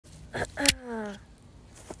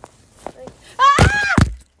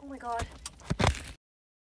god.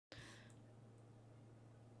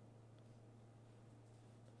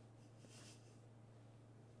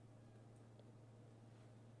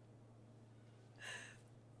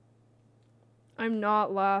 I'm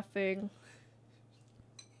not laughing.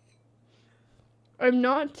 I'm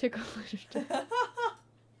not ticklish.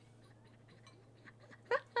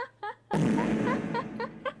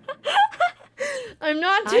 I'm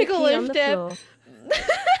not ticklish, Deb.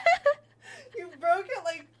 You broke it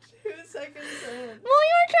like 2 seconds in. Well,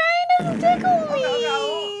 you were trying to tickle me. Okay,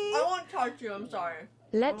 I won't touch you. I'm sorry.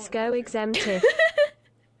 Let's go exemptive.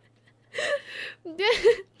 $2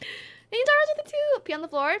 with the 2. Pee on the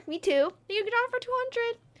floor. Me too. You get on for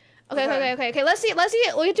 200. Okay. Let's see.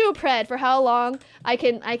 We'll do a pred for how long I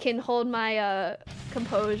can hold my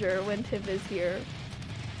composure when Tiff is here.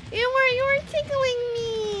 You were tickling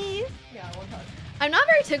me. Yeah, I won't touch. I'm not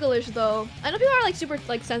very ticklish though. I know people are like super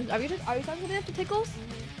like sensitive. Are you sensitive to tickles?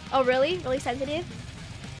 Oh really? Really sensitive?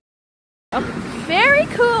 Oh, very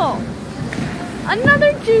cool.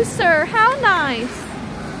 Another juicer. How nice.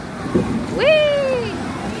 Whee!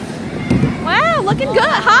 Wow, looking good.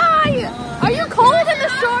 Hi. Are you cold in the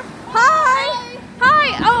shore? Hi.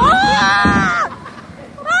 Hi. Oh.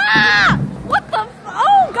 Ah! What the?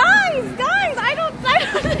 Oh, guys, I don't.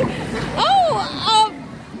 Oh,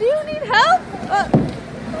 do you need help?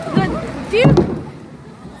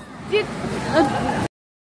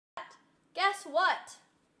 Guess what?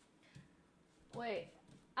 Wait,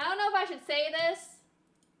 I don't know if I should say this,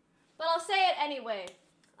 but I'll say it anyway.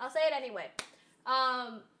 I don't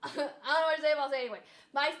know what to say, but I'll say it anyway.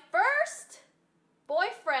 My first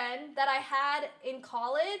boyfriend that I had in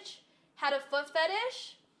college had a foot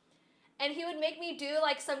fetish, and he would make me do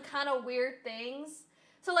like some kind of weird things.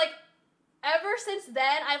 So like, ever since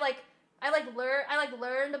then, I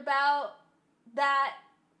learned about that.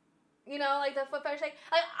 You know, like the foot fetish thing.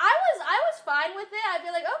 Like I was fine with it. I'd be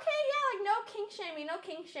like, okay, yeah, like no kink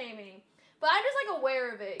shaming. But I'm just like aware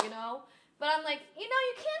of it, you know. But I'm like, you know,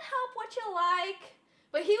 you can't help what you like.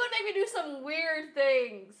 But he would make me do some weird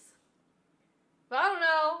things. But I don't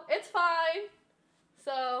know. It's fine.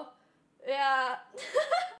 So, yeah.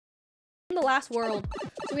 In the last world.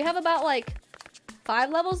 So we have about like 5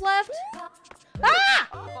 levels left. Ah!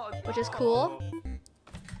 Which is cool.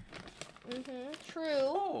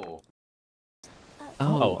 True.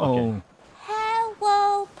 Okay.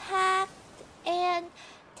 Hello, Pact and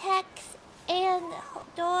Tex and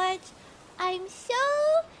George. I'm so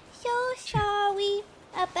sorry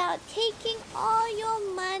about taking all your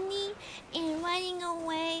money and running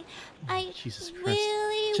away. I Jesus Christ.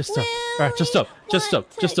 really, Just stop. really Alright, just stop. Your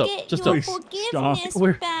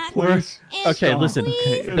forgiveness back. Please. Okay, And listen.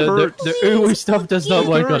 please, The ooh stuff does not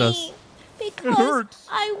work on us. Because hurts.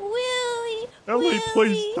 I really, Emily,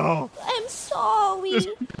 please stop. I'm sorry.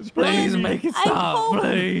 Please make it I stop, hope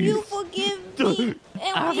please. you forgive me,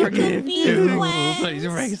 and I we could forgive be you. friends. Please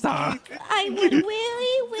make it stop. I would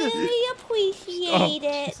really appreciate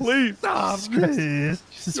it. Please stop, please.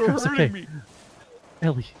 Jesus You're Christ, hurting okay. me.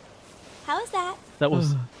 Ellie, How's that? that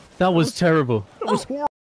was terrible. That was horrible.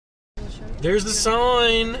 There's the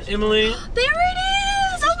sign, Emily. There it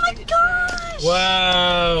is! Oh my gosh!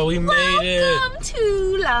 Wow, we made it. Welcome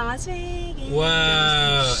to Las Vegas.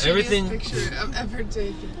 Wow, everything. Picture I've ever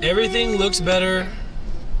taken. Everything looks better.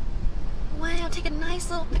 Wow, take a nice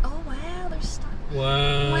little. Oh wow, there's stuff.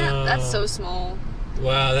 Wow. Wow, that's so small.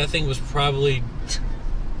 Wow, that thing was probably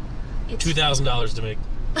 $2,000 to make.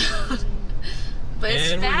 But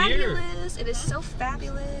it's And we're here. fabulous. It is so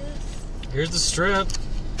fabulous. Here's the strip.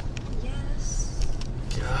 Yes.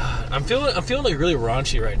 God, I'm feeling like really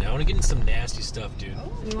raunchy right now. I want to get into some nasty stuff, dude.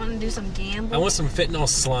 You want to do some gambling? I want some fentanyl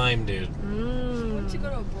slime, dude. Mm. Why don't you go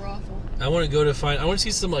to a brothel? I want to go to find. I want to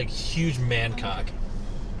see some like huge man cock.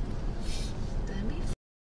 That'd be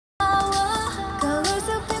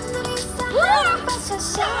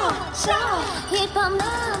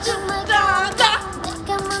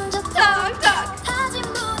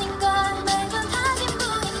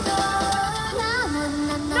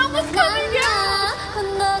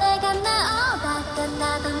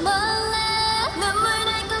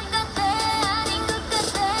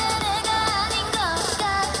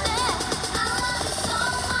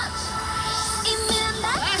It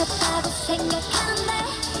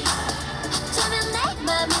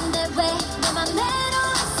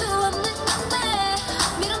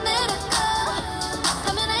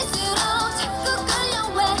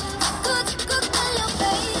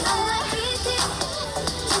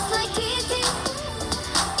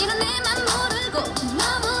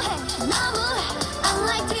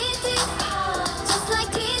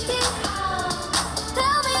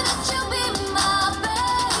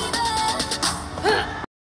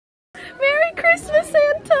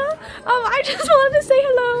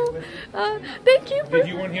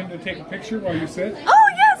to take a picture while you sit? Oh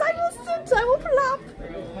yes, I will sit. I will clap.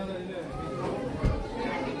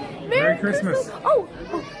 Merry Christmas. Oh,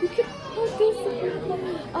 you can.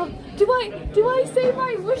 Oh, do I say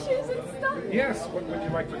my wishes and stuff? Yes. What would you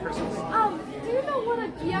like for Christmas? Do you know what a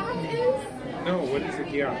gyat is? No. What is a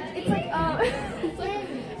gyat? It's like it's like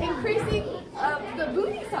increasing the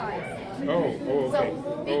booty size. Oh. Okay.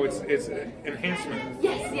 So, It's enhancement.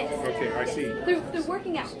 Yes. Okay, I see. They're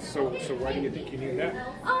working out. So why do you think you need that?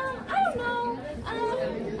 I don't know. I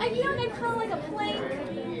I'm kind of like a plank.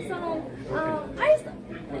 So I just.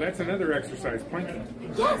 Well, that's another exercise, planking.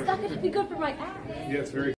 Yes, that could be good for my ass.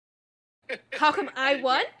 Yes, very. How come I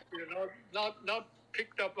won? You're not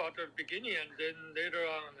picked up at the beginning and then later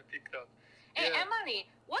on picked up. Hey, Emily,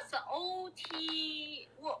 what's the OT?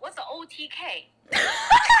 What's the OTK?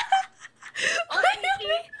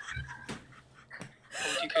 OTK?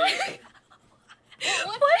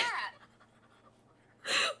 What's that?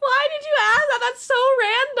 Why did you ask that? That's so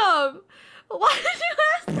random. Why did you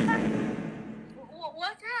ask that?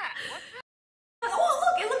 What's that? Oh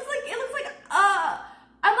look, it looks like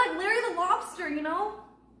I'm like Larry the Lobster, you know?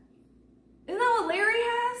 Isn't that what Larry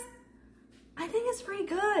has? I think it's pretty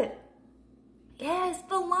good. Yes,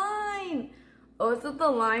 the line. Oh, is it the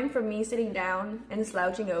line from me sitting down and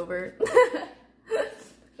slouching over?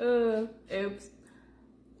 Oops.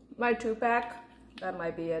 My 2-pack, that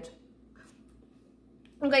might be it.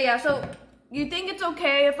 Okay, yeah, so you think it's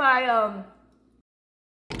okay if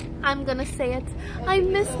I'm gonna say it. I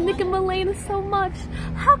miss Nick and Milena so much.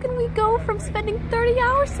 How can we go from spending 30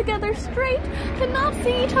 hours together straight to not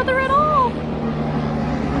seeing each other at all?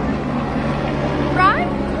 Right?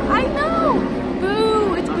 I know.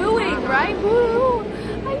 Boo, it's booing, right? Boo.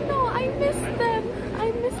 I know, I miss them.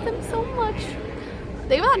 I miss them so much.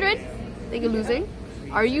 Dave 100. Thank you, losing.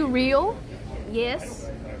 Are you real?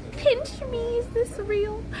 Yes. Pinch me, is this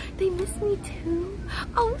real? They miss me too.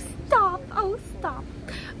 Oh, stop. Oh, stop.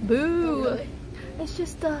 Boo. It's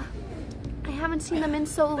just, I haven't seen them in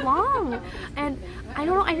so long. And I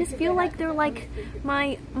don't know, I just feel like they're like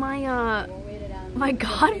my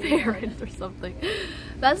godparents or something.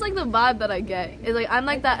 That's like the vibe that I get. It's like I'm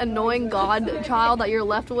like that annoying godchild that you're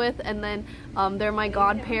left with, and then they're my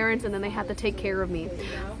godparents, and then they have to take care of me.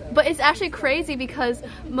 But it's actually crazy because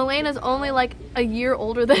Milena's only like a year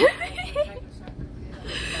older than me.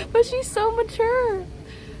 But she's so mature.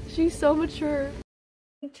 She's so mature.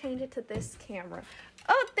 Change it to this camera.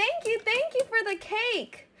 Oh, thank you for the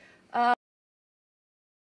cake. I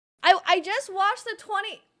just watched the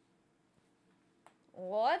 20.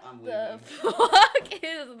 What the fuck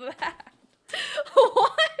is that?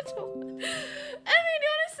 What? Emmy, do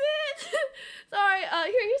you want to sit? Sorry.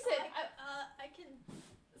 Here, you sit. I can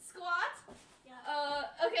squat.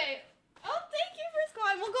 Yeah. Okay. Oh, thank you for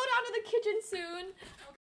squatting. We'll go down to the kitchen soon.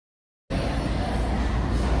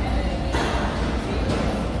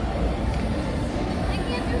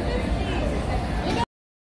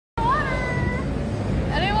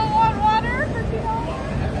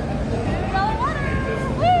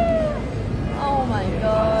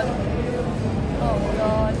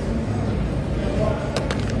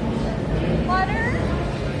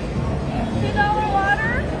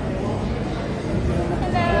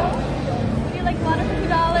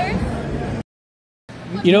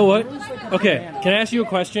 You know what? Okay, can I ask you a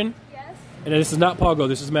question? Yes. And this is not Pogo,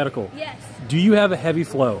 this is medical. Yes. Do you have a heavy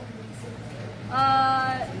flow?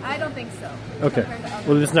 I don't think so. Okay.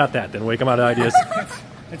 Well, it's not that then. Wake them out of ideas.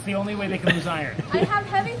 It's the only way they can lose iron. I have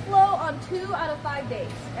heavy flow on 2 out of 5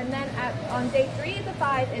 days. And then on day 3 to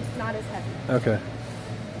 5, it's not as heavy. Okay.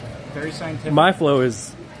 Very scientific. My flow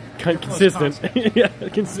is consistent. Yeah,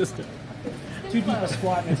 consistent. Too deep a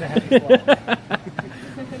squat and it's a heavy flow.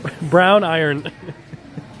 Brown iron.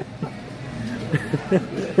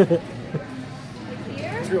 It's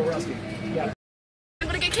real rusty. Yeah. I'm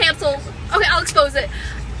gonna get canceled. Okay, I'll expose it.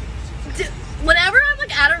 Whenever I'm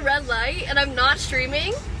like at a red light and I'm not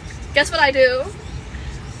streaming, guess what I do?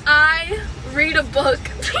 I read a book.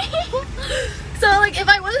 So like if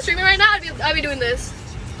I wasn't streaming right now, I'd be doing this.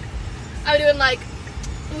 I'd be doing like,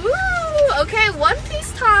 ooh, okay, One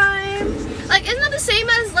Piece time. Like, isn't that the same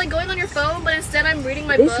as like going on your phone, but instead I'm reading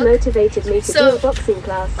my book? This motivated me to do a boxing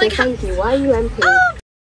class, so like, thank you, YUMP.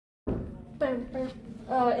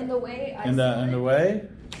 In the way I in the way?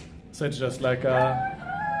 So it's just like Hello.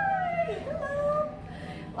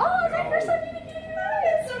 Oh, it's my first time meeting you.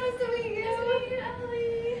 It's so nice to meet you. Nice to meet you,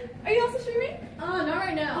 Emily. Are you also streaming? Oh, not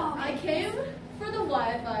right now. I came for the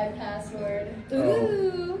Wi-Fi password.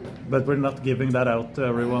 Ooh. But we're not giving that out to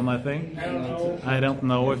everyone, I think. I don't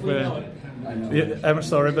know if we... I'm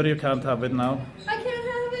sorry, but you can't have it now. I can't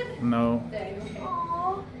have it? No.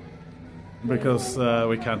 Aww. because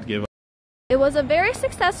we can't give up. It was a very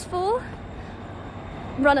successful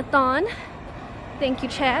run-a-thon. Thank you,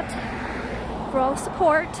 chat, for all the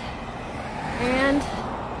support. And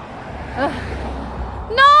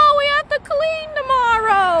no, we have to clean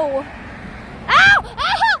tomorrow. Ow!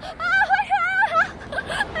 Ow!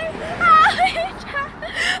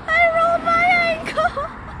 I rolled my ankle.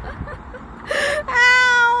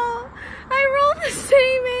 Ow! I rolled the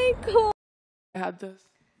same ankle. I had this.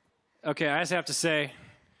 Okay, I just have to say,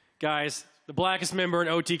 guys, the blackest member in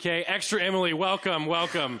OTK, ExtraEmily, welcome,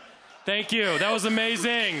 welcome. Thank you. That was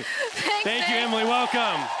amazing. Thank you, Emily.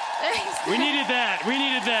 Welcome. Thanks. We needed that. We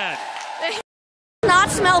needed that. Not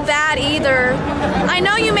smell bad either. I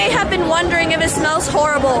know you may have been wondering if it smells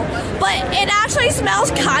horrible, but it actually smells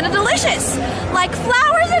kind of delicious, like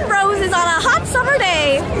flowers and roses on a hot summer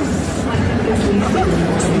day.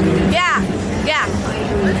 Yeah,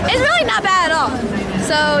 it's really not bad at all.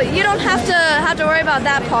 So you don't have to worry about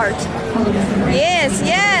that part. Yes.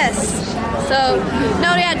 So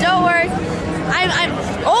no, yeah, don't worry.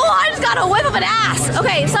 I just got a whiff of an ass.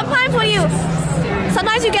 Okay, sometimes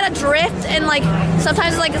you get a drift and like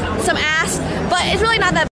sometimes like some ass, but it's really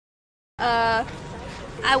not that.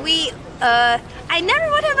 I never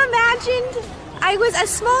would have imagined I was a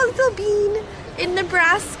small little bean in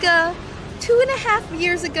Nebraska 2.5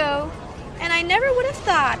 years ago, and I never would have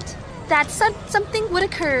thought that something would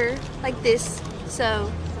occur like this.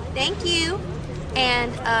 So, thank you,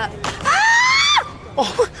 and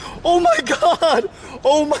Oh my god!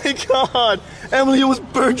 Oh my god! Emily, you almost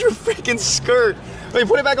burned your freaking skirt. Wait,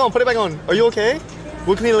 put it back on, put it back on. Are you okay?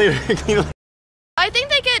 We'll clean it later. I think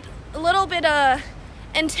they get a little bit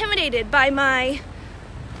intimidated by my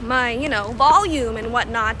volume and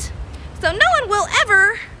whatnot. So no one will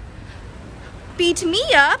ever beat me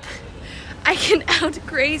up. I can out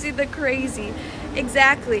crazy the crazy.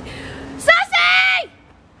 Exactly. Sassy!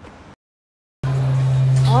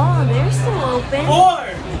 Oh, they're still open. 4!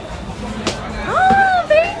 Oh,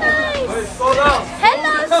 very nice.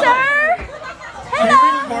 Hello, sir.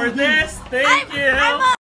 Hello. For this, thank you. I'm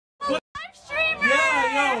a live streamer.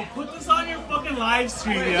 Yeah, yo, put this on your fucking live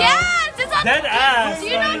stream, yo. Yes, it's on Dead ass. Do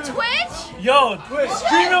you know Twitch? Yo,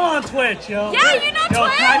 stream them on Twitch, yo. Yeah, you know yo,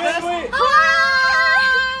 Twitch?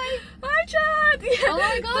 Hi! Hi, Chad! Yeah. Oh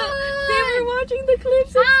my god! They were watching the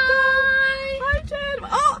clips and stuff. Hi, Chad!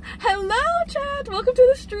 Oh, hello, Chad! Welcome to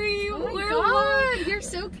the stream. Oh my god!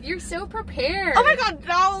 You're so prepared. Oh my god,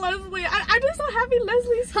 no, Leslie! I'm just so happy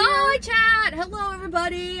Leslie's here. Hi, Chad! Hello,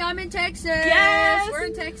 everybody! I'm in Texas. Yes! We're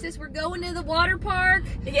in Texas. We're going to the water park.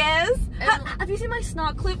 Yes! Have you seen my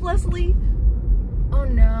snot clip, Leslie? Oh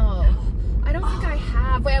no. I don't think I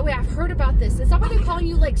have. Wait, I've heard about this. Is that why they're calling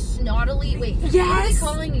you like snottily? Wait, yes. Why are they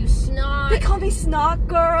calling you snot? They call me snot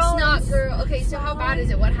girl. Snot girl. Okay, so how bad is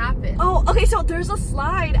it? What happened? Oh, okay, so there's a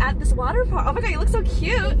slide at this water park. Oh my god, you look so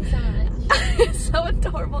cute. Thank you so much. It's so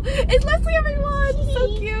adorable. It's Leslie, everyone.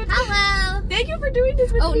 So cute. Hello. Thank you for doing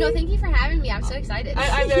this with me. Oh no, thank you for having me. I'm so excited.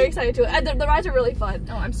 I'm very excited too. And the rides are really fun.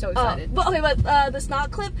 Oh, I'm so excited. But the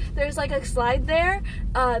snot clip, there's like a slide there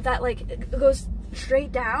that like goes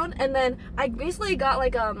straight down, and then I basically got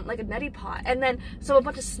like a neti pot, and then so a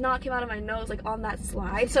bunch of snot came out of my nose like on that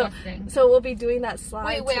slide. So we'll be doing that slide.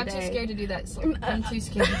 Wait, today. I'm too scared to do that. I'm too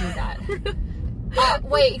scared to do that.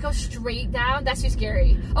 Wait, it goes straight down? That's too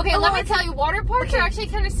scary. Okay, let me tell you, water parks are actually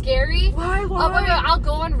kind of scary. Why? I'll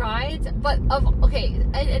go on rides, but and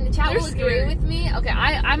the chat will agree with me. Okay,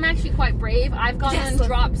 I'm actually quite brave. I've gone on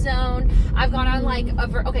Drop Zone. I've gone on like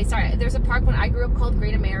there's a park when I grew up called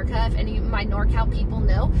Great America. If any of my NorCal people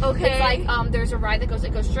know. Okay. It's like there's a ride that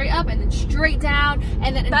goes straight up and then straight down,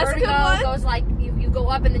 and then Vertigo goes like you go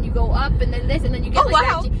up and then you go up and then this and then you get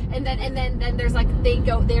back to, and then there's like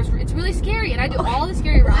it's really scary, and I do all the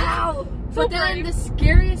scary rides. Wow. But then the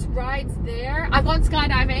scariest rides there, I've gone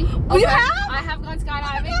skydiving. Okay. You have? I have gone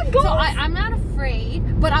skydiving. So I'm not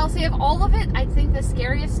afraid, but I'll say of all of it, I think the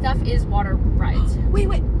scariest stuff is water rides. Wait,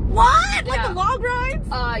 what? Like the log rides?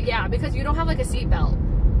 Yeah, because you don't have like a seatbelt.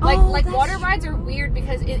 Like water rides are weird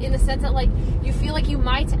because in the sense that like you feel like you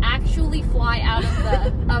might actually fly out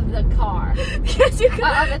of the car. Yes, you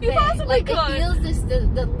could. You possibly could. It feels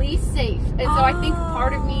the least safe, and so I think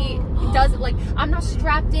part of me does it. Like I'm not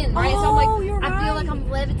strapped in, right? So I'm like I feel like I'm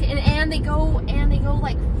levitating, and they go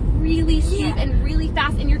like really steep and really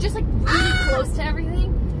fast, and you're just like really close to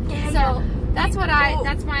everything. So That's what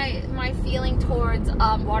that's my feeling towards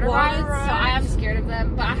water rides. So I am scared of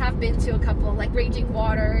them, but I have been to a couple like Raging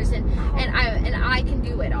Waters and I can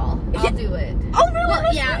do it all. I'll do it. Oh really?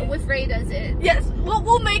 Well, yeah, if Ray does it. Yes,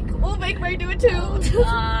 we'll make Ray do it too. Oh,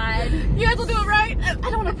 God. You guys will do it right?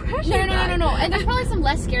 I don't want to pressure. No. And there's probably some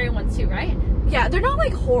less scary ones too, right? Yeah, they're not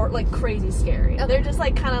like crazy scary. Okay. They're just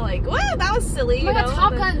like kind of like, wow, that was silly. You know?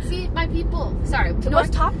 Top Gun. See, my people. Sorry. What's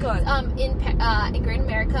Top Gun? In Great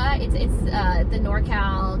America, it's the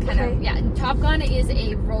NorCal kind of. Yeah, Top Gun is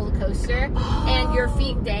a roller coaster, and your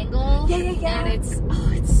feet dangle. Yeah. And it's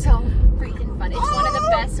so freaking fun. It's one of the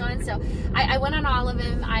best ones. So I went on all of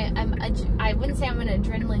them. I wouldn't say I'm an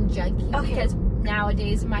adrenaline junkie because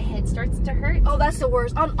nowadays my head starts to hurt. Oh, that's the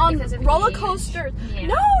worst. On roller coasters. Yeah.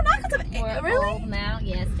 No, not because of age. Really? Old now,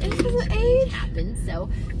 yes. It's because of age. Happens. So.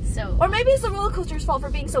 Or maybe it's the roller coaster's fault for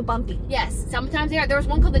being so bumpy. Yes, sometimes they are. There was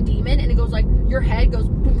one called the Demon, and it goes like your head goes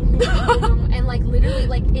boom, boom, boom, boom, boom, and like literally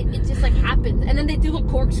like it just like happens, and then they do a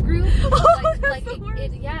corkscrew. And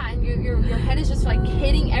your head is just like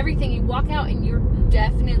hitting everything. You walk out and you're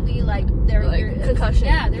definitely like concussion.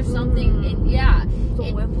 Yeah, there's something.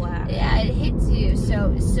 It's whiplash. Yeah, it hits you.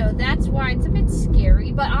 So that's why it's a bit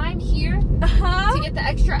scary. But I'm here to get the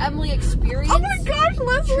ExtraEmily experience. Oh my gosh,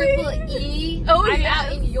 Leslie! Triple E. I'm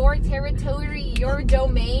out in your territory, your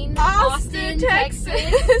domain, Austin,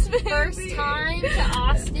 Texas. First time to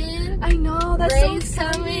Austin. I know, that's Ray's so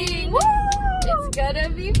coming. Woo! It's gonna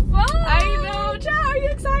be fun. I know, Chad, are you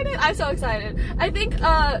excited? I'm so excited. I think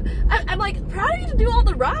I'm like proud of you to do all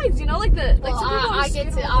the rides. You know, like some people I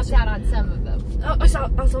get to opt out on some of them. On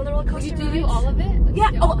some of the roller coaster rides. Do you do all of it? Yeah.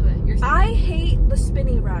 All of it. I hate the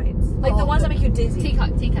spinny rides, like the ones that make you dizzy.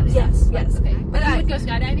 Teacups. Yes. Okay. But you would go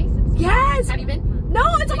skydiving? Yes. Have you been? No,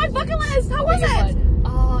 it's on my bucket list. How was it?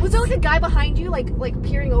 Was there like a guy behind you, like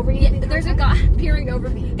peering over you? Yeah, there's a guy peering over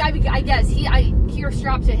me. You're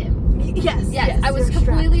strapped to him. Yes. I was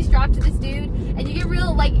completely strapped to this dude, and you get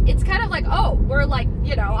real like it's kind of like we're like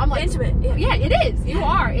I'm like intimate. Yeah, it is. You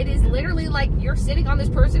are. It is literally like you're sitting on this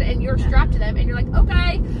person and you're strapped to them, and you're like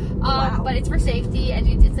okay, but it's for safety, and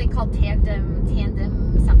it's like called tandem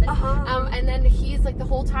something. And then he's like the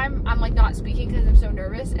whole time I'm like not speaking because I'm so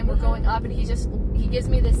nervous, and we're going up, and he gives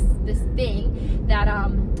me this thing that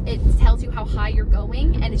it tells you how high you're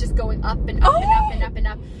going, and it's just going up and up and up and up and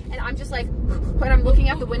up, and I'm just like when I'm looking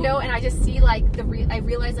out the window and I just see like I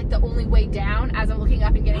realize like the only way down as I'm looking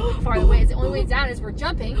up and getting farther away is the only way down is we're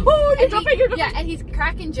jumping. You're jumping. Yeah, and he's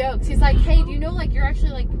cracking jokes. He's like, hey, do you know like you're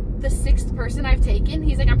actually like the 6th person I've taken?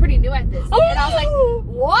 He's like, I'm pretty new at this. And I was like,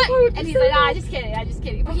 what? And he's like, nah, just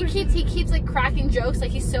kidding. But he keeps like cracking jokes.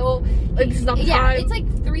 Like he's so like sometimes. Yeah, it's like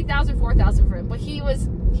 3,000, 4,000 for him. But he was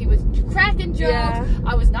cracking jokes. Yeah.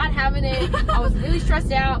 I was not having it. I was really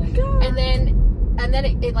stressed out. And then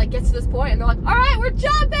it like gets to this point, and they're like, all right, we're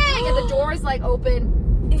jumping, and the door is like open.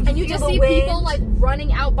 And you just see people like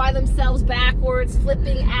running out by themselves backwards,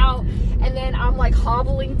 flipping out, and then I'm like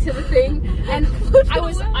hobbling to the thing, and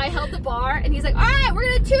I held the bar, and he's like, all right, we're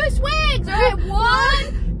gonna 2 swings, all right,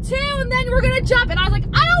 1, 2, and then we're gonna jump, and I was like, I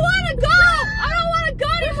don't want to go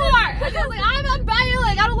anymore. And I was like, I'm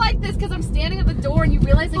bailing, I don't like this, because I'm standing at the door, and you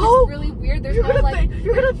realize like it's really weird. There's no like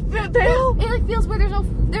you're gonna bail. It like feels weird.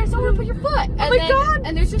 There's nowhere to put your foot. And my God!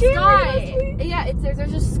 And there's just sky. Yeah,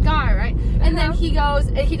 there's just sky, right? And then he goes,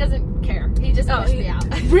 he doesn't care. He just pushed me out.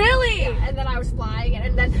 Really? Yeah, and then I was flying,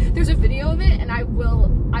 and then there's a video of it, and I will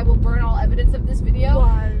burn all evidence of this video.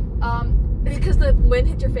 Why? Is it because the wind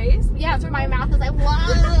hit your face? Yeah, so my mouth is like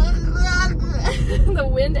the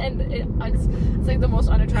wind, and it's like the most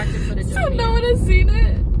unattractive footage. So no one has seen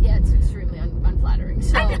it. Yeah, it's extremely unflattering.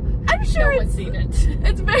 So I'm sure no one's seen it.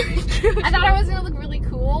 It's very cute. I thought I was gonna look really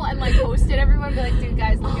cool and like post it everyone and be like, dude,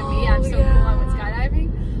 guys, look at me, I'm so cool, I went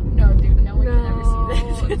skydiving. No, dude, no one can ever see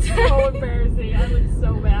this. It's so embarrassing. I look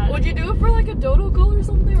so bad. Would you do it for like a dodo goal or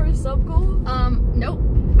something, or a sub goal? Nope.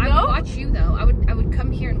 I would watch you though. I would come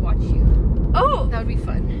here and watch you. Oh, that would be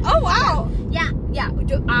fun. Oh wow. Yeah.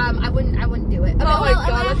 I wouldn't do it. Okay, oh my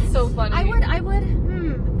God, that's so funny. I would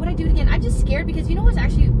I do it again? I'm just scared because you know what's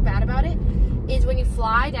actually bad about it is when you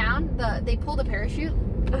fly down, they pull the parachute.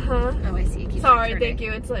 Oh, I see. Sorry, thank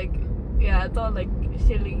you. It's like, yeah, it's all like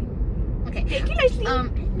silly. Okay. Thank you, Leslie.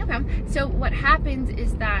 No problem. So what happens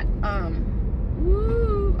is that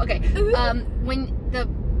okay, when the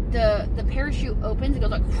parachute opens, it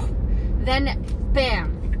goes like, then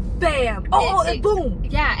bam. Bam! Boom!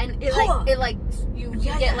 Yeah, and it like you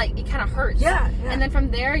get like it kind of hurts. Yeah. And then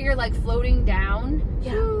from there you're like floating down.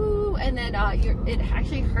 Yeah. And then it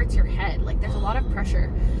actually hurts your head. Like there's a lot of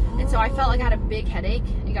pressure, and so I felt like I had a big headache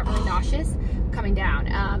and got really nauseous. coming down.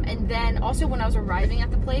 And then also when I was arriving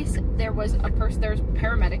at the place, there was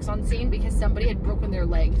paramedics on scene because somebody had broken their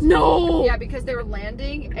legs. No! Yeah, because they were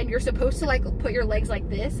landing and you're supposed to like put your legs like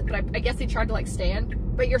this, but I guess they tried to like stand.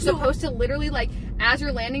 But you're supposed to literally like, as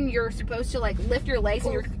you're landing, you're supposed to like lift your legs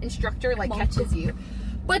and your instructor like catches you.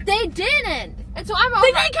 But they didn't. And so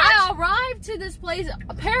I arrived to this place,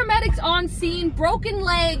 paramedics on scene, broken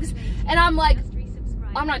legs, and I'm like,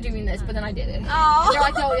 I'm not doing this, but then I did it. Oh. They're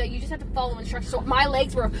like, oh yeah, you just have to follow instructions. So my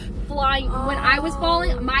legs were flying. When I was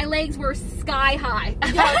falling, my legs were sky high. I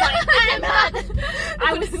was like,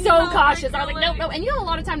 I was so cautious. I was like, no. And you have a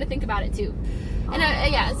lot of time to think about it too. And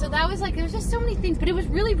yeah, so that was like, there was just so many things, but it was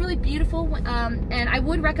really, really beautiful. And I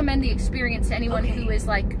would recommend the experience to anyone who is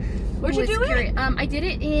like, where'd you do it? I did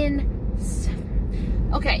it in,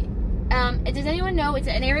 does anyone know, it's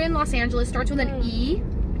an area in Los Angeles, starts with an E.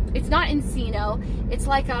 It's not Encino. It's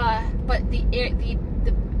like but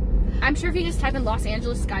I'm sure if you just type in Los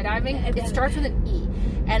Angeles skydiving, it starts with an E,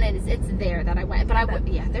 and it's there that I went. But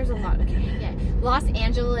yeah, there's a lot. Okay, yeah, Los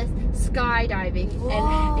Angeles skydiving,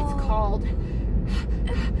 and it's called.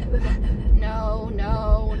 No.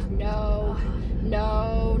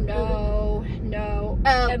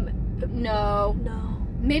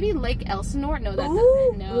 Maybe Lake Elsinore? No, that's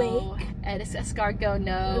no. Lake. And escargot,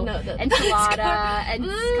 no. That's enchilada, and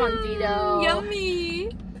escondido.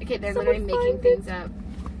 Yummy. Okay, they're literally making things up.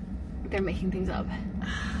 They're making things up.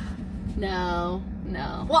 No.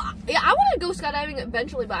 Well, yeah, I want to go skydiving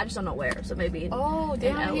eventually, but I just don't know where. So maybe in LA.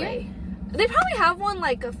 Here? They probably have one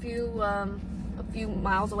like a few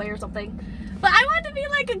miles away or something. But I want to be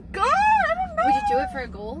like a goal. I don't know. Would you do it for a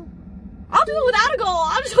goal? I'll do it without a goal.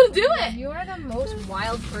 I just want to do it. You are the most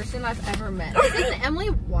wild person I've ever met. Isn't Emily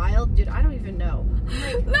wild? Dude, I don't even know.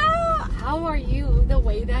 Like, no. How are you the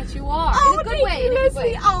way that you are? Oh, in a good way. In a good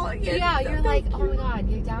way. Oh, yeah, you're like, oh my god,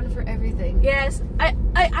 you're down for everything. Yes. I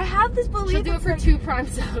have this belief. She'll do it for 2 prime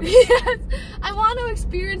subs. Yes. I want to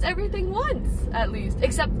experience everything once, at least.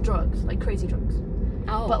 Except drugs. Like crazy drugs.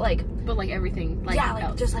 Oh. But like everything. Like yeah,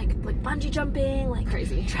 like just like bungee jumping, like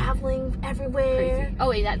crazy, traveling everywhere. Crazy. Oh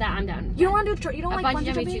wait, that I'm down. You don't want to do you don't like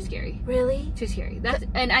bungee jumping? Too scary. Really? Too scary.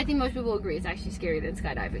 And I think most people agree it's actually scarier than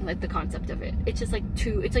skydiving. Like the concept of it, it's just like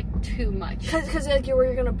too much. Because like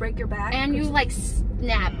you're gonna break your back. And you like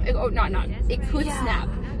snap. Oh, not. It could snap.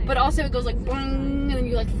 But also it goes like boing, and then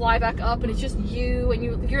you like fly back up, and it's just you, and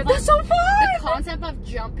you're like, that's so fun. The concept of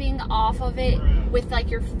jumping off of it with like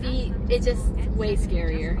your feet, it's just way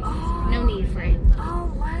scarier. Oh. No need for it.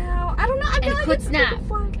 Oh wow! I don't know. I feel like it could snap.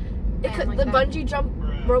 It could. The bungee jump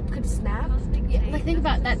rope could snap. Yeah, like think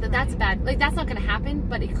about that. That's bad. Like that's not gonna happen,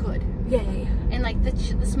 but it could. Yeah. And like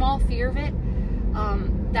the small fear of it,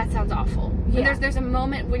 that sounds awful. Yeah. And there's a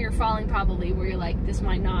moment when you're falling probably where you're like,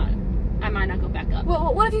 I might not go back up.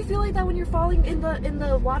 Well, what if you feel like that when you're falling in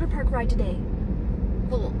the water park ride today?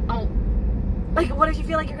 Well, like what if you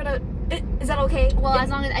feel like you're gonna? Is that okay? Well, as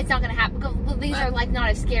long as it's not gonna happen. Because these are like not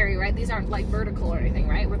as scary, right? These aren't like vertical or anything,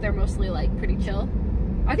 right? Where they're mostly like pretty chill.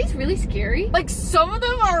 Are these really scary? Like some of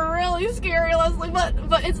them are really scary, Leslie. But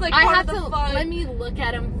it's like part of the fun. Let me look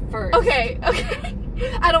at them first. Okay.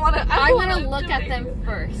 I don't want to. I want to look at them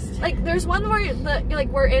first. Like there's one where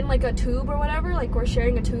we're in like a tube or whatever. Like we're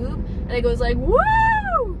sharing a tube, and it goes like woo.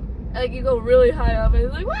 And, like you go really high up, and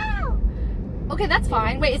it's like wow. Okay, that's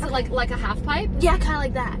fine. Wait, is it like a half pipe? Yeah, kind of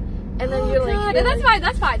like that. And then you're like,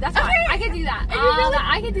 that's fine. Okay. I can do that.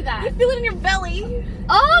 I can do that. You feel it in your belly.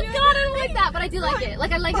 Oh god, I don't like that, but I do like it.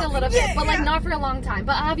 Like I like it a little bit, but like not for a long time.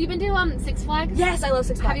 But have you been to Six Flags? Yes, I love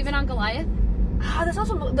Six Flags. Have you been on Goliath? That's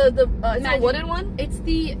also the wooden one. It's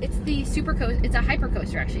the super coaster. It's a hyper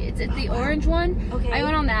coaster actually. It's the orange one. Okay. I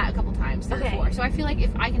went on that a couple times before, so I feel like if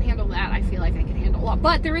I can handle that, I feel like I can handle a lot.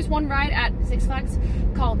 But there is one ride at Six Flags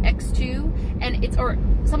called X2, and or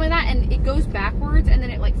something like that, and it goes backwards, and then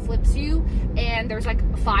it like flips you, and there's like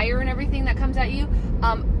fire and everything that comes at you.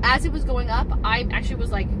 As it was going up, I actually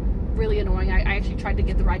was like really annoying. I actually tried to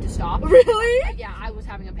get the ride to stop. Really? Yeah, I was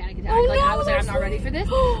having a panic attack. Oh, like no, I was like, I'm not ready for this,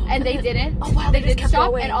 and they didn't. Oh wow, they didn't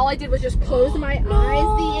stop, going. and all I did was just close my eyes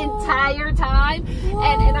the entire time,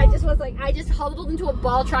 and I just was like, I just huddled into a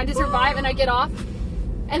ball trying to survive, and I get off.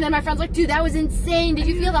 And then my friend's like, dude, that was insane. Did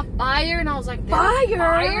you feel the fire? And I was like, fire?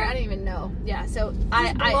 I didn't even know. Yeah, so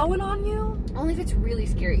I blowing on you? Only if it's really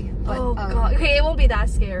scary. But, oh god. Okay, it won't be that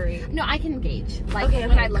scary. No, I can gauge. Like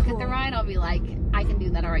when I look at the ride, I'll be like, I can do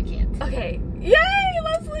that or I can't. Okay. Yay,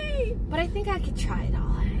 Leslie! But I think I could try it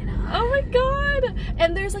all. You know? Oh my god!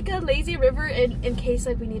 And there's like a lazy river in case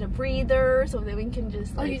like we need a breather, so that we can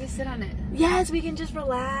just. Like, you just sit on it. Yes, we can just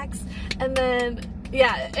relax, and then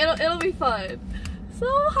yeah, it'll be fun. So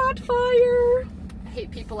hot fire.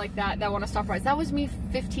 hate people like that want to stop rides. That was me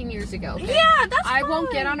 15 years ago. Okay? Yeah, that's I won't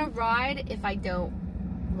fine. get on a ride if I don't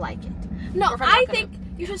like it. No, Or if I'm I not gonna- think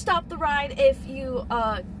you should stop the ride if you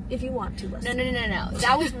want to. Listen. No.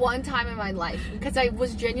 That was one time in my life because I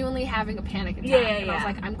was genuinely having a panic attack. Yeah, And I was yeah.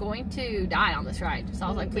 like, I'm going to die on this ride. So I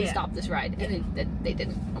was like, please Yeah. stop this ride. And they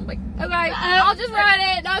didn't. I'm like, okay, I'll just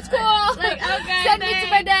ride it. That's cool. Like, okay, Send me to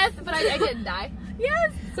thanks. my death. But I didn't die.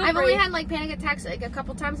 Yes. So I've only brave. had like panic attacks like a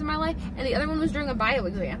couple times in my life, and the other one was during a bio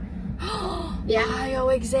exam. Yeah. Bio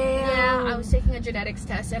exam. Yeah, I was taking a genetics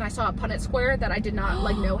test and I saw a Punnett square that I did not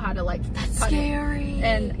like know how to like. That's Punnett. scary.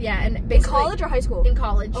 And yeah, and In basically college or high school? in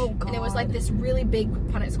college. Oh, God. And it was like this really big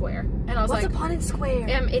Punnett square, and I was What's like, a Punnett square?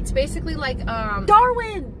 it's basically like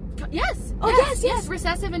Darwin. Yes. Oh, yes.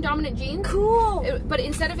 Recessive and dominant genes. Cool. But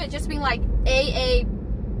instead of it just being like AA,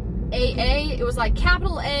 it was like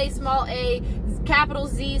capital A, small a, capital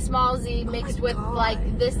Z, small z, mixed with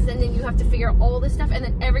like this, and then you have to figure out all this stuff, and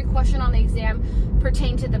then every question on the exam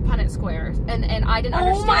pertained to the Punnett square, and I didn't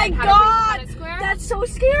understand how to read the Punnett square. That's so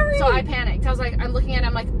scary. So I panicked. I was like, I'm looking at it,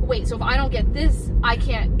 I'm like, wait, so if I don't get this, I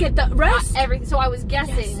can't get the rest. Everything. So I was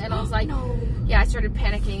guessing, and I was like, yeah, I started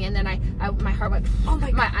panicking, and then my heart went,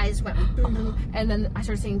 my eyes went, and then I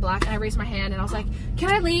started seeing black, and I raised my hand, and I was like, can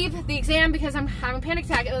I leave the exam because I'm having a panic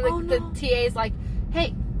attack? And then the TA is like,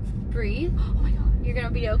 hey, breathe. Oh my God. You're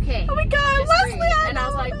gonna be okay. Oh my God, Just Leslie, breathe. And I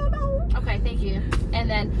was like, okay, thank you. And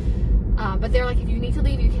then, but they're like, if you need to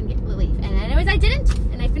leave, you can leave. And anyways, I didn't,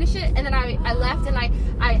 and I finished it, and then I left, and I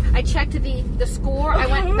checked the score. I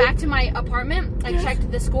went back to my apartment. I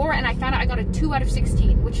checked the score, and I found out I got a 2 out of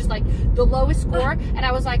 16, which is like the lowest score. And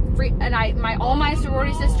I was like, all my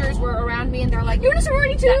sorority sisters were around me, and they're like, you're in a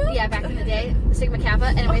sorority too? Yeah, back in the day, Sigma Kappa.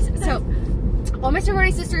 Anyways, so. All my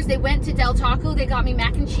sorority sisters, they went to Del Taco. They got me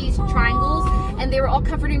mac and cheese triangles, and they were all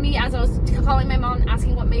comforting me as I was calling my mom,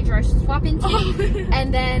 asking what major I should swap into.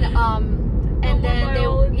 And then, I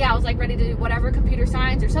was like ready to do whatever, computer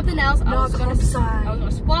science or something else. I was going to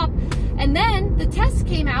swap. And then the test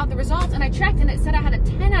came out, the results, and I checked, and it said I had a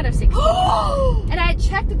 10 out of 16. And I had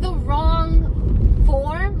checked the wrong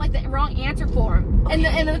form, like the wrong answer form. Okay.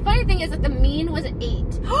 And the funny thing is that the mean was 8.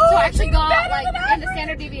 So I actually got like, and the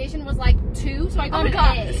standard deviation was like 2, so I got an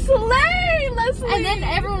A. Slay, Leslie! And then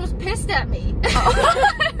everyone was pissed at me. My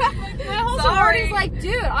whole sorority's like,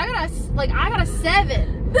 dude, I got a 7.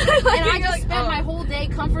 And I just spent my whole day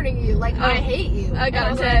comforting you, like, I hate you. I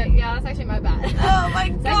got a 10. Like, yeah, that's actually my bad. Oh my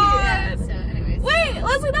God. So anyways. Wait,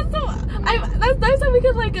 Leslie, that's so, that's nice that we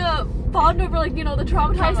could like bond over like, you know, the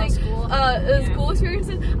traumatizing school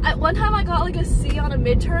experiences. One time I got like a C on a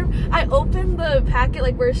midterm. I opened the packet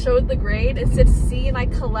like where it showed the grade. It said C, and I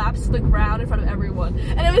collapsed to the ground in front of everyone,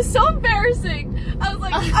 and it was so embarrassing. I was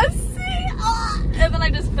like, a C, and then I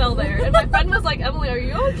just fell there. And my friend was like, Emily, are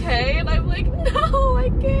you okay? And I'm like, no, I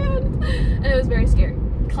can't. And it was very scary.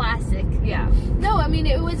 Classic. Yeah. No, I mean,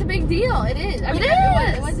 it was a big deal. It is. I mean,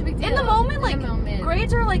 it was a big deal. In the moment, like,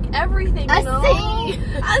 grades are like everything, you know? C.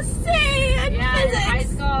 A C in physics. In high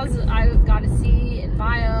school, I got a C in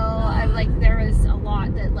bio. There was a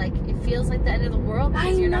lot that, like, it feels like the end of the world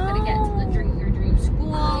because you're not going to get into your dream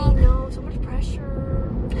school. I know, so much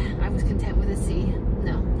pressure. I was content with a C.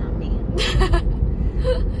 No, not me.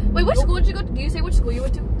 Wait, which school did you go to? Do you say which school you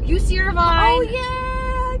went to? UC Irvine. Oh,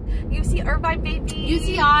 yeah. UC Irvine, baby.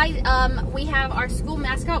 UCI, we have our school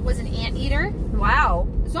mascot was an anteater. Wow.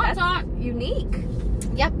 That's unique.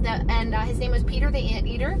 Yep, and his name was Peter the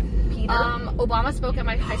Anteater. Peter. Obama spoke at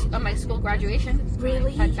my school graduation.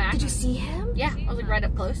 Really? Fun fact. Did you see him? Yeah, I was like right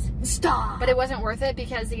up close. Stop. But it wasn't worth it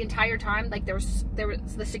because the entire time, like there was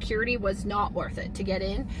the security was not worth it to get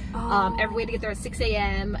in. Every way to get there at 6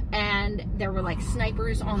 a.m. and there were like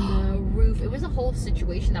snipers on the roof. It was a whole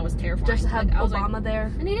situation that was terrifying. Just to have Obama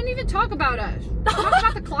there. And he didn't even talk about us. Talk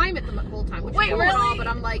about the climate the whole time. Which Wait, was really? all, but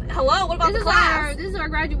I'm like, hello, what about the class? This is our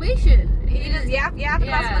graduation. You just yap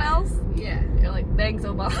about someone else? Yeah. You're like, thanks,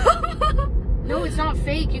 Obama. No, it's not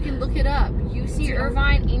fake. You can look it up. UC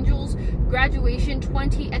Irvine Angels graduation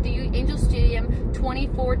at the Angels Stadium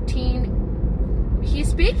 2014. He's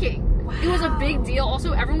speaking. Wow. It was a big deal.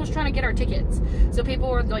 Also, everyone was trying to get our tickets. So people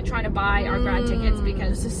were like trying to buy our grad tickets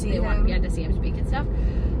because they wanted to see him speak and stuff.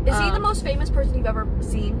 Is he the most famous person you've ever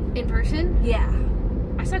seen? In person? Yeah.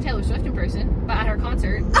 I saw Taylor Swift in person, but at her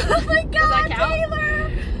concert. Oh my God, Does that count? Taylor!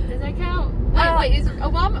 Does that count? Wait, is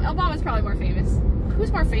Obama's probably more famous.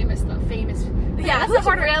 Who's more famous though? Famous. Yeah, who's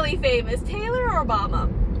really famous? Taylor or Obama?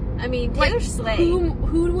 I mean, Taylor's slay.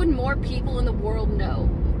 Who would more people in the world know?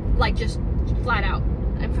 Like, just flat out.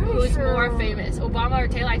 I'm pretty Who's sure. more famous? Obama or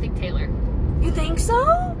Taylor? I think Taylor. You think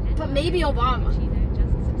so? But maybe Obama.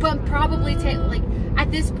 but probably like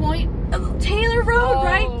at this point, Taylor Road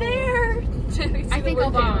right there. I think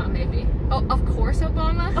Obama maybe. Oh, of course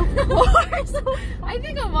Obama. Of course. I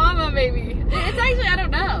think Obama maybe. It's actually I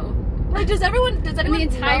don't know. Like, does anyone in the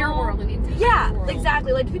entire know? world? In the entire world.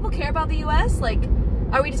 Exactly. Like, do people care about the U.S.? Like,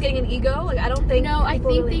 are we just getting an ego? Like, I don't think. No, I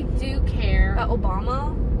think really they do care about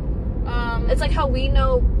Obama. It's like how we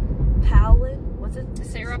know Palin. What's it?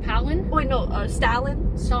 Sarah Palin? Wait, no,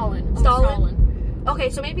 Stalin. Stalin. Stalin. Okay,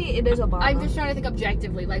 so maybe it is Obama. I'm just trying to think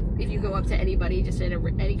objectively. Like, if you go up to anybody, just in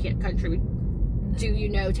any country, do you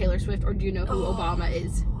know Taylor Swift or do you know who Obama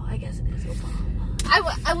is? I guess it is Obama.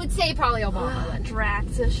 I would say probably Obama then.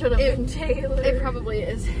 Drax, it should have been Taylor. It probably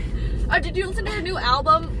is. Did you listen to her new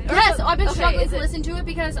album? Yes, I've been struggling to listen to it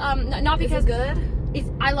because not because is it good.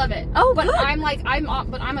 I love it. Oh, but good. I'm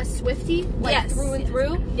a Swiftie, like through and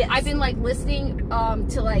through. Yes. I've been like listening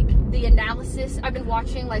to like the analysis. I've been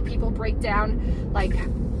watching like people break down like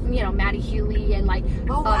Maddie Healy and like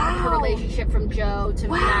her relationship from Joe to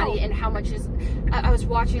Maddie and how much is. I was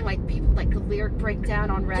watching like people like the lyric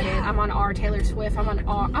breakdown on Reddit. Yeah. I'm on R Taylor Swift. I'm on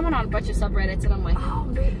a bunch of subreddits and I'm like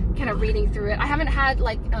kind of reading through it. I haven't had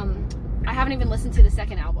like I haven't even listened to the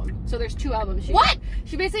second album. So there's 2 albums.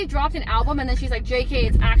 She basically dropped an album and then she's like, JK,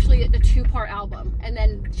 it's actually a 2-part album. And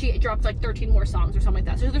then she dropped like 13 more songs or something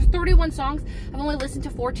like that. So there's 31 songs. I've only listened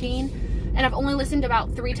to 14 and I've only listened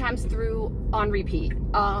about 3 times through on repeat.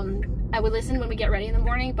 I would listen when we get ready in the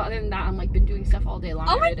morning, but other than that, I'm like been doing stuff all day long.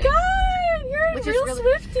 Oh my god, you're a real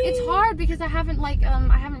Swiftie. It's hard because I haven't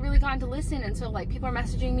really gotten to listen, and so like people are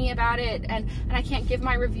messaging me about it, and I can't give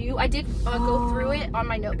my review. I did go through it on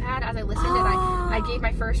my notepad as I listened, and I gave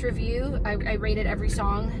my first review. I rated every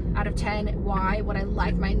song out of 10. Why? What I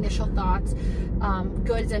liked, my initial thoughts,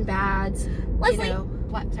 goods and bads. Leslie,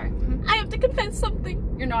 what? Sorry. I have to confess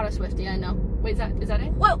something. You're not a Swiftie, I know. Wait, is that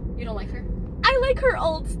it? Well, you don't like her? I like her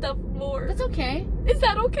old stuff more. That's okay. Is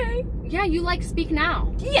that okay? Yeah, you like Speak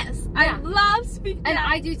Now. Yes, yeah. I love Speak Now. And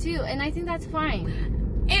I do too, and I think that's fine.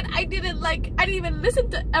 And I didn't even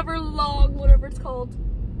listen to Everlong, whatever it's called.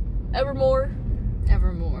 Evermore.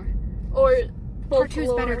 Or Part 2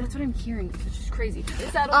 is better. That's what I'm hearing, which is crazy.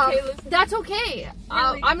 Is that okay? That's okay.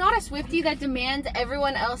 Really? I'm not a Swiftie that demands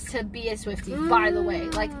everyone else to be a Swiftie, by the way.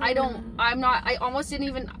 Like, I almost didn't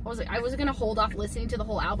even, I wasn't going to hold off listening to the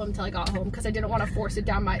whole album until I got home because I didn't want to force it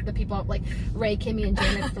down the people like Ray, Kimmy, and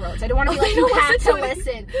Janet's throats. I didn't want to be like, you have to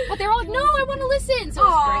listen. But they're all like, no, I want to listen. So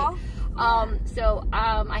it's great.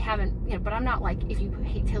 I haven't, but I'm not like, if you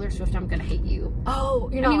hate Taylor Swift, I'm gonna hate you. Oh,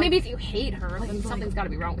 you're not. I mean, maybe if you hate her, then something's got to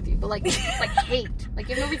be wrong with you. But like hate, like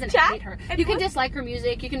you have no reason to hate her. You can dislike her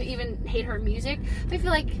music. You can even hate her music. But I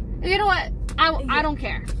feel like, you know what? I don't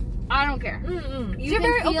care. I don't care. You're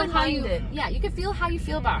very open-minded. Yeah, you can feel how you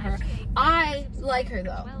feel about her. I like her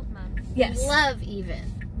though. Yes. Love even.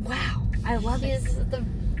 Wow, I love it.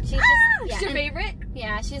 She's your favorite?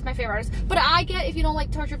 Yeah, she's my favorite artist. But I get if you don't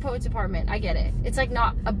like Tortured Poets Apartment, I get it. It's like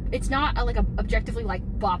not like a objectively like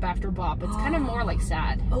bop after bop. It's kind of more like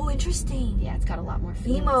sad. Oh, interesting. Yeah, it's got a lot more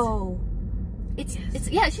feelings. Emo. It's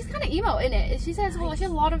she's kind of emo in it. She has a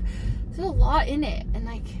lot in it, and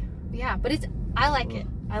like but I like it.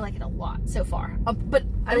 I like it a lot so far. But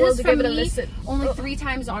I will give it a listen. Only 3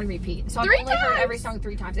 times on repeat. So I've only heard every song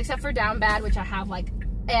 3 times, except for Down Bad, which I have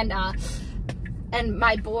and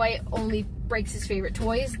My Boy Only Breaks His Favorite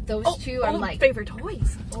Toys. Those 2 I'm like favorite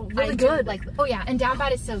toys. Oh, really good. And Down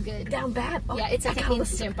Bad is so good. Down Bad. Oh, yeah, it's like an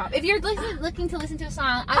instant pop. If you're looking to listen to a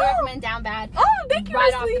song, I recommend Down Bad. Oh, thank you,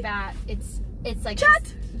 right Leslie. off the bat. It's like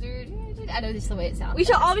Chat. I know this is the way it sounds. We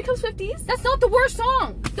shall all become Swifties. That's not the worst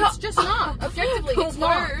song. It's just not. Objectively, it's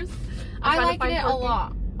not. I like it a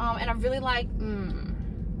lot. And I really like.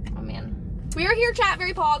 Oh man. We are here, chat.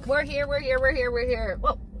 Very pog. We're here.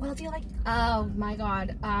 What do you like? Oh my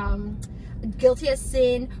god. Guilty as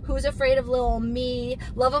Sin, Who's Afraid of Little Me,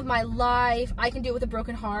 Love of My Life, I Can Do It With a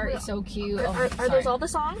Broken Heart is so cute. Are those all the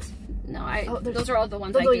songs? No, those are all the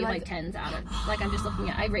ones I gave like 10s out of. Like I'm just looking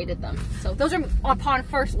at, I rated them. So those are upon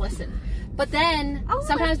first listen. But then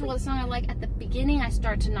sometimes with a song I like at the beginning, I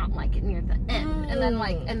start to not like it near the end. And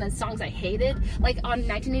then songs I hated, like on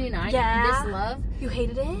 1989, This Love. You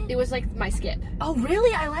hated it? It was like my skip. Oh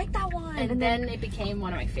really? I like that one. And then it became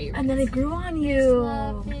one of my favorites. And then it grew on you. This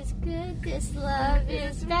love is good, this love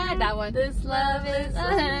is bad. That one. This love is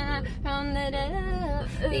from the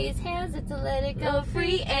these hands to let it go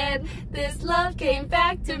free, and this love came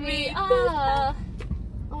back to me. Oh,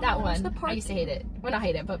 that one. I used to hate it. Well, not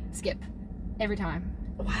hate it, but skip every time.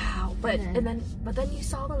 Wow. But then you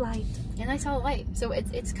saw the light. And I saw the light. So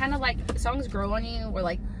it's kind of like songs grow on you, or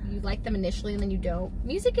like you like them initially and then you don't.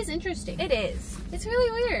 Music is interesting. It is. It's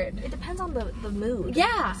really weird. It depends on the mood. Yeah,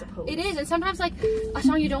 I suppose. it is. And sometimes like a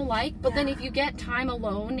song you don't like, but then if you get time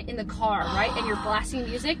alone in the car, right, and you're blasting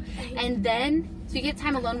music, and then so you get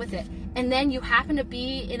time alone with it, and then you happen to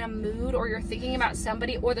be in a mood, or you're thinking about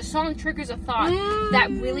somebody, or the song triggers a thought that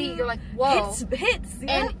really you're like, whoa, hits,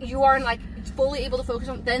 yeah. and you are like fully able to focus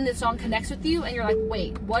on. Then the song connects with you, and you're like,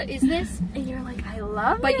 wait, what is this? And you're like, I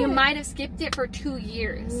love it. But you might have skipped it for 2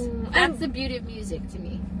 years. That's the beauty of music to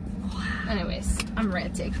me. Anyways, I'm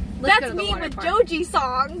ranting. Let's go That's to the me water with park. Joji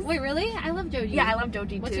songs. Wait, really? I love Joji. Yeah, I love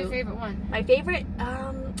Joji too. What's your favorite one? My favorite,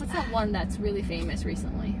 what's that one that's really famous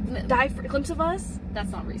recently? Glimpse of Us?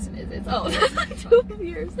 That's not recent, is it? Oh, that's like 2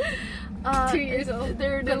 years. 2 years old.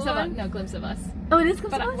 Glimpse of Us? No, Glimpse of Us. Oh, it is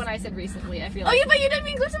Glimpse of Us? But when I said recently, I feel Oh, like... yeah, but you didn't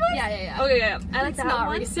mean Glimpse of Us? Yeah. Okay, yeah. I like it's that not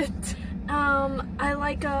one. recent. I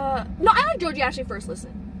like, no, I like Joji actually first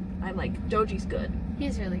listen. I'm like, Joji's good.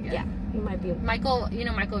 He's really good. Yeah, he might be. Michael, you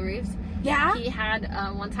know Michael Reeves? Yeah? He had,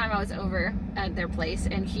 one time I was over at their place,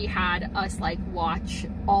 and he had us, like, watch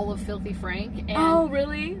all of Filthy Frank. And oh,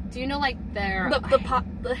 really? Do you know, like, their...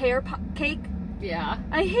 The hair cake? Yeah.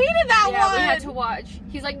 I hated that one! Yeah, we had to watch.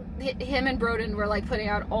 He's like, him and Broden were, like, putting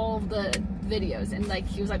out all of the videos, and, like,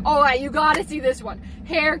 he was like, oh, you gotta see this one.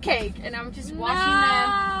 Hair cake. And I'm just watching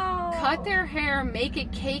them cut their hair, make a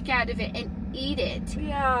cake out of it, and eat it.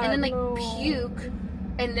 Yeah, and then, like, puke,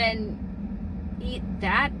 and then... eat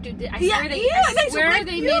that? Dude, I swear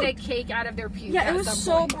they made a cake out of their puke. Yeah, it was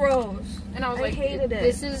so gross. And I was like, hated it.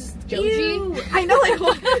 This is Joji? I know,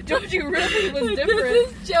 like, Joji really was different.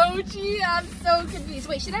 This is Joji? I'm so confused.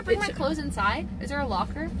 Wait, should I bring my clothes inside? Is there a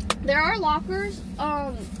locker? There are lockers.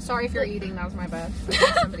 Sorry if you're eating, that was my bad.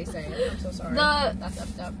 Somebody say it. I'm so sorry. That's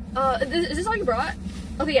effed up. Is this all you brought?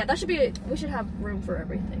 Okay, yeah, that should be, we should have room for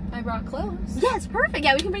everything. I brought clothes. Yes, perfect.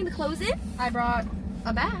 Yeah, we can bring the clothes in. I brought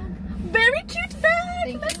a bag. Very cute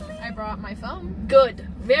bag. Thank you. I brought my phone. Good.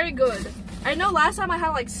 Very good. I know last time I had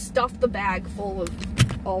like stuffed the bag full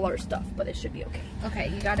of all our stuff, but it should be okay. Okay,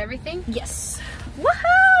 you got everything? Yes.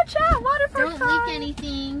 Woohoo! Chat, waterpark Don't time. leak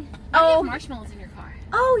anything. Oh. You have marshmallows in your car.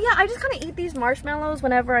 Oh yeah, I just kind of eat these marshmallows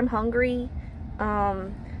whenever I'm hungry.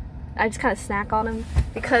 I just kind of snack on them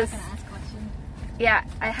because. Yeah,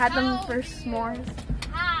 I had them for s'mores.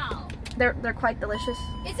 How? They're quite delicious.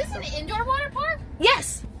 Is this an indoor water park?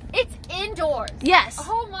 Yes. It's indoors. Yes.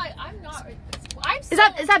 Oh my, I'm not. Is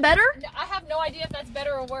that better? I have no idea if that's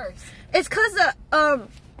better or worse. It's cause I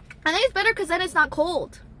think it's better because then it's not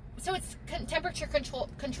cold. So it's temperature control.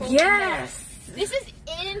 Yes. This is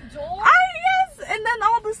indoors. Yes, and then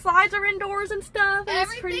all the slides are indoors and stuff. And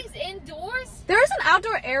everything's indoors. There is an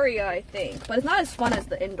outdoor area, I think, but it's not as fun as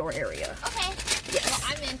the indoor area. Okay. Yes.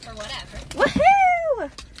 Well, I'm in for whatever.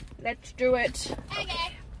 Woohoo! Let's do it.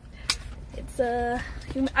 Okay. It's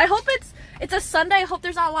I hope it's a Sunday. I hope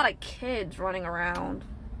there's not a lot of kids running around.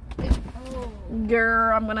 Oh.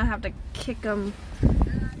 Girl, I'm gonna have to kick them.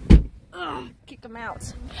 Kick them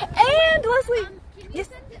out. And Leslie. Yes.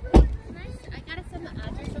 I gotta send the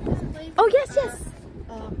address of this place. Oh yes, yes.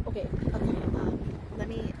 Okay. Let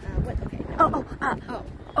me. What? Okay.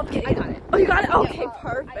 Okay. I got it. Oh, you got it. Okay, Yeah,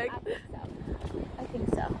 perfect. I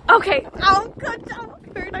think so. Okay. Oh, good job.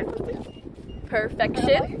 Very nice.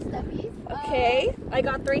 Perfection. Okay. I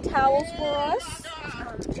got 3 towels for us.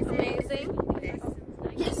 Amazing.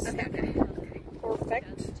 Yes. Okay.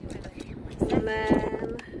 Perfect. And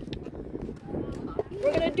then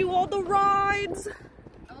we're gonna do all the rides.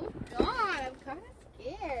 Oh God, I'm kind of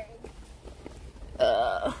scared.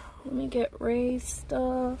 Let me get Ray's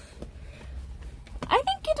stuff. I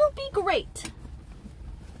think it'll be great.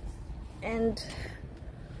 And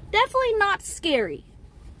definitely not scary.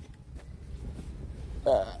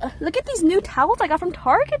 Look at these new towels I got from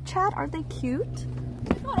Target, chat. Aren't they cute?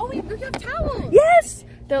 Oh, we have towels. Yes!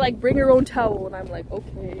 They're like, bring your own towel. And I'm like,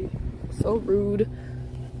 okay. So rude.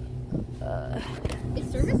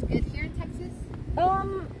 Is service good here in Texas?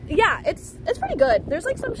 Yeah, it's pretty good. There's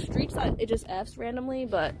like some streets that it just F's randomly,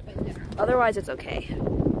 but otherwise it's okay.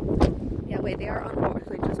 Yeah, wait, they are unwashed.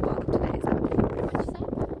 We just bought them today.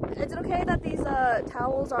 Is it okay that these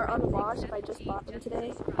towels are unwashed if I just bought them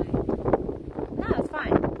today? No, that's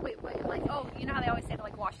fine. Wait, like, oh, you know how they always say to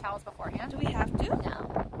like wash towels beforehand? Do we have to?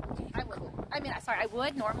 No. I would. I mean, sorry, I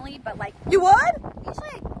would normally, but like. You would?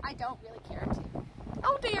 Usually I don't really care to.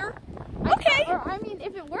 Oh dear. Okay. I mean,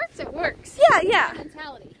 if it works, it works. Yeah.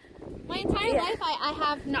 Mentality. My entire life, I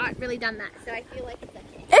have not really done that, so I feel like it's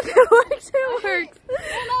okay. If it works, it works. Well,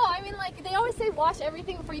 no, I mean, like, they always say wash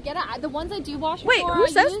everything before you get it. The ones I do wash Wait, before who I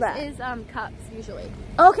says use that? is cups, usually.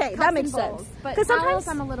 Okay, Cups that makes and bowls. sense. But Because sometimes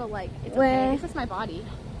I'm a little like, it's okay. It's just my body.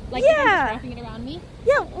 Like, if I'm just Yeah. wrapping it around me.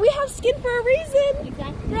 Yeah, we have skin for a reason.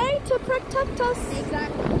 Exactly. Right? To protect us.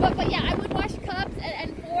 Exactly. But yeah, I would wash cups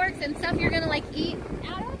and forks and stuff you're gonna like eat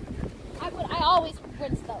out of. I always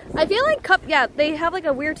rinse those. I feel like they have like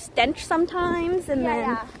a weird stench sometimes, and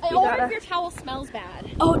then you Or gotta... if your towel smells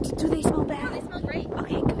bad. Oh, do they smell bad? No, they smell great.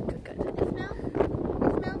 Okay, good. They smell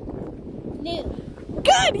new.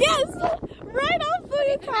 Good, yes! Right off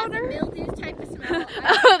the counter. Mildew type of smell.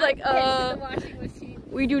 Like, the washing machine.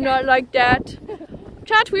 we do not like that.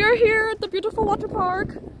 Chat, we are here at the beautiful water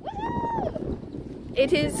park.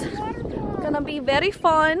 It is gonna be very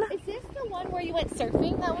fun. Is this the one where you went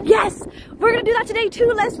surfing? That one? Yes! We're gonna do that today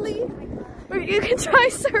too, Leslie. You can try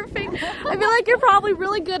surfing. I feel like you're probably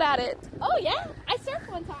really good at it. Oh yeah, I surfed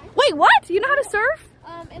one time. Wait, what? You know how to surf?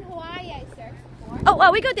 In Hawaii I surfed before. Oh,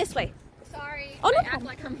 well, we go this way. Sorry. Oh, no. I act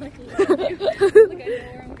like I'm like look, I know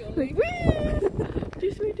where I'm going.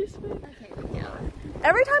 This way. Okay, yeah.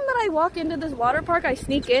 Every time that I walk into this water park, I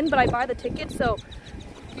sneak in, but I buy the tickets, so...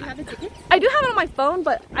 Do you have the tickets? I do have it on my phone,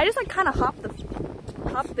 but I just like kind of hop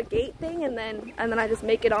the gate thing, and then I just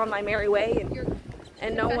make it on my merry way,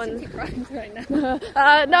 and no one... right now.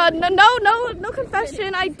 No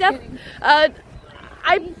confession.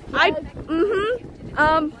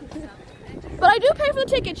 But I do pay for the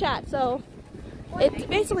ticket, chat, so it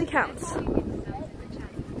basically counts.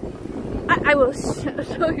 I will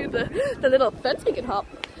show you the little fence we can hop.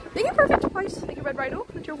 Thank you, Perfect Twice. Thank you, Red Rhino.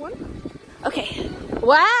 That's your one. Okay.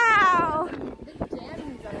 Wow.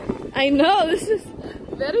 I know, this is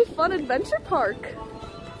very fun adventure park.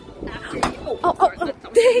 Oh,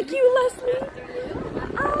 thank you, Leslie.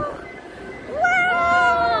 Oh,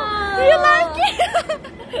 wow. Do you like it?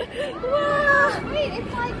 Wow. Wait,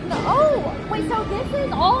 it's like wait, so this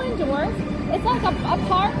is all indoors? It's like a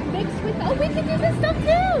park mixed with we can do this stuff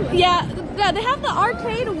too. Yeah, they have the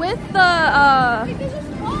arcade with the Wait, this is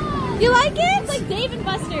fun. You like it? It's like Dave and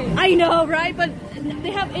Buster's. I know, right? But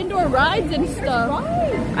they have indoor rides and stuff.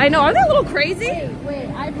 Rides. I know, aren't they a little crazy? Wait,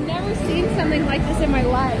 I've never seen something like this in my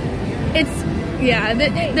life.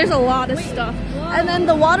 There's a lot of stuff. Whoa. And then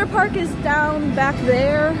the water park is down back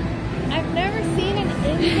there. I've never seen an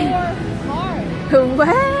indoor park.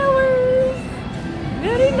 Wow,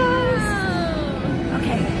 very nice.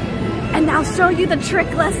 Okay, and now I'll show you the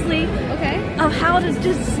trick, Leslie. Okay. Of how to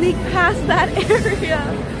just sneak past that area.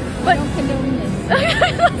 But I don't condone this. I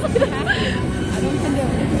don't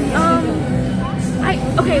condone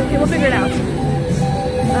this. Okay, we'll figure it out.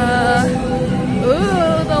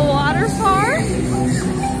 Ooh, the water park.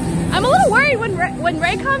 I'm a little worried when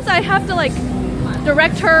Ray comes. I have to like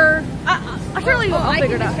direct her. I'll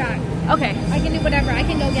figure it out. Okay. I can do whatever. I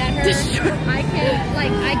can go get her. I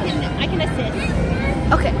can assist.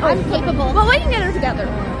 Okay. I'm capable. Well, we can get her together.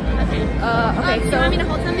 Okay. Okay. You want me to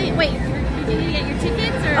hold something? Wait. Do you need to get your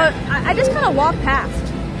tickets or? I just kind of walked past.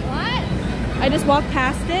 What? I just walked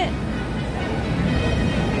past it.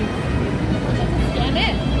 Scan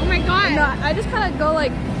it. Oh my god. No, I just kind of go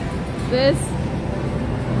like this.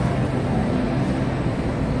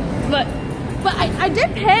 But I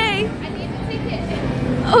did pay. I need the ticket.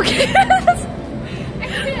 Okay. I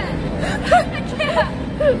can't.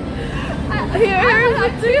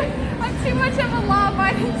 I'm too much of a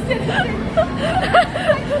law-abiding citizen. I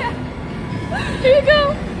can't. Here you go.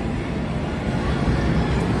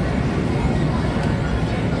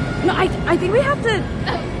 No, I think we have to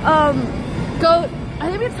go. I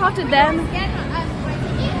think we have to talk to them.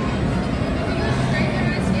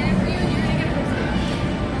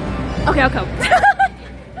 Okay, I'll come.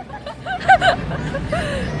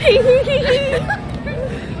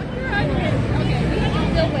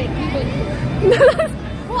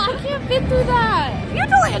 Well, I can't fit through that. You're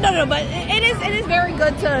totally no, but it is very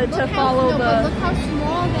good to follow but look how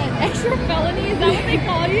small that extra felony is. That what they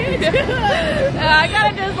call you? I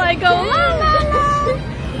gotta just like go la la la.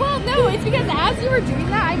 Well, no, it's because as you were doing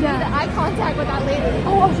that, I made eye contact with that lady.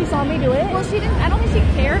 Oh, she saw me do it? Well, she didn't. I don't think she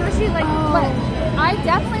cared, or she like. But I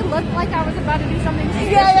definitely looked like I was about to do something.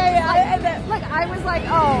 Yeah. Like I was like,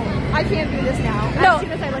 oh, I can't do this now. No. As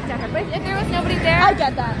soon as I looked at her, but if there was nobody there, I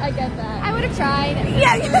get that. I would have tried.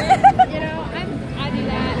 Yeah. You know, I do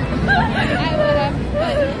that. I would have.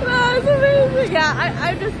 That's amazing. Yeah,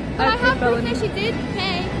 I just. But I have proof that she did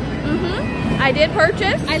pay. I did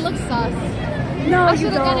purchase. I look sus. No, I you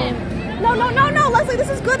should have done it. No, Leslie, this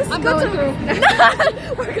is good. This is I'm good going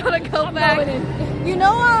through. We're gonna go back. Going in. You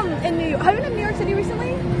know, have you been in New York City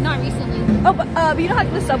recently? Not recently. Oh, but you know how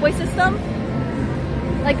the subway system?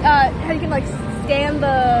 Like, how you can like scan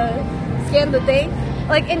the thing.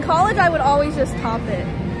 Like in college, I would always just top it.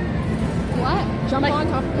 What? Jump Like- on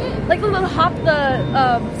top of it? Like the little hop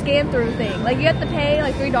the scan through thing. Like you have to pay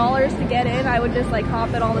like $3 to get in. I would just like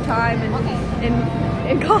hop it all the time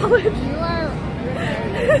in college. You are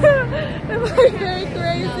It's like very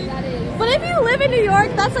crazy. No, that is. But if you live in New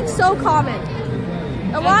York, that's like so common.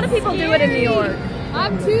 A lot of people do it in New York.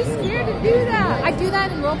 I'm too scared to do that. I do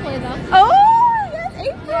that in roleplay though. Oh, yes,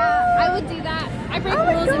 April. Yeah, I would do that. I break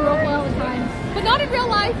rules in roleplay all the time, but not in real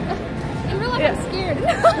life. In real life, I'm scared.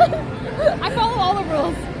 I follow all the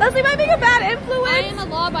rules. Leslie might be a bad influence. I am a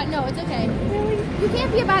law, but no, it's okay. You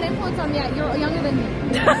can't be a bad influence on me. You're younger than me.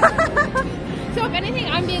 So if anything,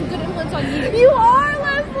 I'm being a good influence on you. You are,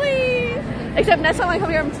 Leslie. Except next time I come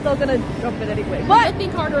here, I'm still gonna jump it anyway. But I'll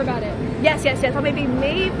think harder about it. Yes. Or maybe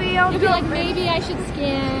I'll. You'll be like, maybe I should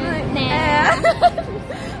scan. Nah.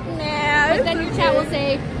 Nah. But then your chat will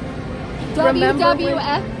say, Remember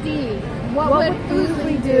WWFD. What would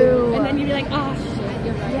Foozly do? And then you'd be like, oh shit,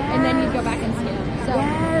 you're right. And then you'd go back and scan. So.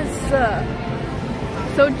 Yes.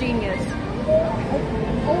 So genius.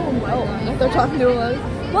 Oh my god. They're talking to us.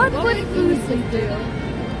 What would Foozly do?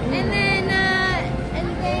 And then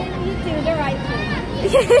you do the right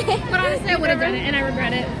thing. But honestly, I would have done it, and I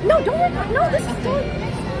regret it. No, don't regret. No, this is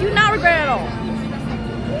do not regret at all.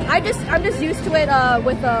 I'm just used to it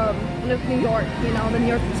with New York. You know, the New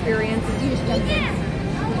York experience. You just jumped in.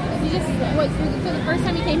 You just wait. So the first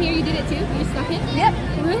time you came here, you did it too. You just stuck in. Yep.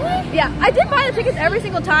 Really? Yeah, I did buy the tickets every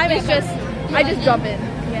single time. Yeah, It's just I just jump in.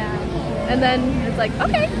 Yeah. And then it's like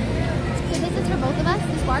okay. So this is for both of us.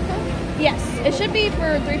 This barcode. Yes, it should be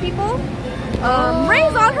for 3 people.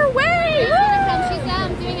 Ray's on her way! She's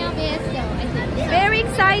doing Alvea still, I think. Very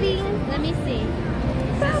exciting. Let me see.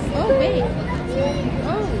 Oh, wait.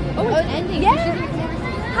 Oh, it's ending. Yeah.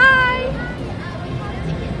 Hi.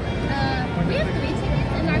 We have 3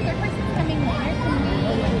 tickets, and our third person's coming later. Can we...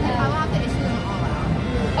 I'll have to issue them all out.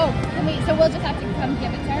 Oh, can we... So we'll just have to come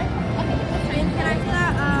give it to her? Okay. And can I see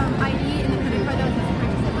that ID in the credit card that was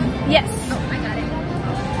purchased it with? Yes. Oh, I got it.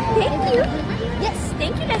 Thank you. Yes,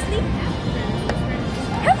 thank you, Leslie.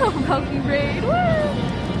 Hello, Monkey Raid. Woo.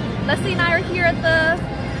 Leslie and I are here at the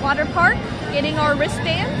water park getting our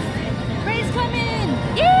wristbands. Ray's coming.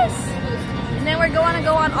 Yes. And then we're going to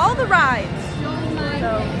go on all the rides.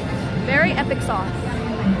 So, very epic sauce.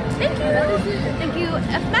 Thank you. Thank you,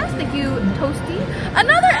 FMAS. Thank you, Toasty.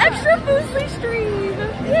 Another extra Foozly stream.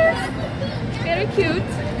 Yes. Very cute.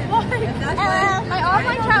 My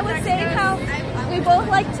offline chat was saying how we both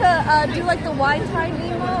like to do like the wine time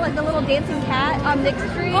emo, like the little dancing cat on Nick's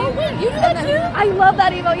stream. Oh wait, you do that too? I love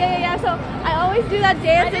that emo. Yeah. So I always do that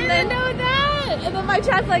dance. I didn't know that. And then my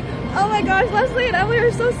chat's like, oh my gosh, Leslie and Emily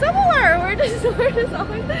are so similar. We're just always doing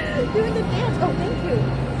the dance. Oh, thank you.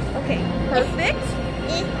 Okay, perfect.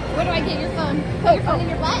 Where do I get your phone? Put your phone in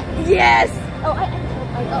your butt? Yes. Oh,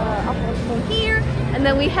 I'll put the phone here, and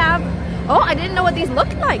then we have. Oh, I didn't know what these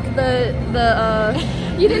looked like.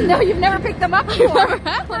 You didn't know? You've never picked them up before.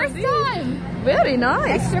 First time. Very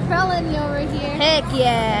nice. Extra felony over here. Heck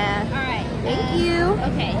yeah. All right. Thank you.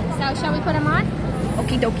 Okay, so shall we put them on?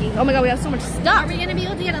 Okie dokie. Oh my god, we have so much stuff. Are we gonna be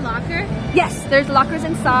able to get a locker? Yes, there's lockers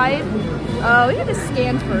inside. We need to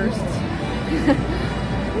scan first.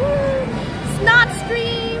 Snot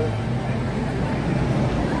stream.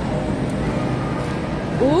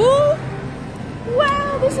 Ooh.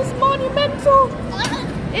 Wow, this is monumental.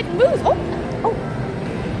 It moves. Oh.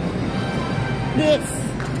 This.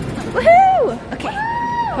 Woohoo! Okay.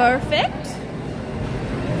 Perfect.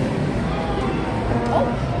 Oh.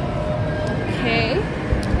 Okay.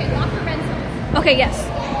 Okay, locker rental. Okay, yes.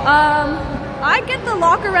 I get the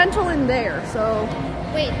locker rental in there, so.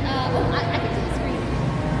 Wait, I can do the screen.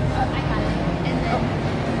 I got it. And then.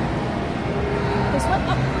 This one?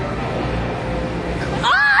 Oh.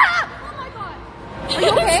 Are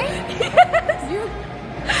you okay? Yes.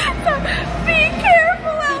 Be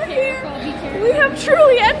careful out here. Be careful. We have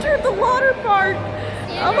truly entered the water park.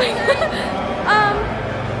 Oh my god.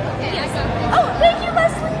 Okay, I got it. Oh, thank you,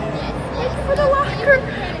 Leslie. Thank you for the locker.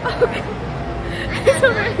 Okay. It's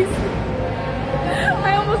amazing.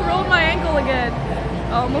 I almost rolled my ankle again.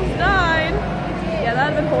 Almost died. Yeah,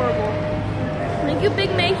 that would have been horrible. Thank you,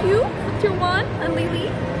 Big Mayhew, Tier 1, and Lily.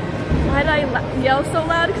 Why did I yell so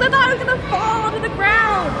loud? Because I thought I was going to fall to the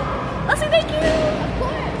ground. Leslie, thank you. Of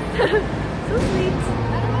course. So sweet.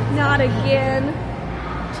 Not again.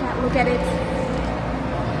 Chat, look at it.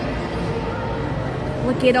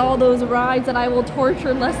 Look at all those rides that I will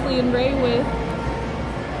torture Leslie and Ray with.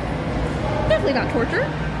 Definitely not torture.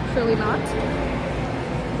 Surely not.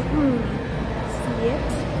 See it?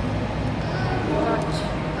 Watch.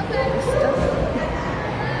 Stuff.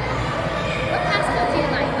 What passcode do you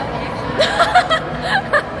like? Okay,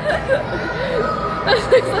 actually.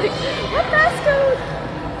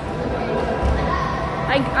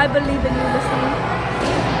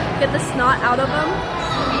 get the snot out of them.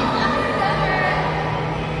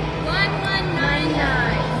 1199.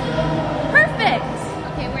 Perfect.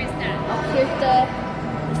 Okay, where's that? Oh, here's the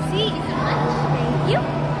receipt. Thank you.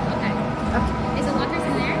 Okay. Is the lockers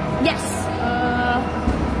in there? Yes.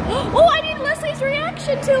 Oh, I need Leslie's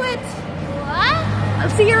reaction to it.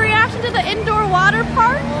 What? See your reaction to the indoor water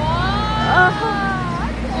park?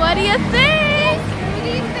 What do you think?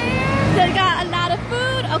 They got a lot of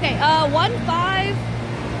food. Okay, 1-5.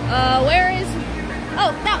 Where is?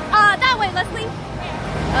 Oh, that way, Leslie.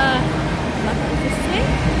 This way.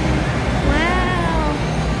 Wow.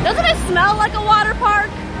 Doesn't it smell like a water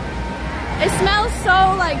park? It smells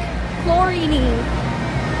so like chlorine-y.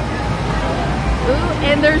 Ooh,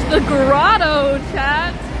 and there's the grotto,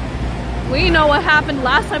 chat. We know what happened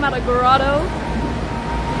last time at a grotto.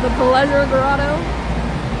 The pleasure grotto.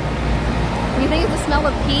 You think it's the smell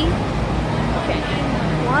of pee? Okay.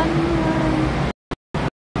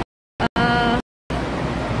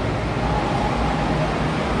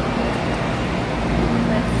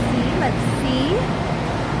 Let's see.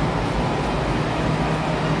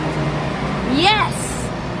 Yes!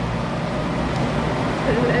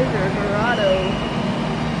 Pleasure grotto.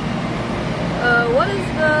 What is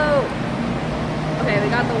the... Okay, we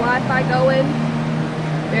got the Wi-Fi going.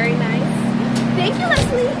 Very nice. Thank you,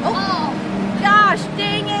 Leslie. Oh, gosh,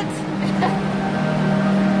 dang it.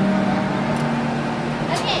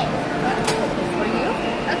 Okay. For you?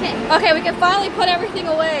 Okay. Okay, we can finally put everything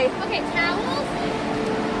away. Okay, towels.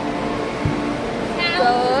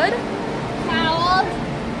 Good. Towels.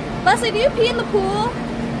 Leslie, do you pee in the pool?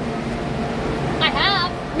 I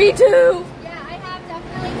have. Me too. Yeah, I have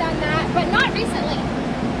definitely done that, but not recently.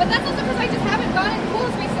 But that's also because I just haven't gone in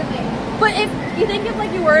pools recently. But if you think if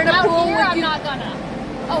like you were in a pool, here, would I'm you... not gonna.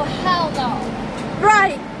 Oh hell no.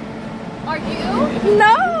 Right. Are you?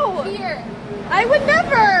 No. Here. I would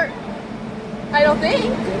never. I don't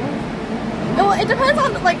think. Well, it depends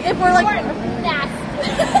on like if we're like. You're nasty.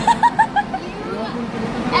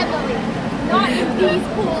 Emily, not in these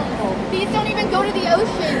pools. These don't even go to the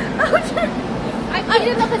ocean. I've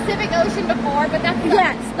been in the Pacific Ocean before, but that's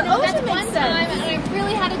yes, the ocean that's makes one sense. time, and I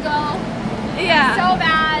really had to go. Yeah. So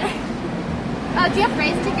bad. Do you have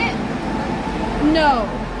Ray's ticket? No.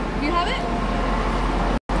 Do you have it?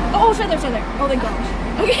 Oh, shit, they're there. Oh, thank gosh.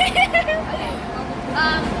 Okay.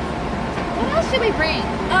 What else should we bring?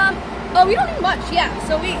 Oh, we don't need much. Yeah.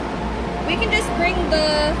 So we can just bring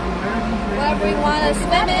the whatever we want to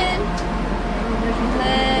swim in. And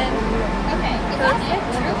then okay, is that it?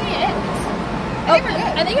 Truly it. Oh,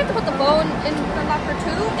 I think you have to put the phone in the locker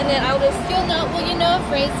too, and then I'll just. Will you know if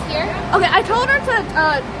Ray's here? Okay, I told her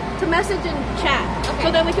to message in chat,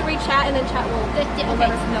 so then we can read chat, and then chat will let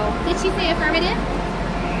us know. Did she say affirmative?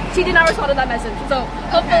 She did not respond to that message, so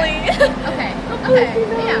hopefully. Okay.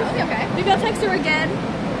 Yeah. Okay. You gotta text her again.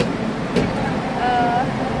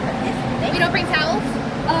 You don't bring towels?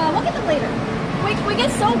 We'll get them later. We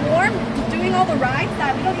get so warm doing all the rides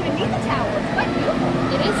that we don't even need the towels. It's quite beautiful.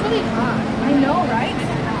 It is really hot. I know, right?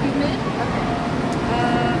 Humid?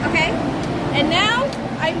 Okay. And now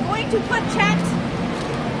I'm going to put chat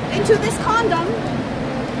into this condom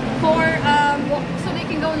for so they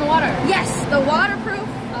can go in the water. Yes, the waterproof.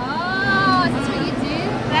 Oh, is this what you do?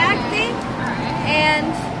 That thing. Alright.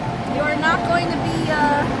 And you're not going to be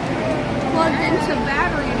plugged into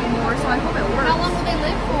battery anymore, so I hope it works. How long will they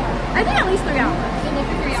live for? I think at least 3 hours. They live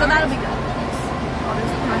for 3 hours? So that'll be good. I'll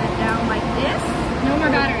just turn it down like this. No more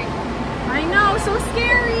battery. I know, so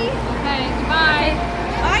scary. Okay, goodbye.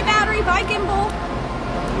 Bye battery, bye gimbal.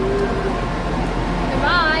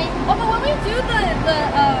 Goodbye. Oh, but when we do the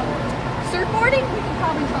surfboarding, we can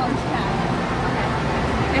probably charge cash.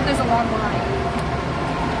 Okay. If there's a long line.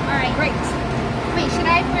 Alright. Great. Wait, should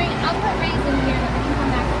I bring... I'll put Ray's in here and then we can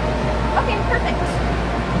come back. Okay, perfect.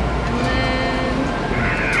 And then...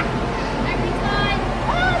 Everything's fine.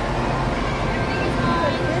 Everything is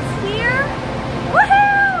fine. This here.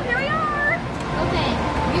 Woohoo! Here we are. Okay.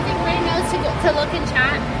 You think Ray knows to look in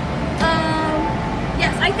chat?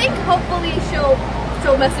 Yes, I think hopefully she'll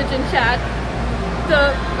message in chat.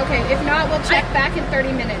 Okay, if not, we'll check back in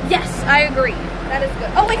 30 minutes. Yes, I agree. That is good.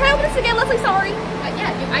 Oh wait, can I open this again, Leslie? Sorry. Yeah,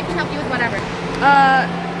 I can help you with whatever.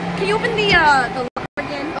 Can you open the locker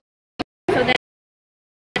again? So then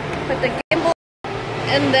put the gimbal,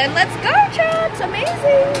 and then let's go, chat. It's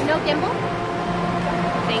amazing. No gimbal?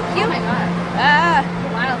 Thank you. Oh my god.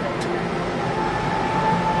 Wild.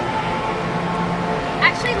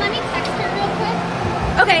 Actually, let me text her real quick.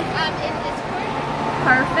 Okay. In Discord.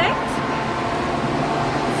 Perfect.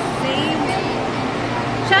 Save.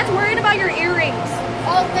 Chat's worried about your earrings.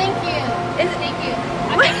 Oh, thank you. Thank you.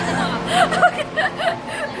 I'm taking them off. Okay.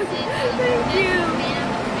 Thank you.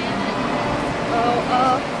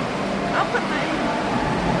 Oh, I'll put my...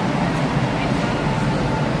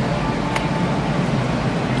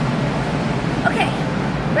 Okay,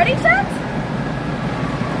 ready, Chat?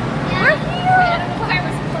 Yeah.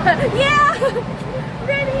 We're here. Yeah.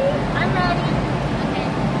 Ready? I'm ready.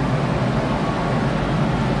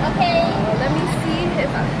 Okay. Let me see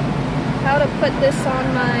if how to put this on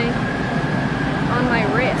my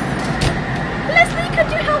wrist. Leslie, could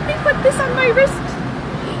you help me put this on my wrist?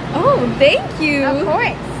 Oh, thank you. Of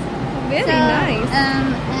course. Very So, nice.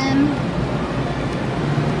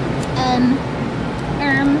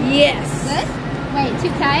 Yes. Good? Wait,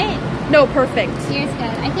 too tight? No, perfect. Here's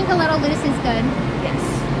good. I think a little loose is good. Yes.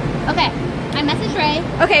 Okay. I messaged Ray.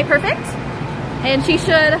 Okay, perfect. And she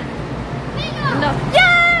should... No.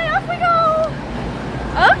 Yay! Off we go!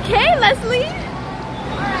 Okay, Leslie.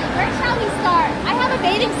 Alright, where shall we start? I have a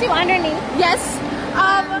bathing suit underneath. Yes.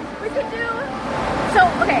 We could do... So,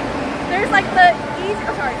 okay. There's like the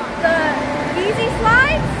easy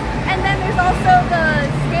slides, and then there's also the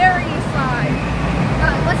scary slides.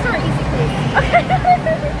 Let's start easy, please. Okay.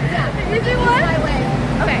 Yeah. The easy one? My way.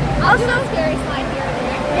 Okay. I'll do a scary slide here and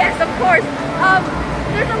there. Yes, of course.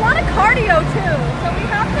 There's a lot of cardio too, so we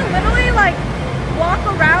have to literally like walk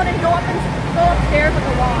around and go upstairs with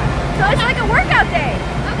a wand. So it's like a workout day.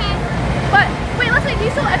 Okay. But wait, let's say, do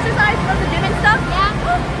you still exercise from the gym and stuff? Yeah.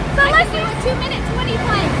 So I let's can do a 2-minute 20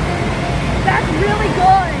 plank. That's really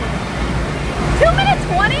good. 2 minutes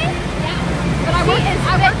 20? Yeah. But I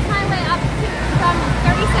worked my way up from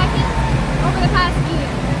 30 seconds over the past year.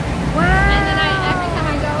 Wow. And then every time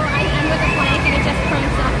I go, I end with a plank and it just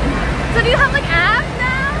cranks up. So do you have like abs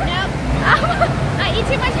now? Nope. I eat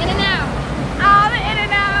too much In-N-Out.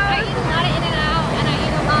 In-N-Out. I eat a lot of In-N-Out and I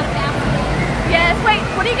eat a lot of fast food. Yes. Wait,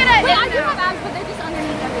 what are you gonna? Wait, I do have abs, but they're just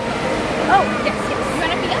underneath everything. Oh, yes. You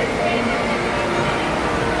wanna be up?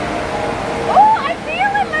 Oh, I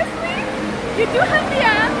feel it, Leslie. You do have the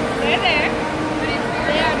abs. They're there.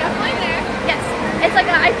 They are definitely there. Yes. It's like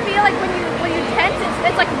I feel like when you tense,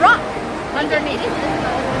 it's like rock underneath.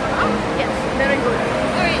 Yes. Very good.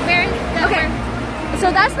 All right, where is the Okay.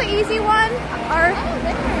 So that's the easy one. Or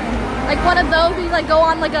like one of those where you like go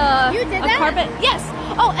on like a carpet. Yes.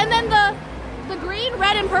 Oh, and then the green,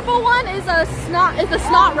 red, and purple one is the snot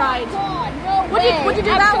ride. God, no way. Would you do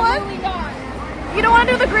that one? Absolutely not. You don't want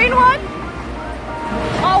to do the green one?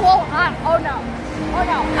 Oh, well, oh no. Oh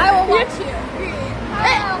no. I will watch you.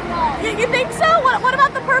 Hell no. You think so? What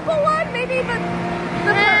about the purple one? Maybe the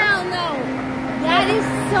Hell no. That is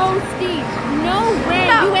so steep. No way.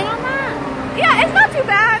 No. You went on that? Yeah, it's not too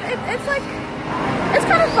bad. It's like, it's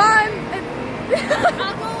kind of fun.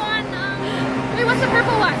 I'll go on, wait, what's the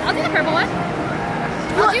purple one? I'll do the purple one.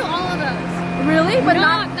 I'll do all of those. Really? But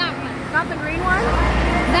not that one. Not the green one?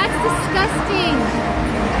 That's disgusting.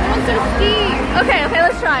 That one's so steep. Okay,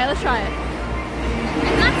 let's try it.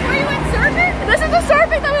 And that's where you went surfing? This is the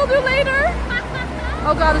surfing that we'll do later.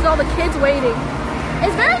 Oh god, there's all the kids waiting.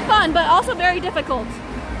 It's very fun, but also very difficult.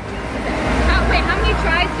 Wait, how many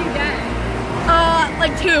tries do you get?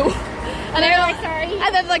 Like 2. And they're like, sorry.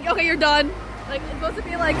 And then like, okay, you're done. Like, it's supposed to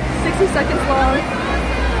be like 60 seconds long.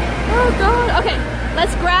 Oh god. Okay,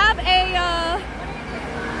 let's grab a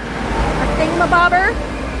thingamabobber.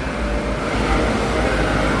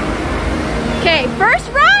 Okay, first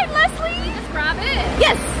ride, Leslie. You just grab it?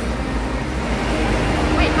 Yes.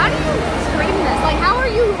 Wait, how do you stream this? Like, how are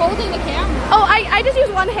you holding the camera? Oh, I just use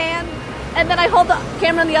one hand, and then I hold the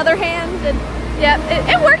camera in the other hand, and yeah,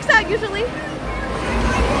 it works out usually.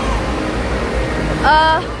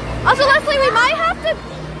 Also, Leslie, we might have to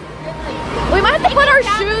put our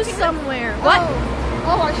shoes somewhere. What?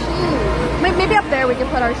 Oh, our shoes. Maybe up there we can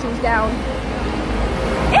put our shoes down.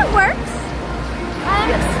 It works.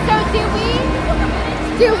 So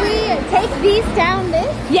do we take these down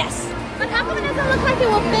this? Yes. But how come it doesn't look like it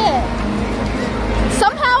will fit?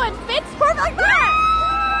 Somehow it fits perfect like that.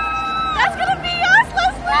 That's gonna be us,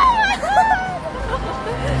 Leslie.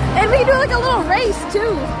 And we can do like a little race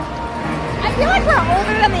too. I feel like we're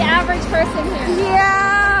older than the average person here.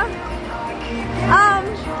 Yeah.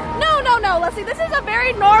 No, Leslie. This is a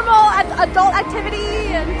very normal adult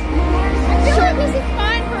activity, and I feel like this is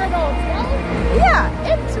fine for adults, right? Yeah,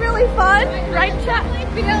 it's really fun, right, Chat? I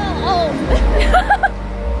feel old.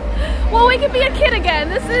 Well, we can be a kid again.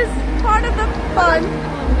 This is part of the fun. Do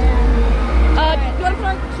you want to put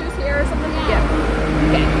our shoes here or something? Yeah.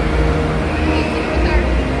 Okay.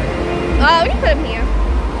 We can put them here.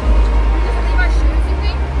 Just leave our shoes, you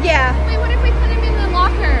think? Yeah. Wait, what if we put them in the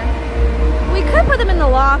locker? We could put them in the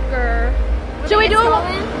locker. Should we do it?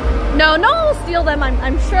 No one will steal them,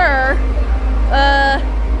 I'm sure.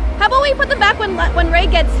 How about we put them back when Ray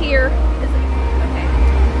gets here? Okay.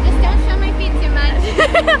 Just don't show my feet too much.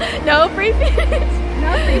 No free feet.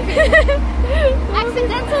 No free feet.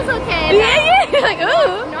 Accidental's okay. Yeah. Like,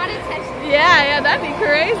 ooh. Not intentional. Yeah, that'd be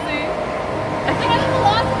crazy. I have a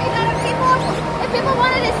philosophy that if people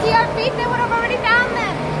wanted to see our feet, they would have already found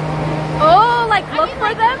them. Oh, like look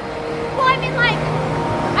for them? Well, I mean, like,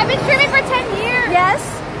 I've been streaming for 10 years. Yes.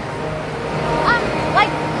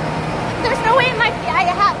 Like, there's no way my feet, I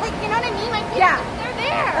have, like, you know what I mean? My feet, they're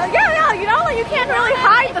there. Yeah, you know, like you can't really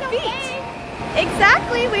hide the feet. Okay.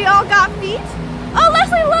 Exactly, we all got feet. Oh,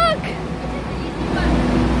 Leslie, look!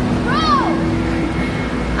 Bro!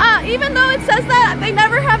 Even though it says that, they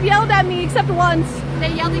never have yelled at me except once.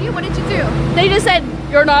 They yelled at you? What did you do? They just said,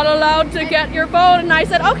 you're not allowed to get your phone. And I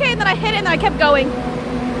said, okay, and then I hit it and I kept going.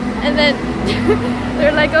 And then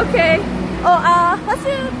they're like, okay. Oh, let's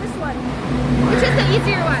do this one. Which is the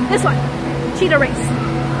easier one? This one. Cheetah race.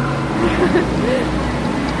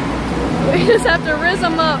 We just have to riz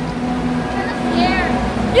them up. I'm scared.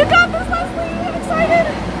 You got this, Leslie. I'm excited.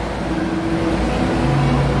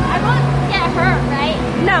 I won't get hurt, right?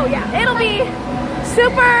 No, yeah. It'll be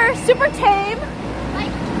super tame.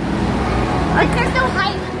 Like there's no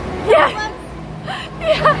height. Yeah.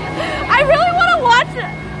 I really want to watch it.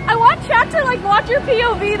 I want chat to like watch your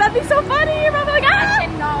POV. That'd be so funny. You're probably like, ah!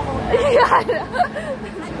 Yeah.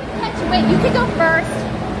 Wait, you could go first.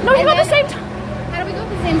 No, you go at the same time. How do we go at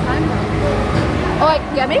the same time though? Oh,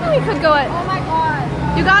 yeah, maybe we could go at. Oh my god.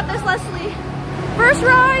 You got this, Leslie. First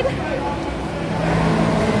ride.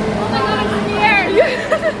 Oh my god, I'm scared.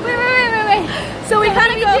 Wait. So we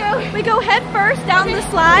kind of go head first down the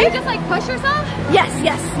slide. You just like push yourself? Yes.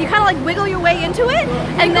 You kind of like wiggle your way into it,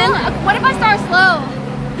 and then. What if I start slow?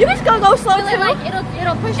 You just go slow too. Like it'll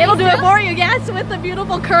push. It'll do it for you. Yes, with the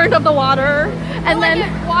beautiful current of the water, and then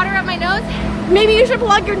water up my nose. Maybe you should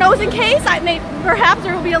plug your nose in case. Perhaps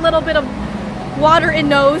there will be a little bit of water in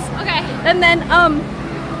nose. Okay. And then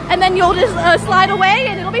you'll just slide away,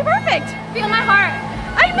 and it'll be perfect. Feel my heart.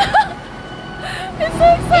 I know. It's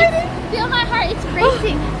so exciting. Feel my heart. It's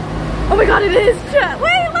racing. Oh my god, it is.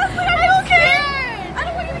 Wait, Leslie, are you okay? I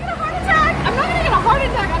don't want you to get a heart attack. I'm not gonna get a heart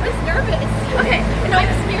attack. I'm just nervous. Okay. No,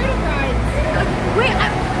 I'm scared of rides. Wait,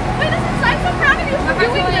 I'm so proud of you for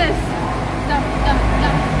doing this. No.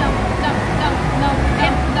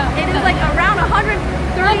 It is like around 130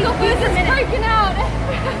 feet a minute. Freaking out.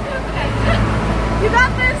 You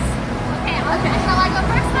got this. Okay. Shall I go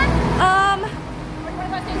first then?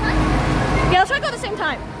 Yeah, let's try to go at the same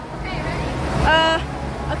time. Okay, ready?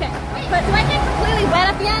 Okay. Wait, do I get completely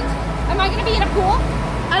wet at the end? Am I gonna be in a pool?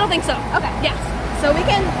 I don't think so. Okay. Yes. So we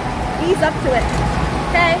can ease up to it.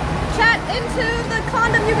 Okay. Chat, into the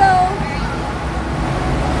condom you go.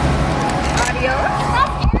 Adios.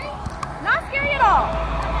 Not scary? Not scary at all.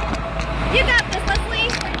 You got this, Leslie.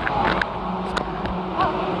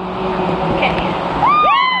 Oh. Okay.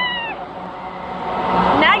 Yeah!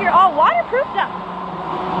 Now you're all waterproofed up.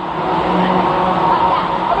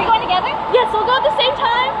 Are we going together? Yes, we'll go at the same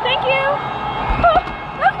time. Thank you. Oh,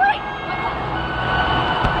 Leslie.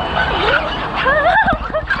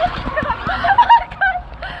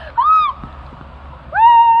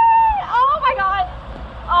 Oh my god.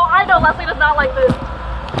 Oh, I know Leslie does not like this.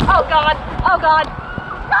 Oh god. Oh god.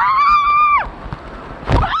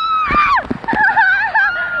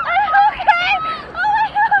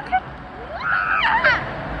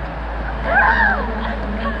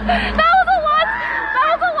 That was a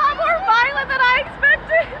lot more violent than I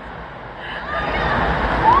expected.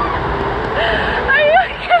 Are you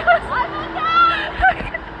okay? I'm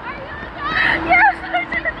okay. Are you okay? Yes, I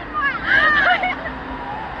did.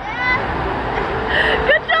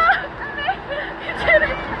 Good job. You did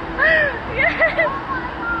it. Yes.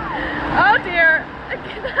 Oh dear.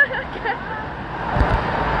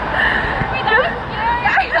 I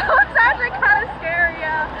know, it's actually kind of scary,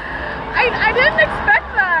 yeah. I didn't expect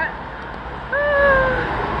that.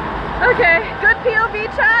 Okay, good POV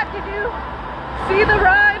chat. Did you see the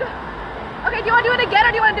ride? Okay, do you want to do it again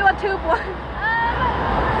or do you want to do a tube one?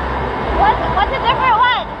 What's a different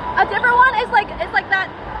one? A different one is like that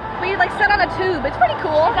where you like sit on a tube. It's pretty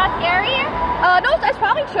cool. Is that scarier? No, that's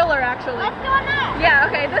probably chiller actually. Let's do on that. Yeah,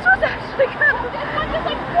 okay. This was actually kind of this one just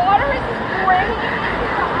like water is spraying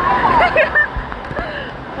into your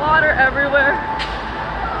eyeball. Water everywhere.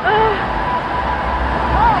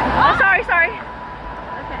 Oh, sorry. Okay.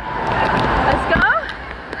 Let's go.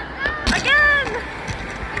 Again.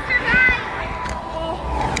 Oh,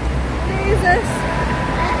 Jesus.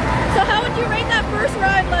 So how would you rate that first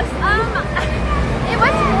ride, Leslie? It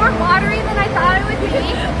was more watery than I thought it would be.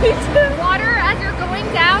 Me too. Water as you're going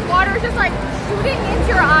down, water is just like shooting into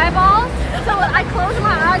your eyeballs. So I closed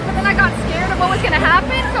my eyes, but then I got scared of what was gonna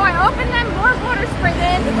happen. So I opened them, more water sprayed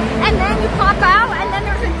in, and then you pop out, and then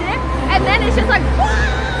there's a dip, and then it's just like,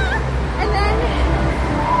 and then,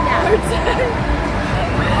 yeah.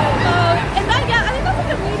 And that, yeah, I think that's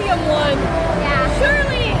like a medium one. Yeah.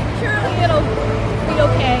 Surely it'll be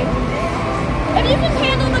okay. If you can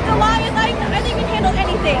handle the Goliath, I think you can handle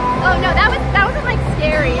anything. Oh no, that wasn't like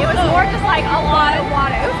scary. It was more just like a lot of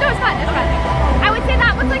water. It was fun. I would say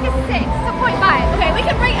that was like a 6.5. Okay, we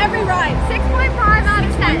can rate every ride. 6.5 out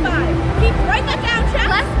of 10. Write that down, chat.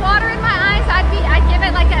 Less water in my eyes, I'd give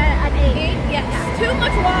it like an 8. Yes. Too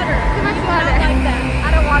much water. Too much water. Not like that.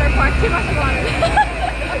 At a water park, too much water.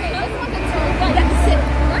 Okay, this one's a 2. That's it.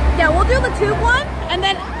 Yeah, we'll do the tube one, and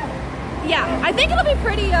then, yeah, I think it'll be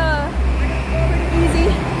pretty easy.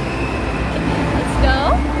 Let's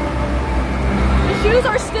go. The shoes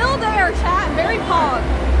are still there, chat. Very pog.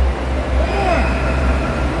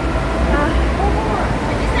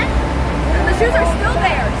 The shoes are still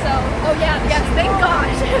there, so. Oh yeah, yes, thank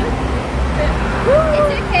gosh.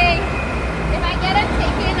 It's okay. If I get them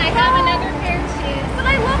taken, I have another pair of shoes. But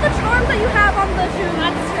I love the charms that you have on the shoes.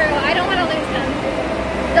 That's true. I don't want to lose them.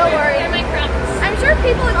 Don't worry. They're my crops. I'm sure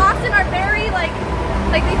people in Austin are very like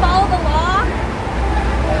they follow the law.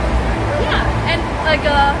 Yeah, and like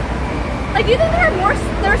do you think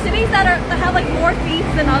there are cities that have like more thieves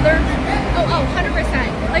than others? Oh, 100%.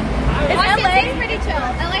 Like is LA pretty chill.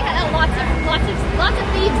 LA had lots of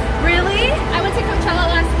thieves. Really? I went to Coachella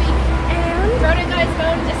last week and wrote a guy's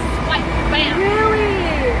phone just like bam. Really?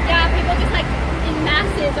 Yeah, people just like in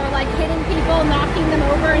masses or like hitting people, knocking them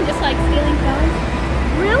over, and just like stealing phones.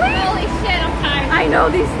 Really? Holy shit, I'm tired. I know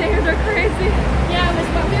these stairs are crazy. Yeah,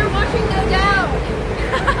 we were watching No Doubt.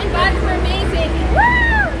 And vibes were amazing.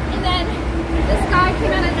 Woo! And then this guy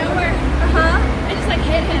came out of nowhere. I just like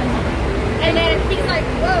hit him. And then he's like,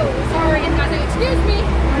 whoa, sorry. And the guy's like, excuse me.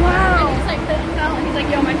 Wow. And he just like fell and he's like,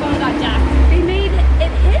 yo, my phone got jacked. They made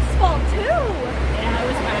it his fault too. Yeah, it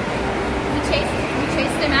was bad. We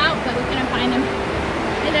chased him out, but we couldn't find him.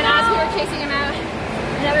 And then as we were chasing him out,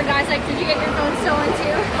 another guy's like, did you get your phone stolen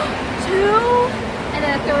too? And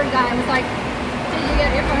then a third guy was like, did you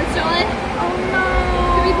get your phone stolen? Oh no.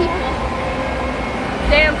 3 people.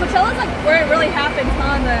 Damn, Coachella's like where it really happens,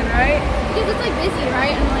 huh, then, right? Because it's like busy,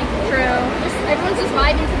 right? And like, true. Everyone's just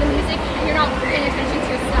vibing to the music and you're not paying attention to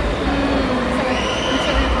your stuff. So it's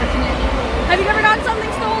really unfortunate. Have you ever gotten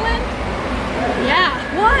something stolen? Yeah.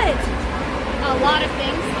 What? A lot of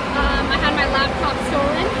things. I had my laptop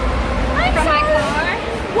stolen from my car.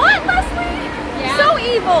 What, Leslie? Yeah. So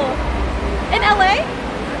evil. In LA?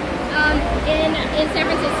 In San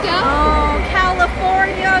Francisco. Oh,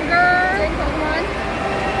 California, girl. I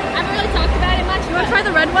haven't really talked about it much. You want to try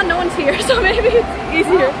the red one? No one's here, so maybe it's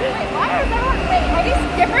easier. Oh, wait, why are they? Are these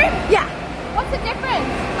different? Yeah. What's the difference?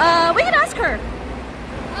 We can ask her.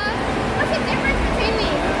 What's the difference between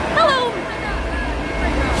these? Hello.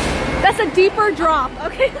 That's a deeper drop.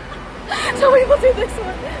 Okay. So we will do this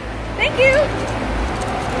one. Thank you.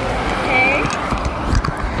 Okay.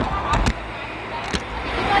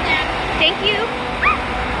 Thank you.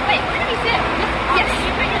 Wait, where did he sit? Yes.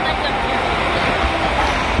 You put your legs up here.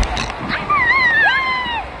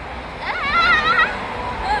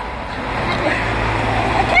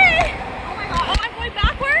 Okay. Oh my god. Oh, I'm going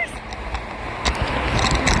backwards?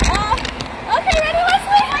 Okay, ready,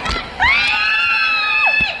 Leslie? Oh my god.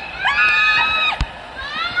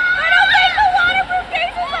 I don't think the waterproof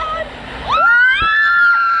case is on.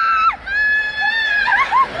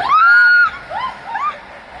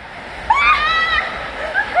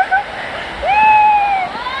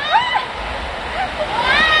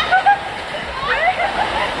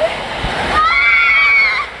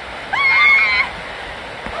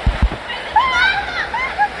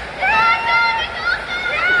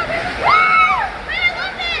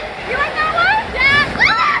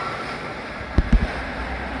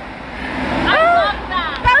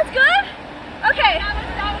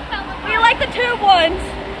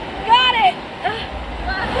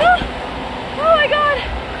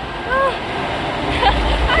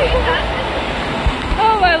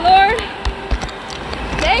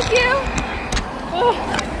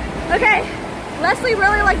 Okay, Leslie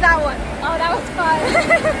really liked that one. Oh, that was fun.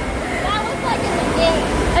 That was like an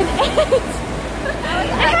 8.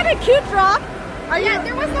 It had a cute drop.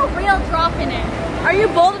 There was no real drop in it. Are you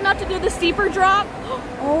bold enough to do the steeper drop?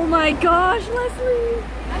 Oh my gosh, Leslie.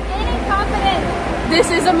 I'm gaining confidence. This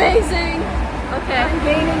is amazing. Okay. I'm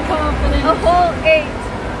gaining confidence. A whole 8.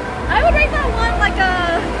 I would rate that one like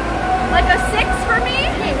a 6 for me.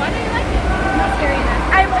 Hey, why do you like it? It's not scary enough.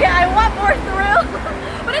 I want more thrill.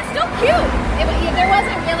 But it's still cute. There was a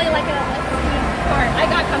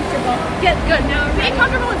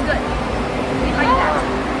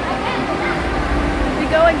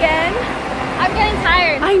go again. I'm getting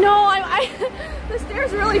tired. I know. The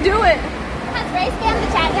stairs really do it. Has Ray spammed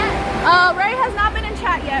the chat yet? Ray has not been in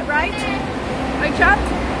chat yet, right? Right, chat?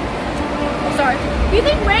 Oh, sorry. Do you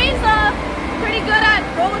think Ray's pretty good at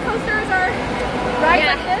roller coasters or rides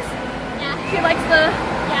like this? Yeah. She likes the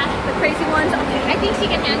crazy ones. Okay. I think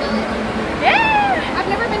she can handle it. Yeah. I've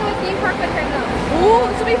never been to a theme park with her though. Ooh,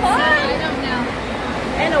 this will be fun. So I don't know.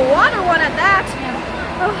 And a water one at that.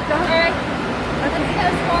 Yeah. Oh god. Alright. Let's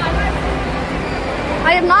go squad.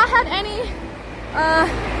 I have not had any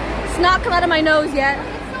snot come out of my nose yet.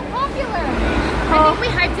 It's so popular. I think we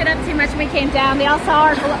hyped it up too much when we came down. They all saw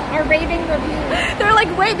our raving reviews. They're like,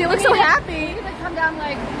 wait, they look so happy. They come down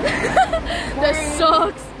like, this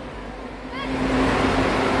sucks.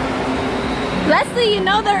 Leslie, you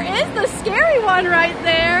know there is the scary one right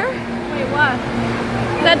there. Wait, what?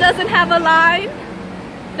 That doesn't have a line.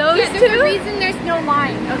 Those yeah, two? there's a reason there's no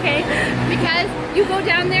line, okay? Because you go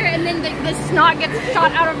down there and then the snot gets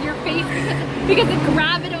shot out of your face because the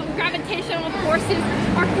gravitational forces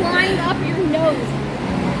are flying up your nose,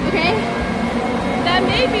 okay? That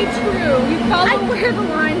may be true. You follow where the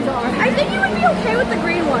lines are. I think you would be okay with the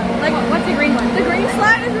green one. Like, what's the green one? The green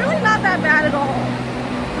slide is really not that bad at all.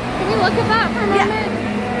 Can we look at that for a moment?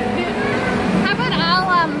 How about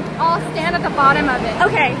I'll stand at the bottom of it.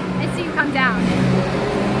 Okay. And see you come down.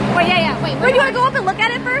 Wait, wait. Wait, you want to go up and look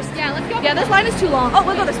at it first? Yeah, let's go. Yeah, this line is too long. Oh,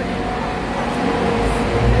 we'll go this way.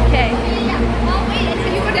 Okay. Yeah. I'll wait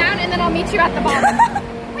until you go down and then I'll meet you at the bottom.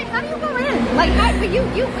 Wait, how do you go in? Like, but you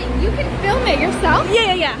can film it yourself?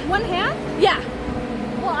 Yeah. One hand? Yeah.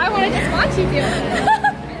 Well, I want to just watch you do it. And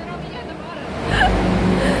then I'll meet you at the bottom.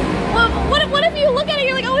 Well, what if you look at it and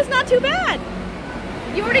you're like, oh, it's not too bad?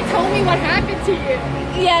 You already told me what happened to you.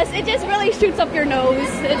 Yes, it just really shoots up your nose.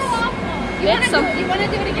 It's so awful. You want to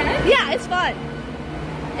do it again? Yeah, it's fun.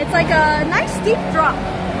 It's like a nice steep drop.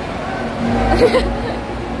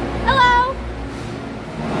 Hello.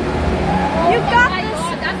 You got this.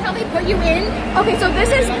 God, that's how they put you in? Okay, so this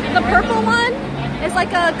is the purple one. It's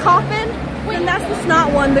like a coffin. And that's the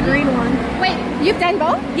snot one, the green one. Wait, you've done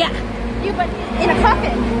both? Yeah. But in a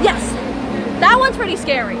coffin? Yes. That one's pretty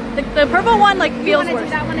scary. The purple one like feels worse. You want to do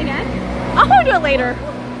that one again? I'll probably do it later.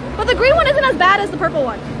 But the green one isn't as bad as the purple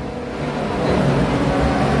one.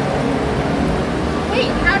 Wait,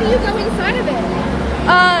 how do you go inside of it?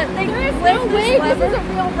 There is no way this is a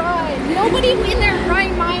real ride. Nobody in their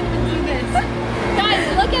right mind would do this. Guys,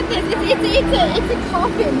 look at this. It's a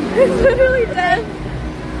coffin. It's literally dead.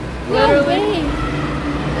 No way.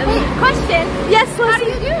 Wait, question. Yes, how do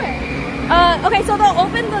you do it? Okay, so they'll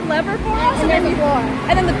open the lever for us, and then the floor.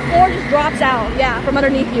 And then the floor just drops out, yeah, from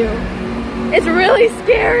underneath you. It's really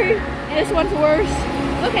scary. This one's worse.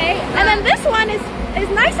 Okay. And then this one is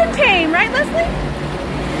nice and tame, right, Leslie?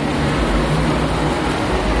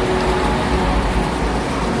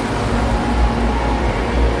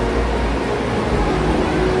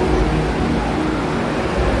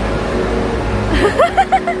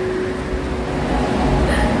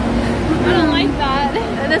 I don't like that.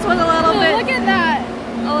 This one's a little bit. Look at that.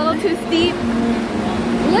 A little too steep.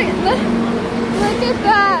 Look at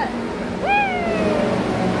that.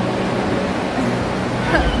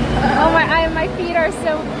 Oh my feet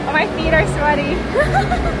are sweaty.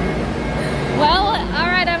 Well, all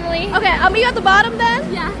right, Emily. Okay, I'll meet you at the bottom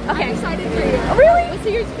then. Yeah. Okay. I'm excited for you. Oh, really? So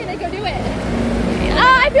you're just gonna go do it?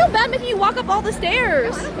 I feel bad making you walk up all the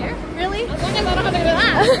stairs. No, I don't care. Really? As long as I don't have to do that.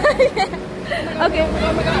 Yeah. Okay.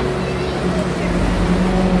 Oh my god.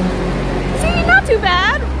 See, not too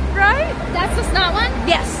bad, right? That's the snot one?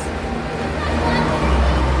 Yes.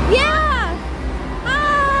 Yeah.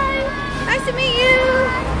 Hi. Nice to meet you.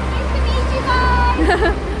 Nice to meet you guys.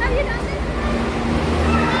 Have you done this?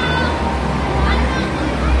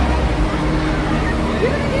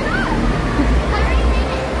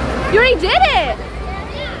 You already did it.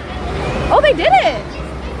 Oh, they did it.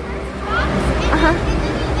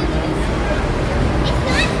 It's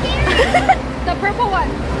not scary. The purple one.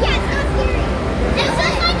 Yeah, it's not scary. It's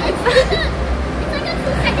like a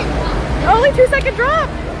 2-second drop. Only 2-second drop.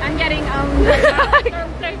 I'm getting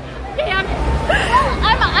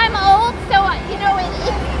I'm old, so you know it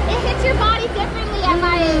hits your body differently at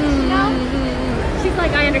my age. You know. She's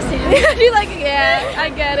like, I understand. She's like, yeah, I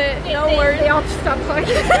get it. No worries. They all stop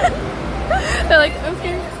talking. They're like, I'm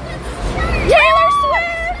scared. Taylor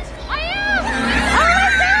Swift! I am! Oh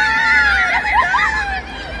my god!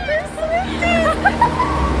 They're Swifties!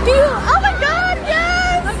 Oh my god,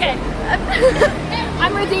 yes! Okay.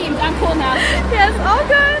 I'm redeemed. I'm cool now. Yes, all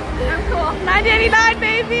good. I'm cool. $9.89,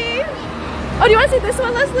 baby! Oh, do you want to see this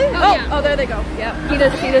one, Leslie? Oh, yeah. Oh, there they go. Yep. He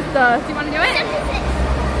just, do you want to do it?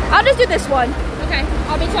 I'll just do this one. Okay. Okay,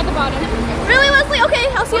 I'll meet you at the bottom. Really, Leslie? Okay,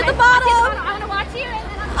 I'll see you at the bottom. I'm gonna watch you. And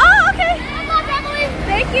then Oh, okay. Good luck, Emily.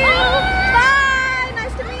 Thank you. Bye.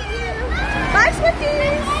 Nice to meet you. Bye,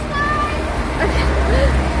 Swifties. Okay.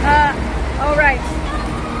 All right.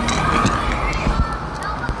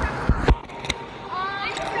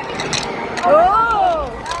 Oh.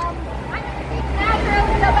 I'm gonna take that girl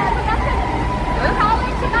so bad, but that's gonna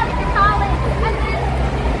college. She got into college, and then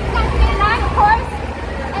that's me and I, of course,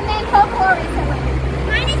 and then folklore recently.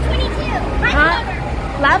 Mine is 22. Mine's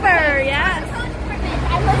Lover, yes.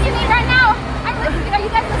 I'm listening right now. I'm listening. Are you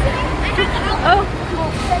guys listening? I have the album. Oh.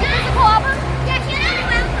 The physical album? Yeah, she has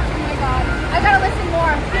the album. Oh my god. I gotta listen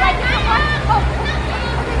more. You like it so much? Oh.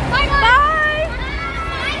 Bye, guys. Bye.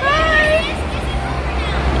 Bye.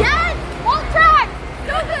 Yes! Wall track!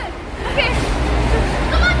 So good! Okay.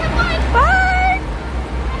 Come on, come on! Bye.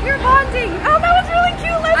 You're bonding. Oh, that was really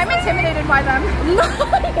cute, Leslie. I'm intimidated by them.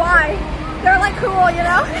 Why? They're like cool, you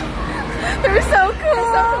know? They're so cool.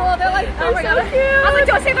 They're so cool. They're like, oh my so god. cute. I was like,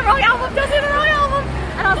 don't say the wrong album, don't say the wrong album.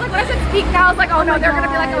 And I was like, when I said Speak Now, I was like, oh no, they're gonna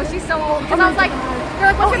be like, oh, she's so old. Because I was like, they're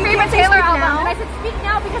like, what's your favorite Taylor album? Now? And I said Speak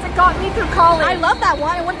Now because it got me through college. I love that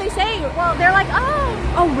one. And what did they say? Well, they're like, oh.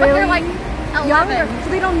 Oh, But really? they're like 11. Younger, so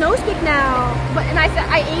they don't know Speak Now. But and I said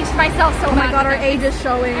I aged myself so Oh my bad. god, our age is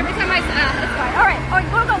showing. Every time I it's fine. All right,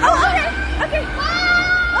 go. Oh, okay, okay.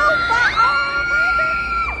 Oh, bye. Oh,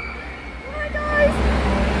 bye, guys.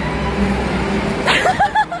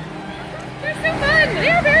 They're so fun.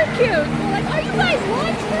 They're very cute. They're like, are you guys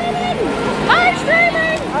live streaming? Live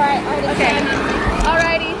streaming. All right, Okay.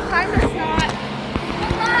 Alrighty, time to snot.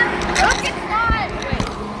 Don't get snot. Wait.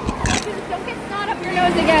 Don't get snot up your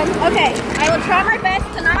nose again. Okay, I will try my best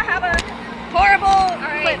to not have a horrible.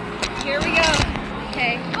 All right, here we go.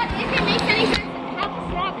 Okay. But if it makes any sense, have the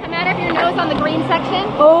snot come out of your nose on the green section.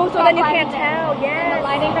 Oh, so then you right can't there. tell. And Yes. the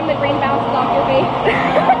lighting from the green bounces off your face.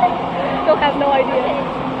 They'll have no idea.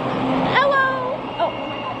 Hello.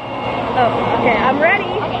 Oh, okay. I'm ready.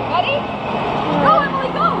 Okay, ready? Go,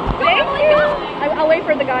 Emily, go. Go, Thank Emily, you. go. I'll wait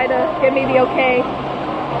for the guy to give me the okay.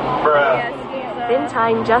 Bruh. Yes, he's In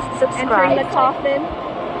time, just entering the subscribe. coffin.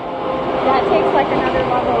 That takes like another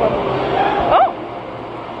level of. Oh!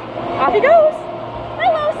 Off he goes.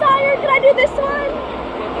 Hello, sire. Can I do this one?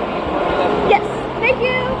 Yes. Thank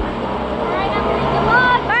you. All right, Emily, good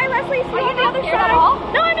luck. Bye, Leslie. See Are you you on the not other scared side. at all?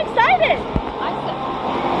 No, I'm excited.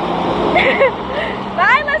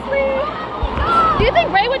 Bye, Leslie. Do you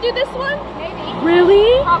think Ray would do this one? Maybe.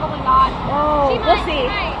 Really? Probably not. Oh, She we'll might, see.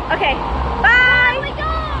 she might. Okay. Bye. Emily, go.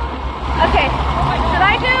 Okay. Should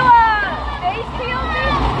I do face POV?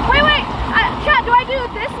 Wait. Chat, do I do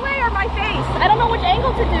it this way or my face? I don't know which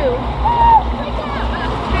angle to do.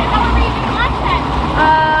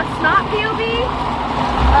 Snot POV?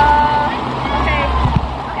 Okay.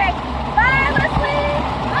 Okay. Bye, Leslie.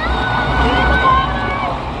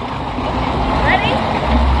 Ready?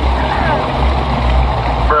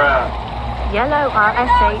 Bruh. Yellow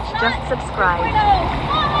RSH, just subscribe.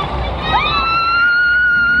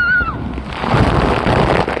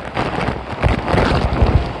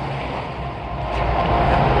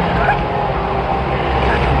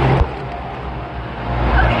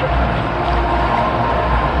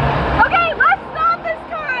 Okay, let's stop this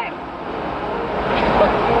time.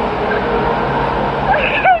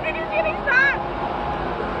 Okay, did you see me stop?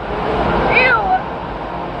 Ew.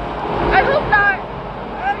 I hope not.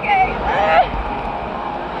 Okay.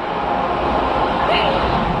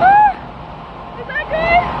 Is that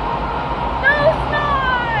good? No, it's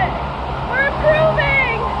not. We're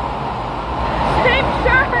improving. Same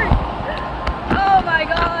shirt. Oh my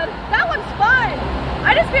god. That one's fun.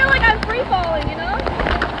 I just feel like I'm free falling, you know?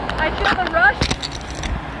 I feel the rush.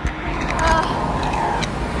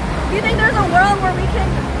 Do you think there's a world where we can,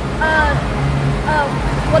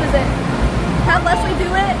 what is it? Have Leslie do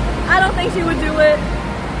it? I don't think she would do it.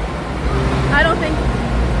 I don't think,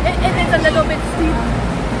 it's a little bit steep.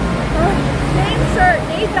 Same shirt,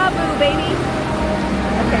 deja vu, baby.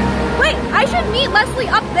 Okay. Wait, I should meet Leslie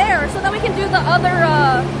up there so that we can do the other,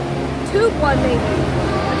 tube one maybe.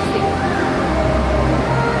 Let's see.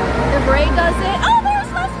 If Ray does it. Oh, there's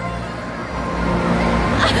Leslie!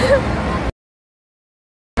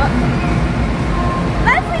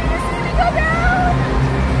 Leslie, did you see me go down?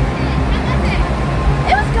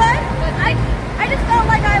 It was good. I just felt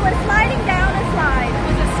like I was sliding down a slide.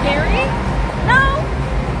 Was it scary? No,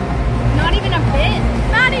 Not even a bit.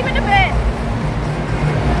 not even a bit.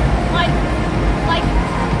 Like,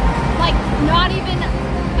 not even.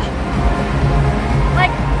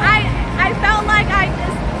 Like, I felt like I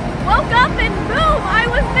just woke up and boom, I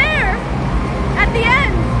was there at the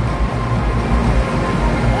end.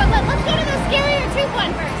 Let's go to the scarier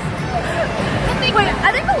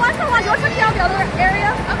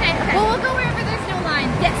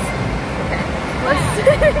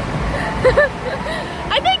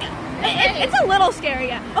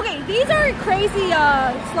these are crazy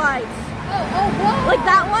slides. Oh, whoa. Like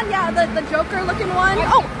that one, yeah, the Joker looking one.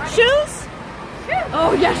 Oh, shoes?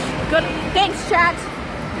 Oh, yes, good. Thanks, chat.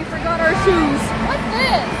 We forgot our shoes. What's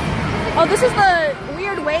this? Oh, this is the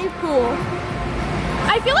weird wave pool.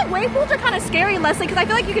 I feel like wave pools are kind of scary, Leslie, because I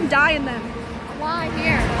feel like you can die in them. Why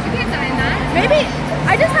here? You can't die in that. Maybe,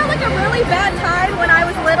 I just had like a really bad time when I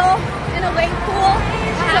was little in a wave pool.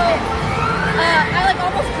 So, I like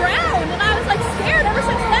almost drowned, and I was like scared ever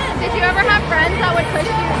since then. Did you ever have friends that would push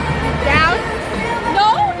you down?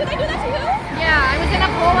 No? Did they do that to you? Yeah, I was in a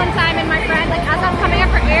pool one time and my friend, like as I'm coming up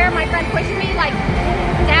for air, my friend pushed me like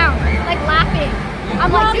down, like laughing. I'm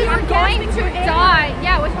like, dude, I'm going to die.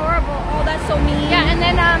 Yeah, it was horrible. Oh, that's so mean. Yeah, and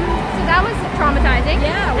then so that was traumatizing.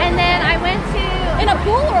 Yeah. And then I went to in a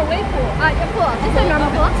pool or a wave pool? A pool. Just a normal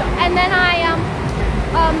pool. And then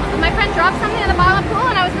my friend dropped something in the bottom of the pool,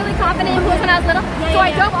 and I was really confident in pools when I was little. So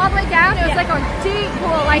I dove all the way down. It was like a deep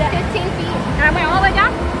pool, like 15 feet, and I went all the way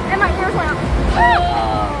down, and my ears went out.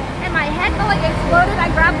 And my head felt like exploded. I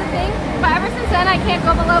grabbed the thing, but ever since then I can't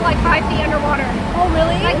go below like 5 feet underwater. Oh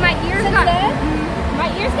really? Like my ears got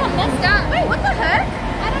messed up. Wait, what the heck?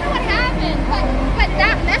 I don't know what happened, but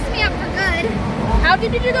that messed me up for good. How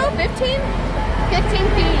deep did you go? 15? 15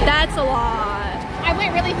 feet. That's a lot. I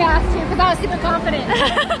went really fast too because I was super confident.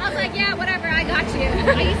 I was like, yeah, whatever, I got you.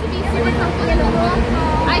 I used to be super confident in the pool.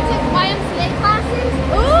 I took YMCA classes.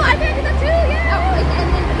 Ooh, I did that too, yeah. Oh, and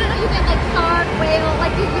then you get like shark, whale,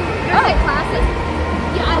 like you take classes.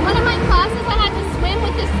 Yeah, one of my classes I had to swim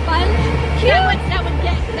with this sponge. That would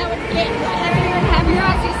get heavier and heavier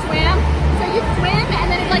as you swam. So you swim and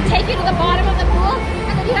then it would like take you to the bottom of the pool,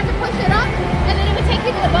 and then you have to push it up, and then it would take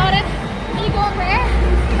you to the bottom, and you go over there.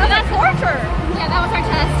 That's torture. Yeah, that was our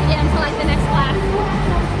test to get into like the next class.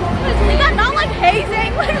 Is that not like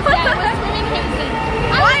hazing? Yeah, it was swimming hazing.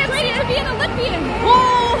 I was ready to be an Olympian.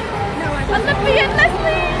 Whoa! No, I wasn't. Olympian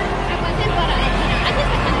Leslie! I wasn't, but I just,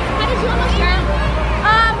 how did you almost drown?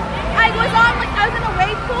 I was in a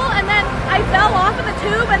wave pool, and then I fell off of the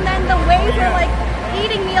tube, and then the waves were like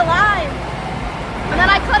eating me alive. And then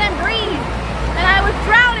I couldn't breathe, and I was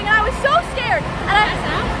drowning, and I was so scared. And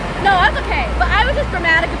no, I was okay, but I was just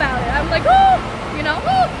dramatic about it. I was like, woo, you know,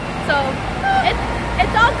 woo. So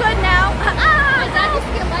it's all good now. My dad used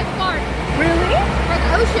to be a lifeguard. Really? For the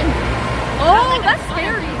ocean. Oh, that's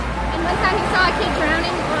scary. And one time he saw a kid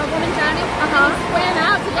drowning, or a woman drowning, and he swam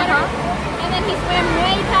out to get her, and then he swam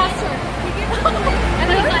way past her.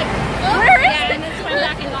 And he's like, oh, where is it? And then swam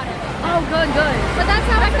back and got her. Oh, good. But that's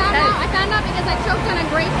how I found out. I found out because I choked on a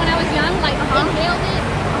grape when I was young, like inhaled it,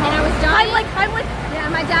 and I was dying. I'm with. Yeah,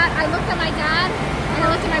 my dad. I looked at my dad, and I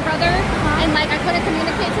looked at my brother, and like I couldn't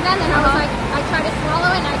communicate to them, and I was like, I tried to swallow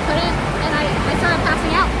it, and I couldn't, and I started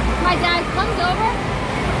passing out. My dad comes over,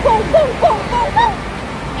 boom, boom, boom, boom, boom,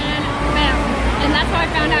 and bam. And that's how I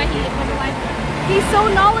found out he was a lifeguard. He's so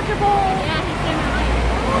knowledgeable. Yeah, he saved my life.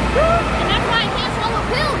 And that's why I can't swallow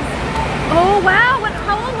pills. Oh wow!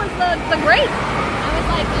 How old was the grape? I was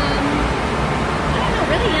like, I don't know,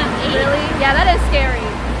 really young. 8. Really? Yeah, that is scary.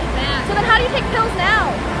 It's bad. So then, how do you take pills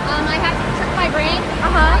now? I have to trick my brain.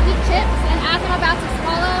 I eat chips, and as I'm about to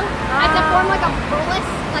swallow, I have to form like a bolus,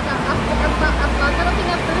 like a little thing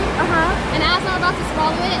of food. And as I'm about to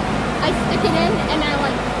swallow it, I stick it in, and I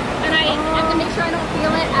have to make sure I don't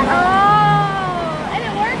feel it at all. Oh, and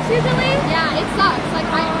it works usually? Yeah, it sucks. Like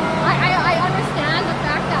I understand the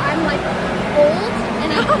fact that I'm like old and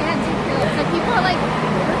I can't do pills. Like people are like,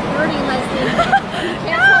 you're 30, Leslie. You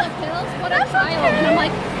can't swallow pills? What a child. And I'm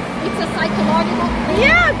like, it's a psychological thing.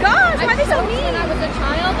 Yeah, gosh, why are they so mean? When I was a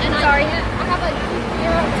child, and I have a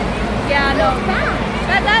fear of it. Yeah, no.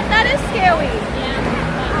 That is scary.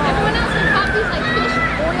 Yeah. Everyone else can pop these like fish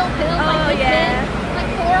oil pills, like like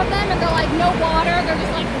 4 of them, and they're like no water. They're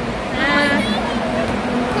just like,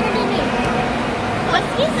 couldn't be me. What's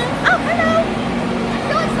season? Oh, hello. I'm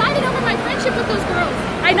so excited over my friendship with those girls.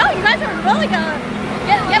 I know, you guys are really gonna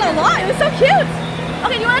get along. It was so cute.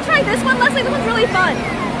 Okay, do you want to try this one, Leslie? This one's really fun.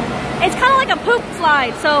 It's kind of like a poop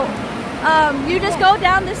slide. So you just go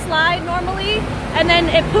down this slide normally, and then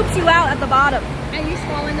it poops you out at the bottom. And you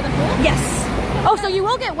fall into the pool? Yes. Oh, so you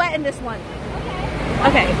will get wet in this one.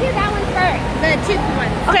 Okay. Let's do that one first. The tube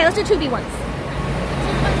one. Okay, let's do 2B ones.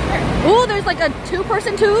 Ooh, there's like a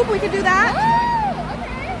 2-person tube. We could do that. Oh,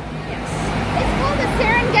 okay. Yes. It's called the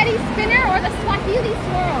Serengeti spinner or the Swahili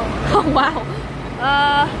swirl. Oh, wow.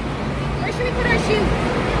 Where should we put our shoes?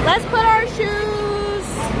 Let's put our shoes.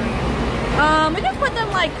 We can put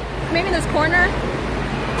them like maybe in this corner.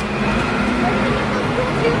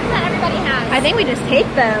 That everybody has. I think we just take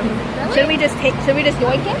them. Really? Should we just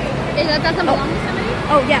yoink it? That doesn't belong to somebody?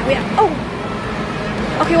 Oh yeah. Oh.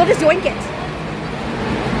 Okay, we'll just yoink it.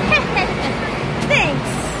 Thanks.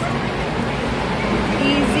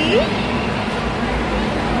 Easy.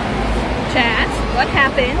 Chat, what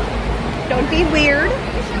happened? Don't be weird.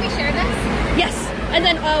 Should we share this? Yes, and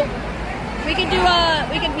then we can do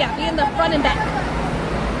yeah, be in the front and back.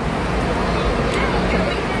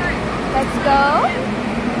 Let's go.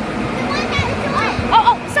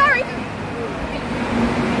 Oh, sorry.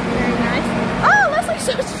 Very nice. Oh, Leslie's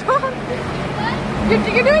so strong.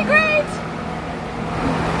 You're doing great.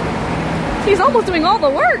 She's almost doing all the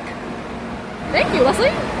work. Thank you,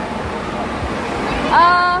 Leslie.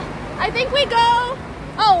 I think we go.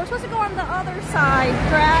 Oh, we're supposed to go on the other side,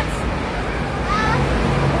 Grats.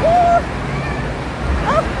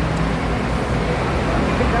 Oh.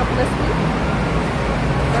 Pick up Leslie.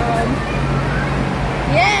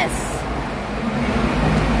 Yes.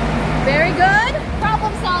 Very good.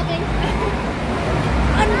 Problem solving.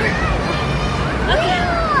 Okay.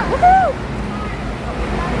 Woohoo!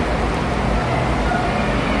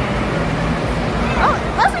 Oh,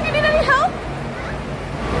 Leslie, you need any help?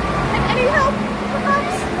 Any help,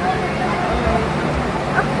 perhaps?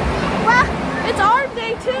 Well, it's arm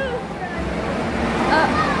day too.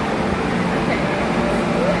 Okay.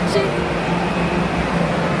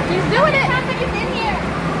 She's doing it. How many times have you been here?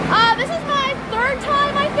 This is my 3rd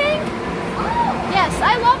time, I think. Oh. Yes,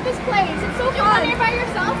 I love this place. It's so fun. You come here by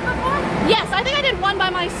yourself before? Yes, I think I did one by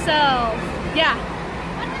myself. Yeah.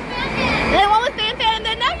 One with Fan-Fan. And then one with Fan-Fan, and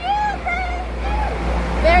then now you.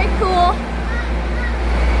 Very cool.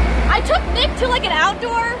 I took Nick to like an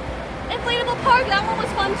outdoor inflatable park. That one was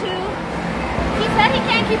fun too. He said he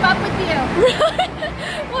can't keep up with you.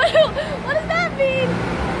 what does that mean?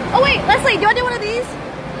 Oh wait, Leslie, do you want to do one of these?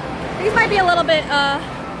 These might be a little bit,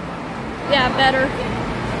 yeah, better.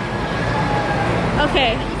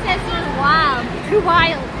 Okay. He says you're wild. Too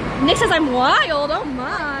wild. Nick says I'm wild. Oh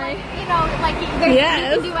my. You know, like you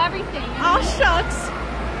can do everything. Oh shucks.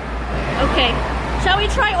 Okay. Shall we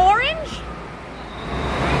try orange?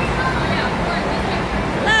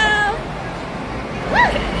 Hello.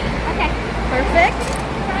 Okay. Perfect.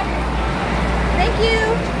 Thank you.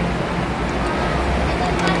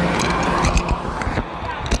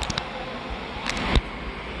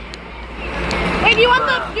 Wait, do you want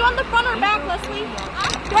the front or back, Leslie?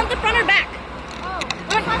 Do you want the front or back? Oh,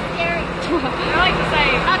 that's not scary. I like the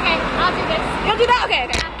same. Okay, I'll do this. You'll do that? Okay,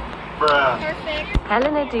 okay. Bruh. Perfect.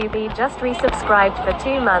 Helena Doobie just resubscribed for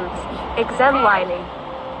 2 months. ExtraEmily.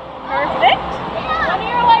 Perfect. One of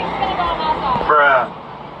your legs is gonna go on outside. Bruh.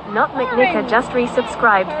 Not McNicker just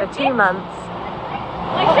resubscribed for 2 months.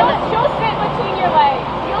 Like she'll fit between your legs.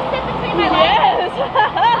 You'll sit between my legs? Yes.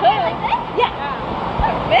 Okay, like this? Yeah.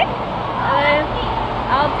 Perfect. And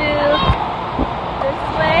I'll do this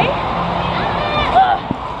way.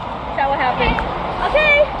 That's what happens.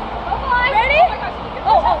 Okay. Bye-bye. Ready?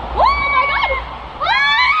 Oh, oh. Oh my god!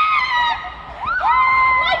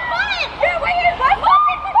 My foot! Here, wait, my foot!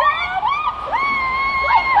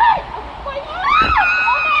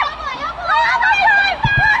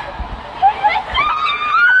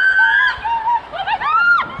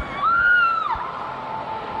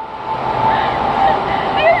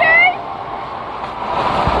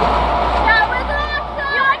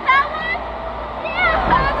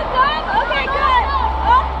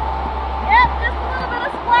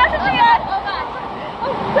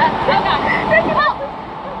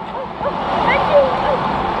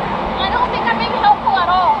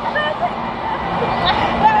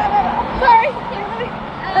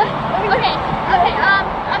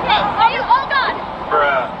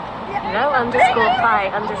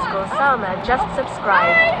 _Sama just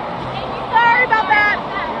subscribed. Sorry about that.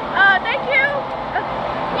 Thank you.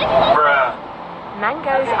 Bruh.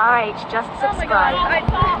 Mangoes RH just subscribed. Oh my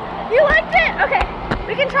God. You liked it? Okay.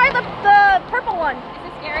 We can try the purple one. Is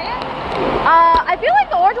it scarier? I feel like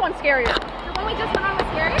the orange one's scarier. The one we just went on was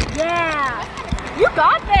scarier? Yeah. You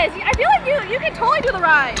got this. I feel like you can totally do the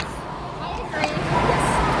rides. I agree.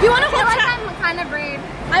 You want to hold I feel like I'm kind of brave.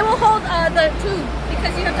 I will hold the tube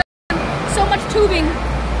because you have done so much tubing.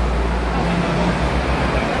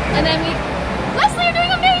 And then Leslie, you're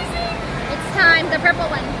doing amazing. It's time, the purple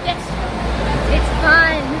one. Yes. It's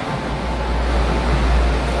fun.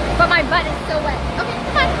 But my butt is so wet. Okay,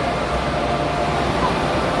 come on.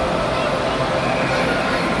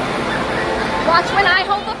 Watch when I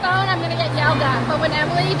hold the phone, I'm gonna get yelled at. But when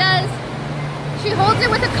Emily does, she holds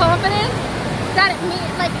it with a confidence that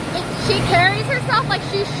she carries herself like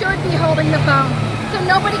she should be holding the phone. So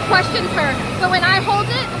nobody questions her. But when I hold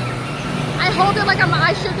it like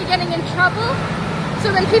I should be getting in trouble.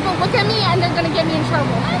 So then people look at me and they're gonna get me in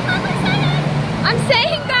trouble. I'm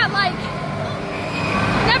saying that like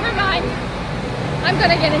Hi. I'm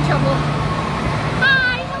gonna get in trouble.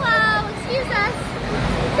 Hi, hello, excuse us.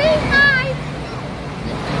 Say hi.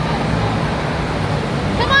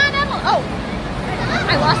 Come on, Emily. Oh,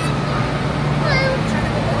 I lost.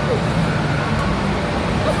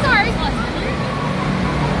 Oh, sorry.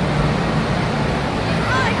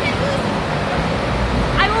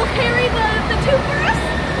 I will carry the two for us.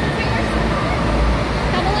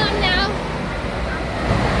 Come along now.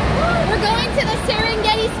 We're going to the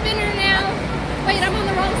Serengeti spinner now. Wait, I'm on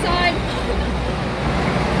the wrong side.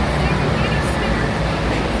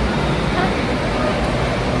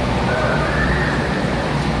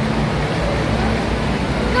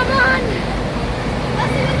 Come on.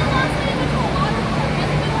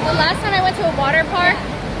 The last time I went to a water park?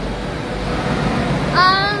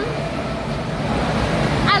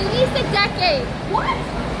 At least a decade. What?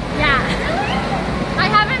 Yeah. I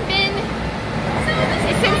haven't been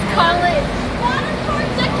since college. Water park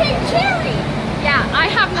decade cherry. Yeah, I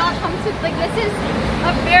have not come to, like, this is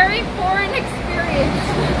a very foreign experience.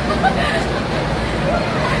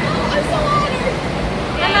 I'm so honored.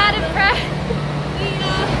 I'm out of breath.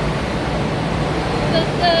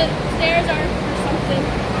 The stairs are for something.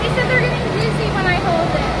 They said they're getting dizzy when I hold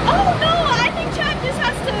it. Oh no, I think Chad just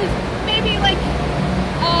has to maybe like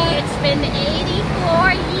it's been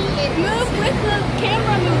 84 years. Move with the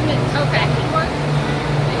camera movement. Okay.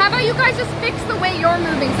 How about you guys just fix the way you're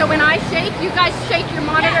moving? So when I shake, you guys shake your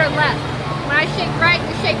monitor left. When I shake right,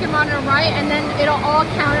 you shake your monitor right, and then it'll all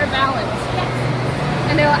counterbalance. Yes.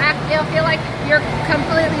 And it'll feel like you're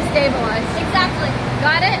completely stabilized. Exactly.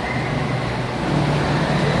 Got it?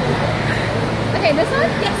 Okay, this one?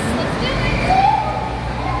 Yes, let's do it.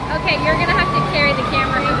 Okay, you're gonna have to carry the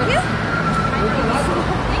camera for this.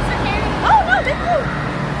 Thanks for carrying. Oh no, thank you.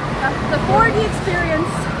 The 4D experience.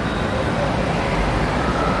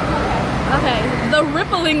 Okay, the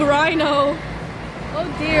rippling rhino. Oh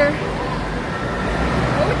dear.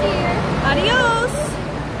 Oh dear. Adios.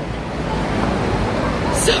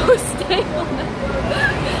 So stable.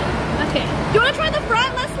 Okay. Do you want to try the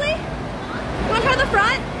front, Leslie? You want to try the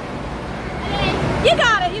front? You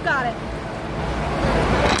got it, you got it.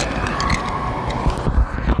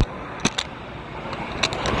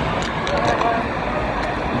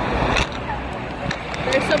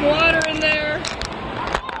 There's some water in there.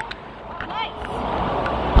 Nice.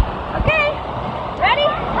 Okay, ready?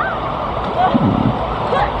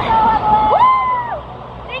 Woo!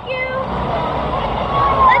 Thank you.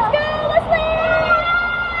 Let's go, Leslie.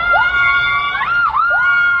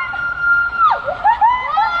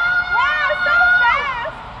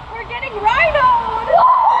 Rhinoed! Oh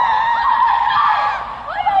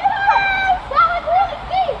my gosh! That was really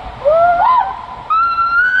steep! Oh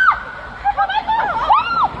my god!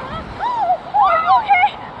 Are you okay?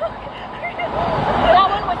 That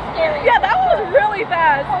one was scary. Yeah, that one was really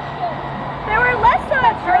fast. There were less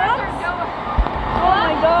drums. Oh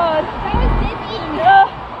my god. That was dizzy.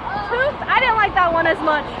 Tooth, I didn't like that one as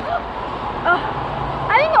much.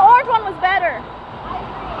 I think the orange one was better.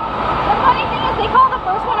 The funny thing is they call the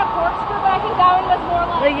first one a corkscrew, but I think that one was more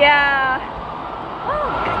like... Yeah. Oh,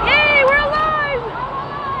 yay, we're alive!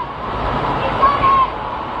 We got it!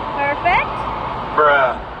 Perfect.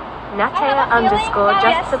 Bruh.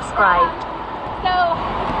 Natea_just subscribed. So,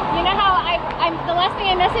 you know how the last thing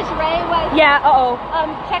I messaged Ray was... Yeah,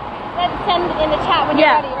 check and send in the chat when you're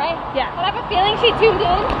ready, right? Yeah. But I have a feeling she tuned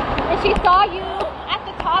in and she saw you at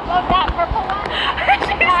the top of that purple one.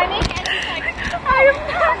 Timing, and she's like, I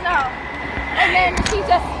don't know. And then she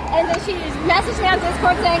messaged me on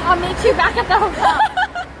Discord saying, I'll meet you back at the hotel.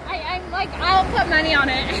 I'm like, I'll put money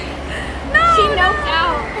on it. No, she knocked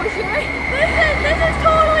out for sure. This is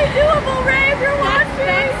totally doable, Ray, if you're watching.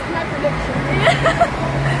 That's my prediction.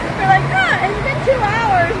 We're like, it's been 2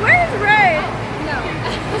 hours. Where's Ray? No.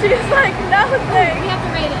 She's like, nothing. We have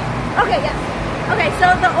to rate it. Okay, yes. Okay,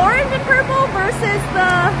 so the orange and purple versus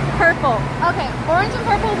the purple. Okay, orange and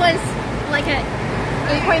purple was like a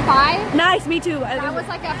 8.5. Nice, me too. That was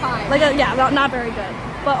like a 5. Like a, yeah, not very good.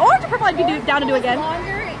 But orange and purple I'd be down to do again.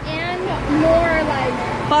 Longer and more like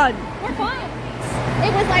fun. More fun.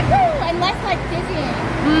 It was like woo and less like dizzying.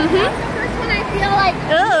 Mm-hmm. That's the first one I feel like.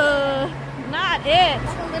 Ugh, not it.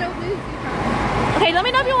 Like a little woozy. Okay, let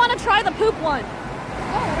me know if you want to try the poop one.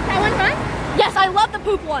 Oh, is that one fun? Yes, I love the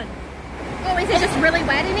poop one. Oh, is it just really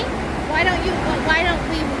wet in it? Why don't we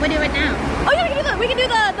do it now? Oh yeah, we can do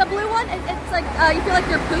the blue one. It's like you feel like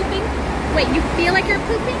you're pooping. Wait, you feel like you're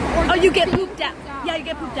pooping? Or you get pooped out. Yeah, you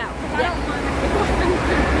get pooped out. I don't want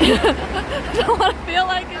to. Don't want to feel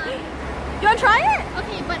like it. You want to try it?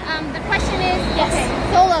 Okay, but the question is, yes, okay.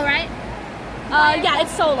 Solo, right? Yeah,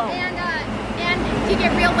 it's solo. And you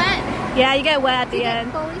get real wet? Yeah, you get wet at the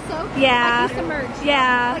end. Fully soaked? Yeah. Like you submerged?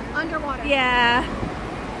 Yeah. Like underwater? Yeah.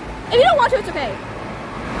 If you don't want to, it's okay.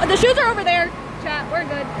 The shoes are over there. Chat, we're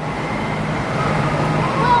good.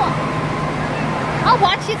 Well, I'll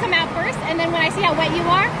watch you come out first, and then when I see how wet you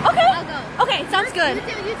are, okay. I'll go. Okay, sounds good.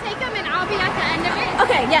 You take them, and I'll be at the end of it.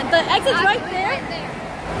 Okay, yeah, the exit's right there. Right there.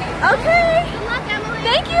 Okay. Good luck, Emily.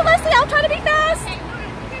 Thank you, Leslie. I'll try to be fast.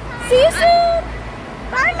 Okay. See you soon.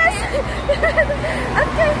 Bye, Leslie.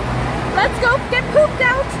 Okay, let's go get pooped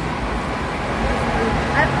out.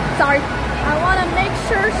 Sorry. I want to make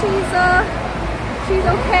sure she's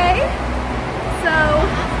okay. So,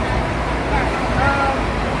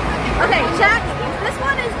 okay, chat. This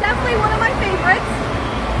one is definitely one of my favorites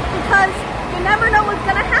because you never know what's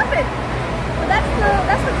gonna happen. But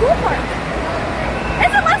that's the cool part.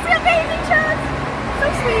 Isn't Leslie amazing, chat? So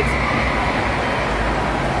sweet.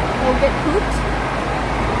 We'll get pooped.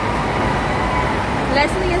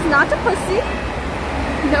 Leslie is not a pussy.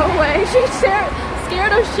 No way. She's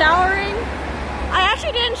scared of showering. I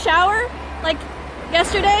actually didn't shower like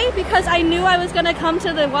yesterday because I knew I was gonna come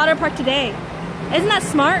to the water park today. Isn't that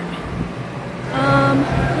smart?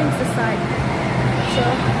 Here's the side. So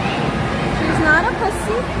she's not a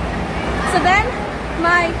pussy. So then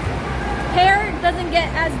my hair doesn't get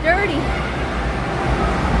as dirty.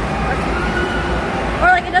 Or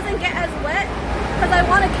like it doesn't get as wet because I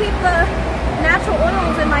want to keep the natural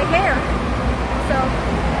oils in my hair. So,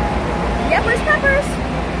 Yepers Peppers.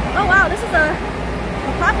 Oh wow, this is a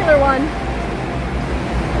popular one.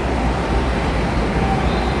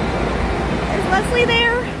 Is Leslie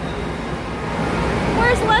there?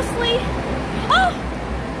 Where's Leslie? Oh!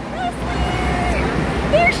 Leslie!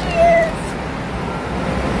 There she is!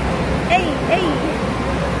 Hey, hey!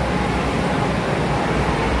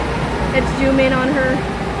 Let's zoom in on her.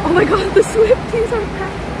 Oh my god, the Swifties are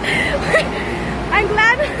back. I'm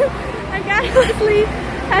glad Leslie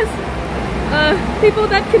has people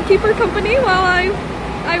that can keep her company while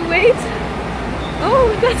I wait.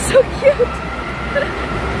 Oh, that's so cute.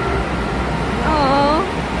 Oh,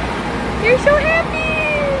 you're so happy.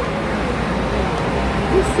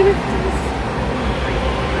 The Swifties.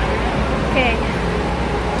 Okay,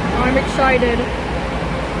 I'm excited.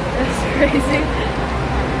 That's crazy.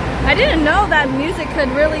 I didn't know that music could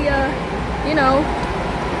really, you know,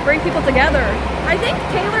 bring people together. I think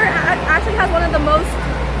Taylor actually has one of the most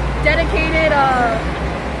dedicated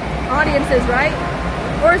audiences, right?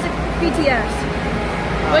 Or is it BTS?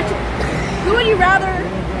 Who would you rather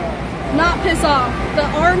not piss off? The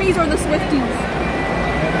ARMYs or the Swifties?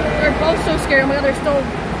 They're both so scared. Oh my god, they're still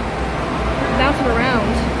bouncing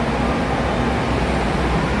around.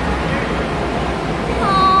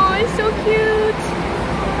 Oh, it's so cute.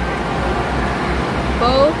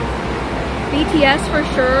 Both. BTS for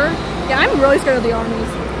sure. Yeah, I'm really scared of the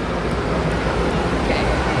ARMYs. Okay.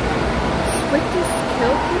 Swifties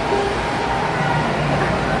kill people?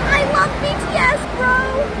 I love BTS, bro!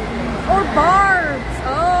 Or Barbs.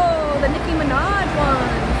 Oh, the Nicki Minaj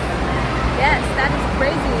one. Yes, that is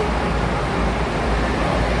crazy.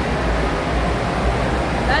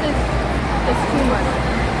 That is too much.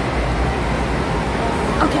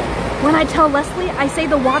 Okay, when I tell Leslie, I say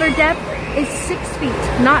the water depth is 6 feet,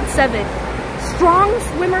 not 7. Strong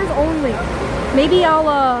swimmers only. Maybe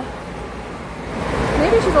I'll,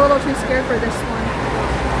 maybe she's a little too scared for this one.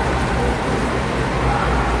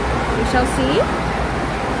 We shall see.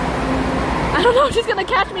 I don't know if she's gonna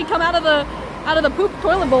catch me come out of the poop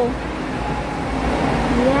toilet bowl.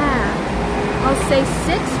 Yeah, I'll say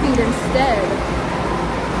 6 feet instead.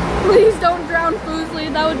 Please don't drown Foozly,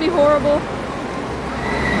 that would be horrible.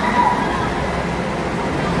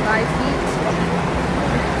 5 feet.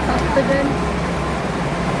 Confident.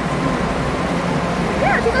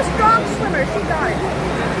 Yeah, she's a strong swimmer. She got it.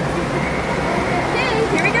 Okay,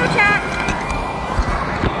 here we go, chat.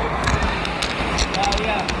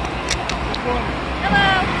 Yeah. Hello.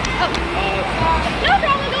 Oh. No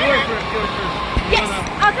problem. Go ahead. Yes.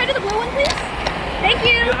 Can I do the blue one, please? Thank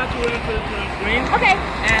you. You have to wait for the screen. Okay.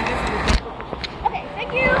 And this is the okay.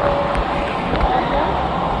 Thank you.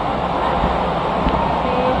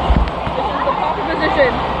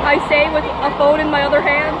 Position. I say with a phone in my other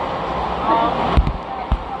hand.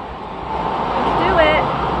 Let's do it.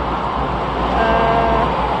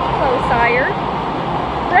 Hello, sire.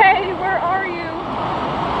 Ray, where are you?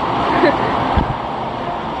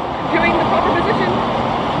 Doing the proper position.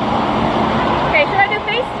 Okay, should I do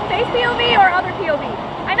face POV or other POV?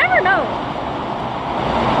 I never know.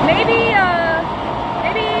 Maybe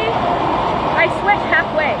I switch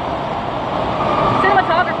halfway.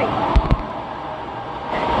 Cinematography.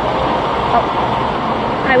 Oh,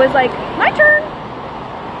 I was like, my turn.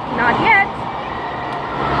 Not yet.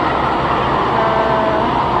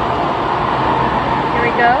 Here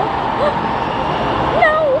we go.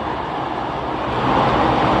 No!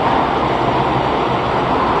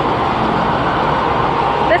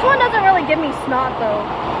 This one doesn't really give me snot though.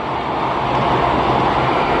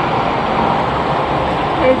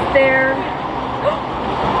 Is there...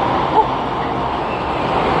 Oh.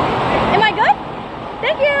 Am I good?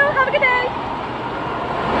 Thank you. Have a good day.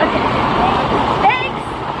 Okay. Thanks.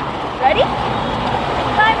 Ready?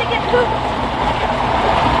 Time to get pooped.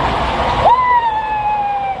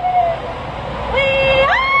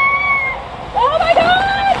 Oh my god! Oh my god!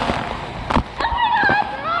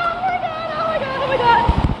 Oh my god! Oh my god! Oh my god!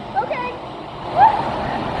 Okay.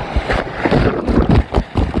 Oh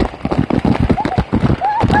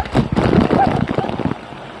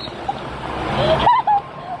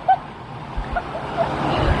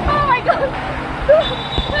my god!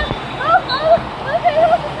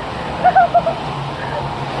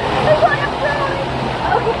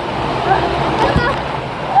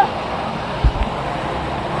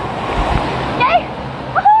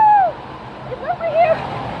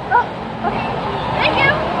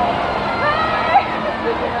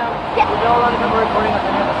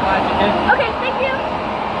 Okay, thank you.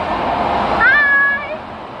 Bye.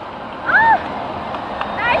 Oh,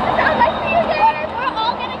 nice. It sounds nice to you guys. We're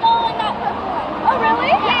all gonna go in that purple one. Oh,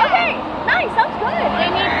 really? Yeah. Okay. Nice. Sounds good. They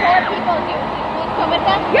need 4 people. Do you want to go with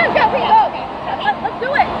them? Yeah, we go. Okay. Let's do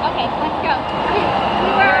it. Okay, let's go.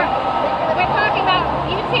 We're talking about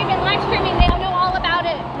YouTube and live streaming. They don't know all about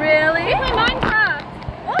it. Really? They play Minecraft.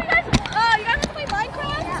 Oh, you guys like to play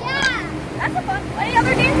Minecraft? Yeah. That's a fun. Any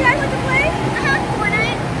other games you guys like to play?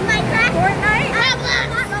 Fortnite, Minecraft, Fortnite,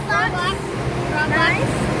 Roblox.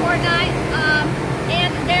 Nice. Fortnite.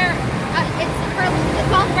 And it's her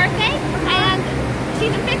 12th birthday, and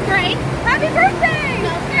she's in 5th grade. Happy birthday!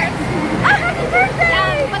 No, 5th. Happy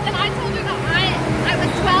birthday! But then I told her that I was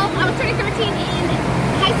 12. I was turning 13 in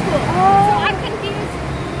high school. Oh. So I'm confused.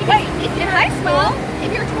 Wait, if you're high school? If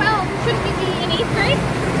you're 12, shouldn't we be in 8th grade?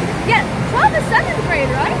 Yeah, 12 is 7th grade,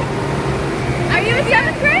 right? Are you in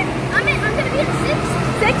 7th grade? I'm gonna be in 6th.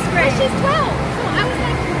 6th grade. But she's 12. So I was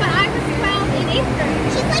like, but I was 12 in 8th grade.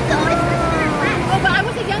 She's like the oldest person in her class. Oh, but I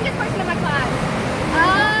was the youngest person in my class.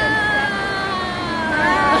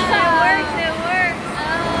 It works.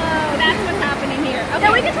 Oh, that's what's happening here. Okay.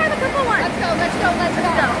 Yeah, we can try the purple one. Let's go.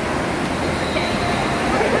 Okay.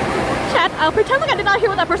 Chat, I'll pretend like I did not hear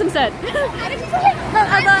what that person said. How did you say it? The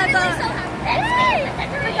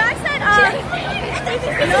guy said,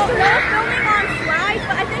 no filming on slides,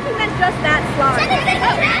 but I think he meant just that slide.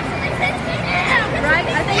 Right?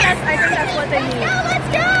 I think that's what they mean. Let's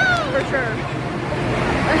go! For sure.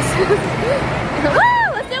 Woo!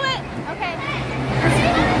 Let's do it! Okay.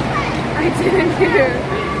 I didn't hear.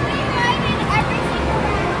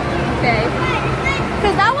 Okay.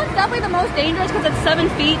 Because that one's definitely the most dangerous because it's 7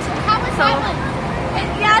 feet. How was that one?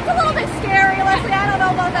 Yeah, it's a little bit scary, Leslie. I don't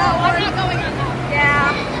know about that one. I'm not going on that.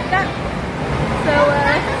 Yeah.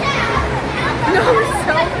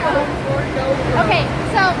 Okay,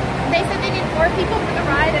 so they said they need 4 people for the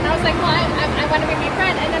ride, and I was like, well, I want to bring my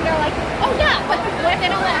friend, and then they're like, oh yeah, but what if they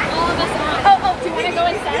don't let all of us on? Oh, do you want to go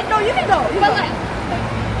instead? No, you can go. But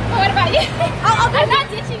what about you? I'm not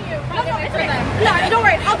ditching you. No, don't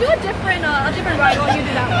worry. I'll do a different ride while you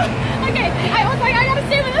do that one. Okay, I was like, I gotta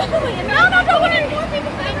stay with Emily. No, don't worry. 4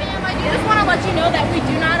 people. Hi, ma'am. I just want to let you know that we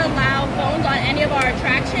do not allow phones on any of our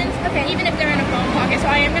attractions, even if they're in a phone pocket. So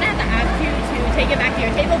I am gonna have to ask you to take it back to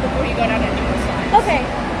your table before you go down any more slides. Okay.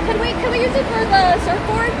 Can we use it for the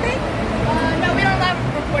surfboard thing? No, we don't allow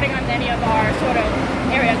recording on any of our sort of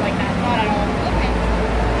areas like that. Not at all. Okay.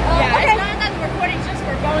 It's not that the recording's just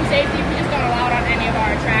for phone safety. We just don't allow it on any of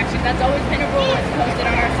our attractions. That's always been a rule. It's posted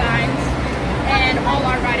on our signs, and all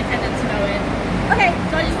our ride attendants know it. Okay.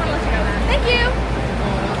 So I just want to let you know that. Thank you.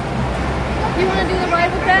 You want to do the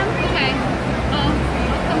ride with them? Okay.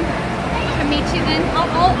 I'll meet you then. I'll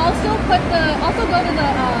still go to the.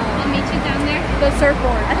 I'll meet you down there. The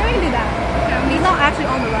surfboard. I think we can do that. Okay, he's not actually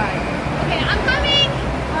on the ride. Okay, I'm coming.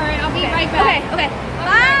 All right, I'll be right back. Okay.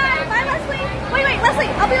 Bye, Leslie. Wait, Leslie.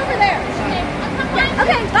 I'll be over there.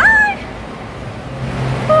 Okay, bye.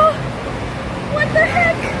 Oh, what the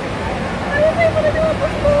heck? I was able to do it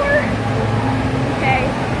before. Okay,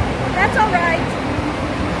 that's all right.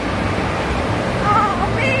 Oh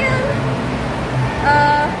man.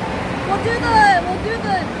 We'll do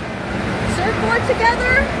the surfboard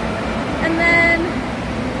together, and then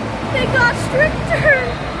they got stricter.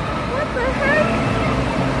 What the heck?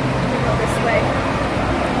 We'll go this way.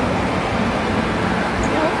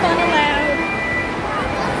 No fun allowed.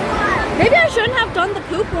 Maybe I shouldn't have done the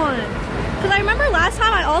poop one.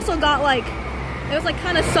 also got like, it was like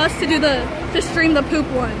kind of sus to do to stream the poop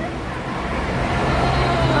one.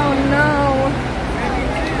 Oh no.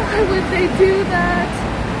 Why would they do that?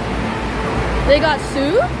 They got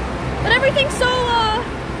sued? But everything's so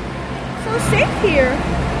safe here.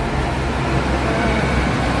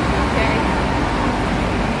 Okay.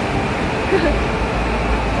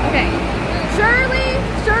 Okay.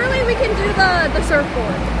 Surely we can do the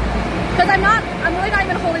surfboard. Because I'm really not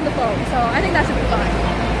even holding the phone, so I think that should be fine.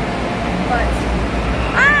 But,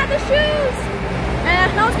 the shoes!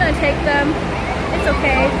 No one's gonna take them. It's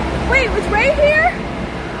okay. Wait, was Ray here?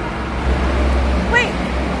 Wait,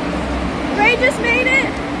 Ray just made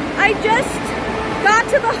it? I just got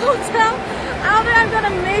to the hotel. I don't think I'm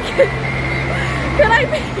gonna make it. Can I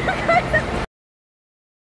make you guys?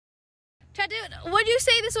 Chat, dude, would you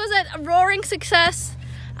say this was a roaring success?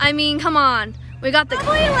 I mean, come on. We got the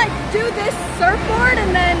probably like do this surfboard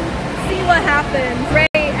and then see what happens right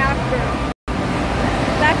after.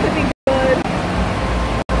 That could be good.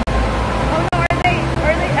 Oh no,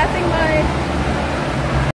 are they effing my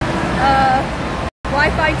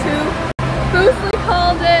Wi-Fi too? Boostly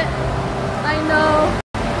called it. I know.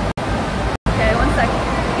 Okay, 1 second.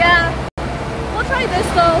 Yeah, we'll try this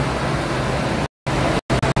though.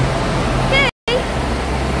 Okay.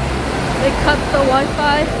 They cut the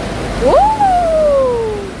Wi-Fi. Woo!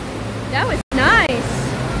 That was nice.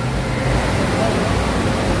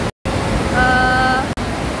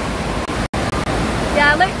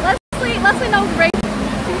 Yeah, Leslie knows Ray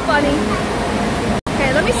too funny. Okay,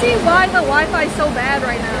 let me see why the Wi-Fi is so bad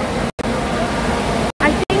right now.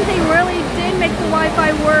 I think they really did make the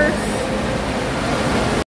Wi-Fi worse.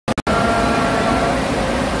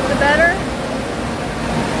 Is it better?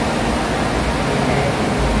 Okay.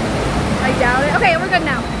 I doubt it. Okay, we're good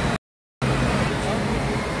now.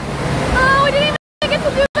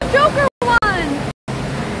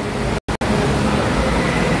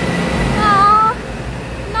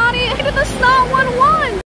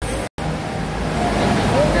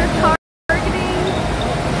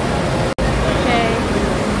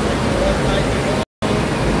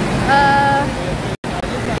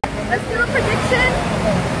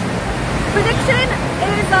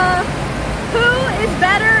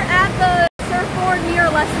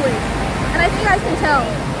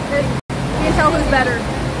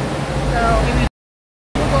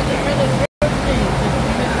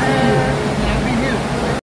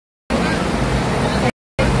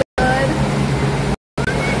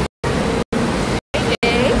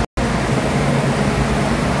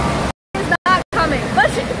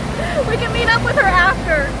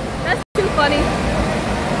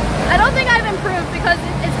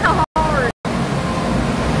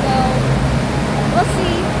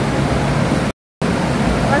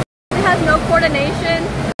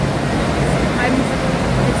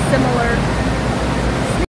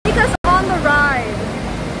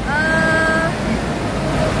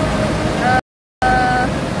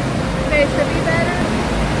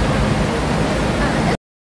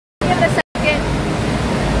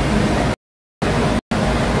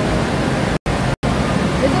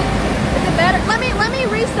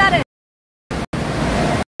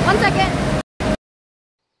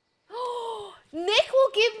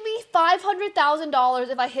 $500,000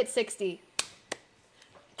 if I hit 60.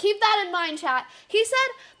 Keep that in mind, chat. He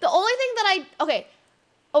said the only thing that okay,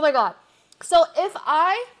 oh my god. So if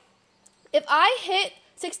I hit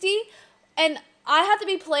 60 and I have to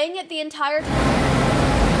be playing it the entire time.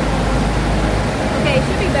 Okay, it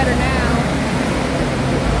should be better now.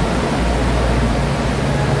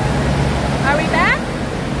 Are we back?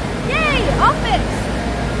 Yay, all fixed.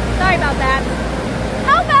 Sorry about that.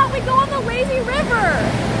 How about we go on the lazy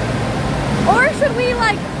river? Or should we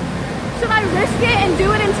should I risk it and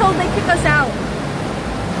do it until they kick us out?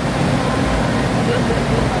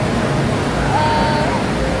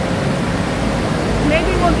 Maybe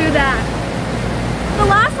we'll do that. The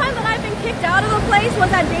last time that I've been kicked out of a place was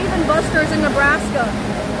at Dave & Buster's in Nebraska.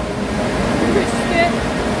 Risk it.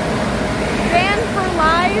 Banned for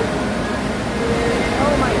live.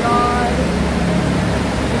 Oh my god.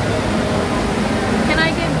 Can I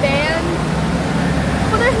get banned?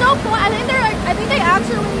 But there's no point. I think they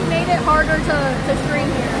actually made it harder to stream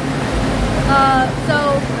here.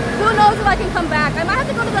 So who knows if I can come back? I might have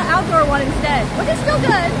to go to the outdoor one instead, which is still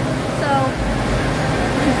good. So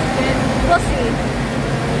we'll see.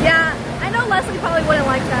 Yeah, I know Leslie probably wouldn't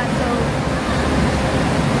like that. So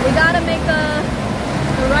we gotta make the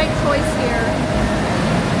right choice here.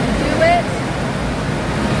 Do it.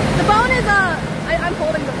 The phone is I'm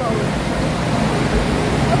holding the phone.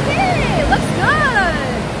 Okay, looks good.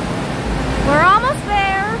 We're almost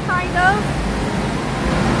there, kind of.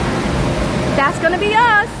 That's gonna be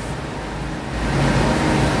us.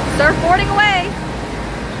 Surfboarding away.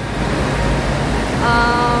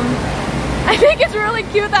 I think it's really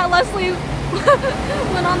cute that Leslie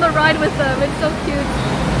went on the ride with them. It's so cute.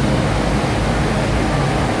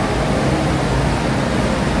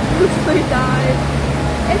 Leslie died.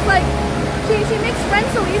 It's like she makes friends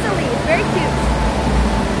so easily. It's very cute.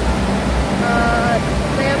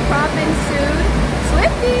 They have cropping soon.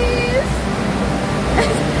 Swifties!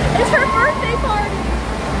 It's her birthday party!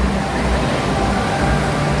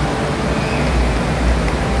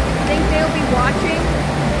 Think they'll be watching?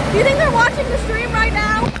 Do you think they're watching the stream right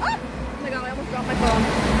now? Oh my god, I almost dropped my phone.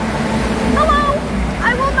 Hello!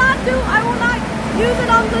 I will not use it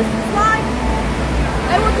on the slide.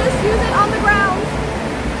 I will just use it on the ground.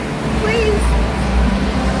 Please.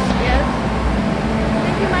 Yes.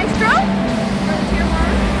 Thank you, Maestro. For the tier 1.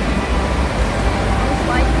 Most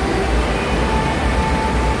likely.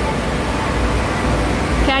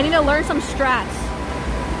 Okay, I need to learn some strats.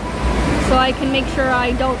 So I can make sure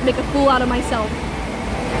I don't make a fool out of myself.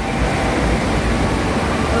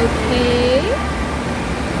 Okay.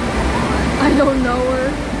 I don't know her.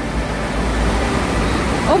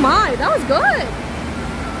 Oh my, that was good.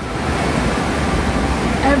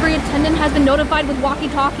 Every attendant has been notified with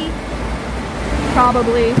walkie-talkie?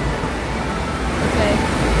 Probably. Okay.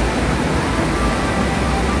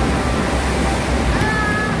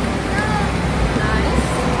 Nice.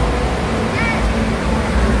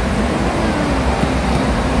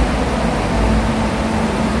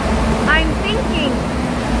 I'm thinking.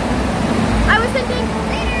 I was thinking,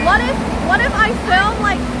 what if I film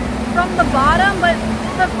like from the bottom, but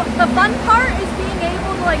the fun part is being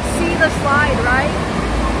able to like see the slide, right?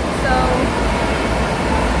 So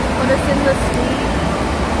put us in the seat.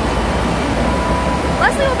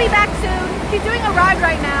 Leslie will be back soon. She's doing a ride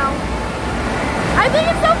right now. I think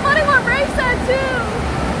it's so funny what Ray said too.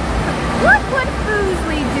 What would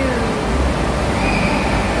Foozly do?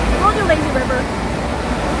 We'll do Lazy River.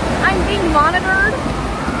 I'm being monitored.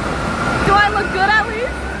 Do I look good at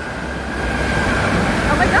least?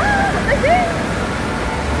 Oh my god, what did I do?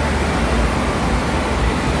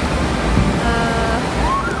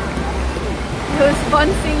 It was fun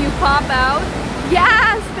seeing you pop out.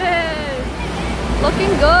 Yes, bitch! Looking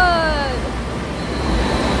good.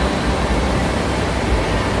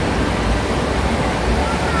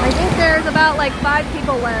 I think there's about like 5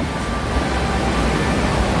 people left.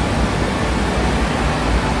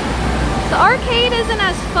 The arcade isn't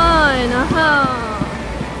as fun,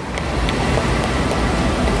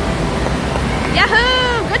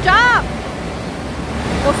 Yahoo! Good job!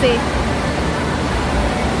 We'll see.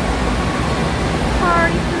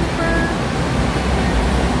 Party pooper.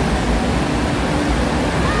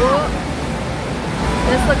 Whoa.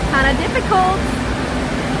 This looks kind of difficult.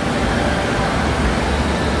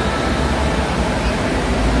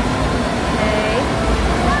 Okay.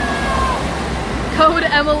 Code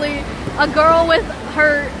Emily. A girl with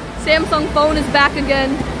her Samsung phone is back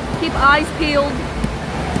again. Keep eyes peeled.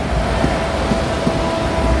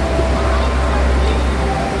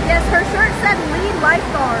 Yes, her shirt said lead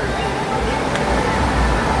lifeguard.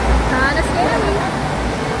 Kinda scary.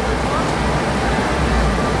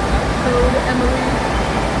 Code Emily.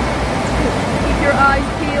 Keep your eyes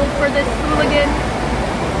peeled for this hooligan.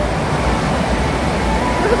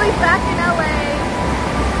 Lily's back in LA.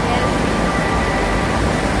 Yes.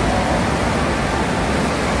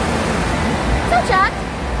 So chat,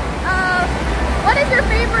 what is your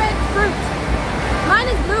favorite fruit? Mine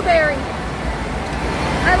is blueberry.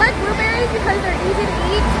 I like blueberries because they're easy to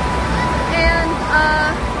eat and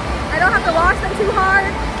I don't have to wash them too hard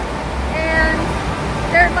and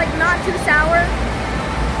they're like not too sour.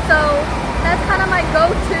 So that's kind of my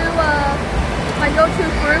go-to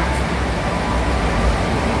fruit.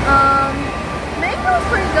 Mango's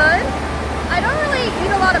pretty good. I don't really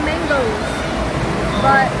eat a lot of mangoes,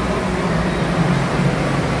 but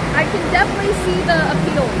I can definitely see the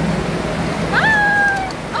appeal. Bye!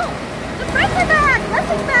 Oh, the friends are back!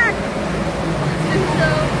 Leslie's back! So,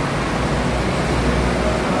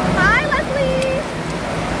 hi, Leslie!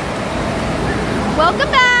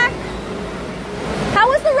 Welcome back! How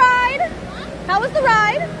was the ride? How was the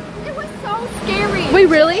ride? It was so scary. Wait,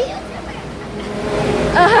 really?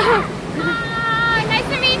 Hi, nice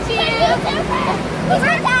to meet you.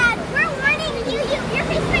 We're warning you. Your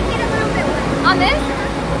face might get a little bit wet. On this?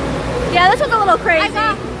 Yeah, this was a little crazy.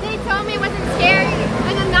 They told me it wasn't scary.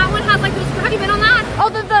 And then that one has like those, have you been on that?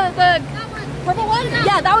 Oh, the purple one?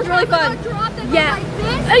 Yeah, that was really fun. Yeah. Like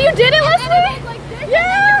this, oh, you did it, Leslie? Like this,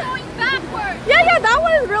 yeah. Going backwards. Yeah, that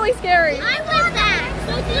one was really scary. I love that.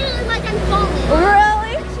 So it's literally like I'm falling.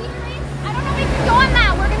 Really? I don't know if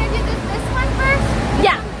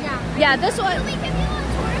Yeah, this one. Can we give you a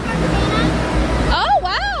tour of our cabana? Oh,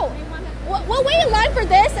 wow. We'll wait in line for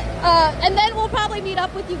this, and then we'll probably meet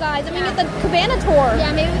up with you guys. I mean, get the cabana tour.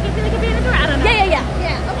 Yeah, maybe we can do the cabana tour. I don't know. Yeah.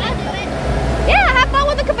 Yeah, okay, I'll do it. Yeah, have fun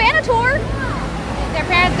with the cabana tour. Their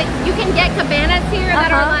parents, you can get cabanas here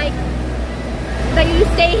that are like, that you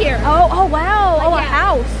stay here. Oh wow. Like, Oh, a yeah.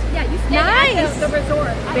 house. Yeah, you stay Nice. at the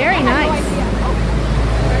resort. Very I have nice. No idea.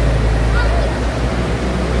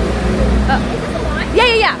 Is this a line?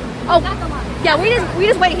 Yeah. Oh, That's the line. yeah. We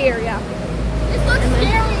just wait here. Yeah. This looks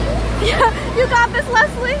scary. Yeah. You got this,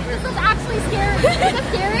 Leslie. This looks actually scary. Is it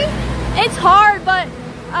scary? It's hard, but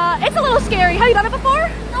it's a little scary. Have you done it before?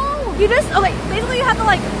 No. You just basically you have to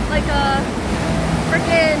like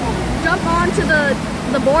freaking jump onto the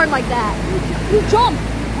board like that. You jump.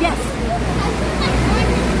 Yes.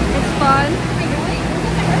 It's fun.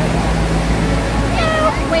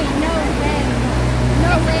 Wait, no way.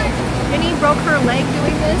 No way. Jenny broke her leg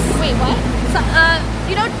doing this. Wait, what? So,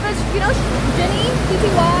 you know Jenny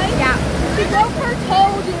TTY? Yeah. She broke her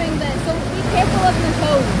toe doing this, so be careful of your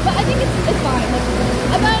toes. But I think it's fine. Like,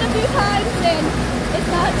 I've done it a few times and it's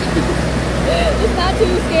not it's not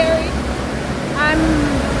too scary.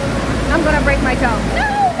 I'm gonna break my toe.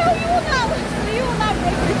 No, you will not. You will not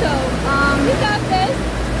break your toe. You got this.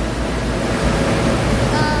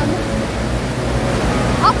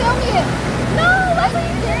 I'll film you. No, Leslie,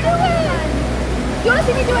 you didn't do it. You wanna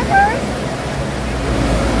see me do it first?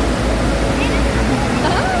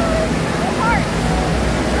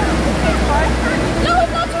 No,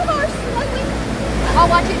 it's not too harsh. I'll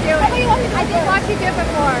watch you do it. I did watch you do it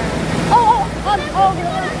before.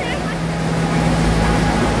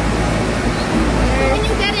 When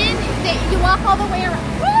you get in, you walk all the way around.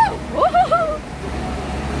 Woo!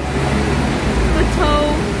 The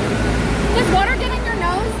toe. Does water get in your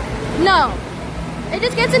nose? No. It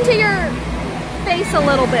just gets into your face a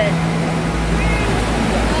little bit.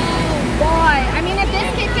 Oh boy. I mean, if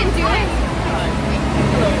this kid can do it.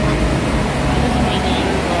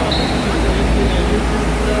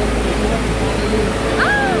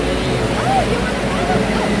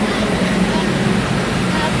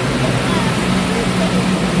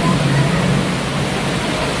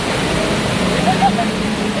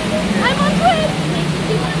 I'm on twin.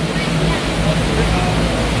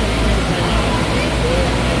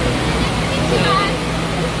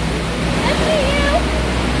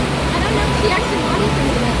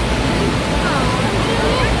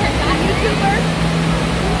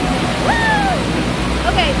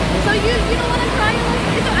 Okay, so you don't want to try it?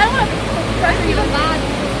 I don't want to pressure you. I'm glad.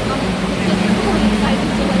 Just really excited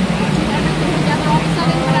to like do everything together all of a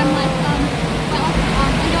sudden, but I'm like,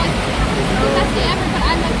 I know this is the best day ever, but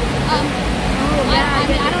I'm like, I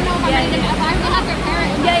mean, I don't know if I'm ready to, if I will have their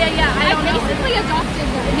parents. Yeah. I basically adopted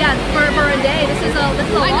them. Yeah, for a day. This is a I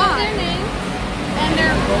know lot. their names and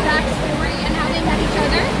their backstory and how they met each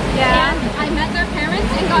other. Yeah. And I met their parents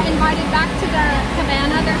and got invited back to the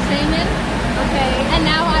cabana they're staying in. Okay. And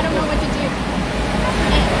now I don't know what to do.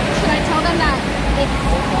 Should I tell them that it's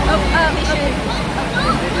we should?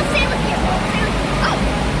 We'll stay with you. Oh,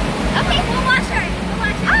 okay, we'll watch her.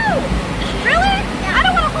 Oh, really? Yeah. I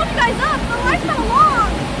don't want to hold you guys up. The line's kind of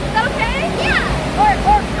long. Is that okay? Yeah. Or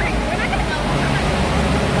We're not gonna go.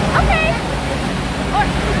 okay. Or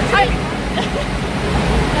I.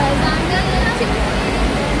 Cause I'm gonna take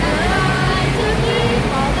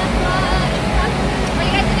Are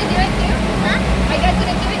you guys gonna do it too? Huh? Are you guys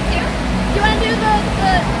gonna do it too? Do you want to do the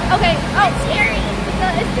okay? Oh, It's scary.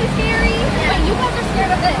 It's too scary. Wait, you guys are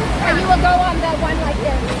scared of this, or you will go on the one like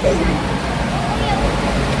this?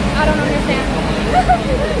 I don't understand.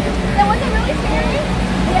 That wasn't really scary.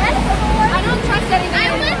 Yes. I don't trust anything. I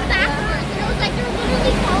went backwards and it was like you're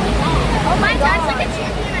literally falling off. Oh my Dad's God. like a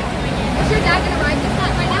champion at doing it. Is your dad gonna ride this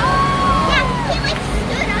one right now? Yeah, he like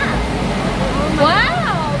stood up.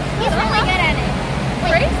 Wow. He's really good at it.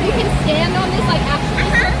 Wait, you can stand on this like actually?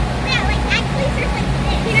 Yeah, like actually there's like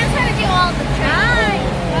he knows how to do all the tricks.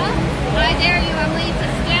 I dare you, Emily, to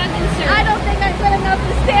stand and serve. I don't think I'm good enough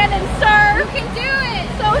to stand and serve. You can do it.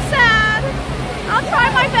 So sad. I'll try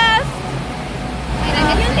my best. Wait,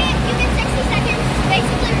 you get 60 seconds,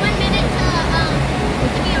 basically 1 minute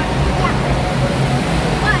to be on. Yeah.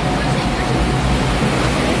 What?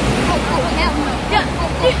 Oh, hell no.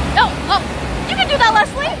 Yeah. Oh, you can do that,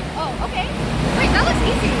 Leslie. Oh, okay. Wait, that looks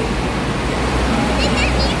easy.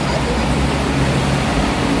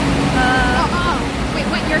 Wait,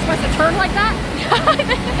 what? You're supposed to turn like that?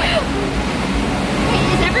 Wait,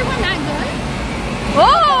 is everyone that good?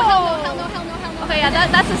 Oh! Hell no. Okay, yeah,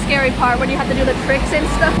 that's the scary part when you have to do the tricks and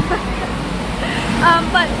stuff.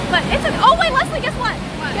 But it's an, oh wait, Leslie, guess what?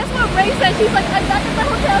 Guess what Ray said? She's like, I'm back at the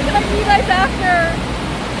hotel, can I see you guys after?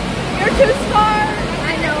 You're too smart.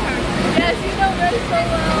 I know her. Yes, you know Ray so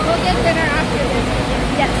well. We'll get dinner after this.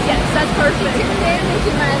 Yes, that's perfect. She tuned in and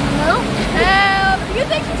she went, nope. You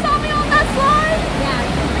think she saw me on that slide? Yeah,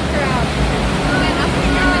 she freaked her out. She went up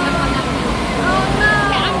on that one. Oh no.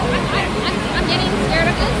 Yeah, I'm getting scared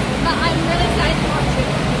of this, but I'm really excited to watch it.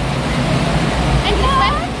 And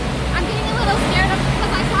I'm getting a little scared of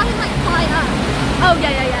because I saw him like fly up. Oh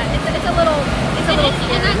yeah. It's a little scary.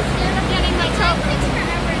 And I'm scared of getting my toe. Takes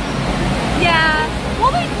forever. Yeah.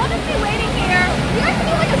 We'll just be waiting here. You guys can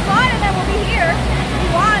do like a slide and then we'll be here if you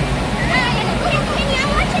want.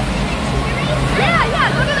 Yeah,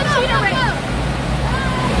 go to the cheetah race.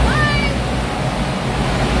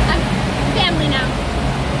 I'm family now.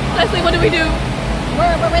 Leslie, what do we do?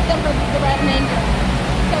 We're with them for the remainder.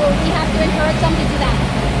 So we have to encourage them to do that.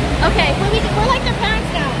 Okay. We're like their parents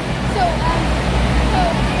now. So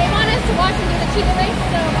they want us to watch them do the cheetah race.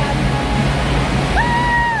 So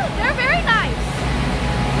they're very nice.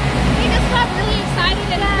 We just got really excited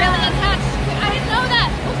and really attached. I didn't know that.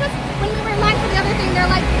 Because when we were in line for the other thing, they're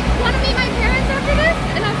like, want to meet my parents after this?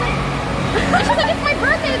 And I was like, and she's like, it's my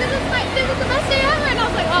birthday. This is the best day ever. And I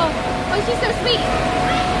was like, oh, she's so sweet.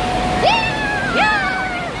 Yeah.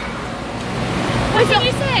 What can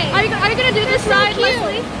you say? Are you gonna do this so ride, cute.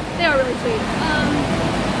 Leslie? They are really sweet.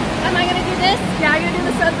 Am I gonna do this? Yeah, you're gonna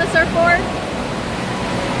do the surfboard?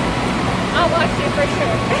 I'll watch you for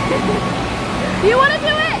sure. Do you want to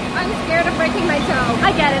do it? I'm scared of breaking my toe.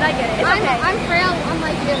 I get it. It's okay. I'm frail,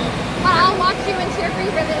 unlike you. But I'll watch you and cheer for you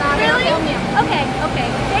really loud. Really? I'll film you. Okay.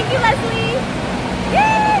 Thank you, Leslie.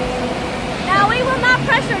 Yay! Now we will not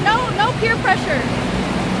pressure. No peer pressure.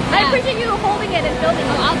 Yeah. I appreciate you holding it and filming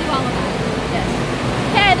it. I'll do all of that. Yes.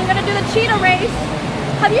 Okay, they're gonna do the cheetah race.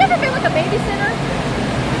 Have you ever been like a babysitter?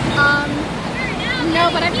 No,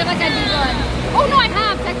 but I feel like I'd be good. Oh no, I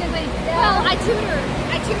have technically. Yeah. Well, I tutored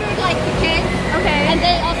like the kids. Okay. And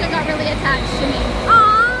they also got really attached to me.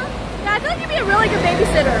 Aww. Yeah, I feel like you'd be a really good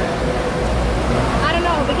babysitter. I don't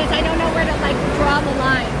know because I don't know where to like draw the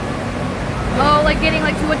line. Oh, like getting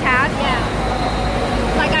like too attached? Yeah.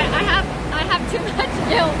 Like I have too much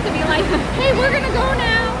guilt to be like, hey, we're gonna go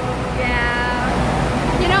now.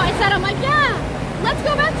 Yeah. You know, instead I'm like, yeah, let's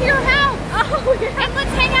go back to your house. Oh, yeah. And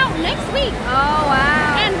let's hang out next week. Oh,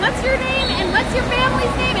 wow. And what's your name? And what's your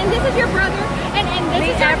family's name? And this is your brother. And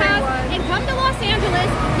this is your house. And come to Los Angeles.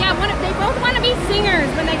 Yeah, they both want to be singers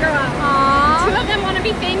when they grow up. Aww. 2 of them want to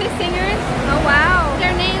be famous singers. Oh, wow.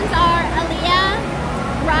 Their names are Aaliyah,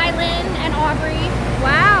 Rylan, and Aubrey.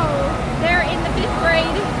 Wow. They're in the 5th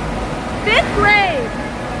grade. 5th grade?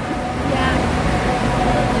 Yeah.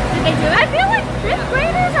 Did they do it? I feel like 5th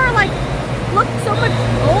graders are like, look so much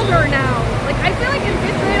older now. Like, I feel like in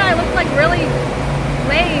 5th grade I look like really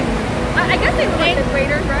lame. I guess they look like 5th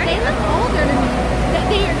graders, right? They look older to me.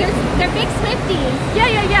 They're big Swifties. Yeah.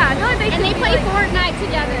 I feel like they play Fortnite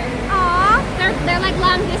together. Aww. They're like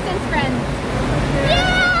long distance friends.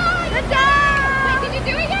 Yeah! Good job! Wait, did you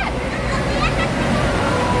do it yet?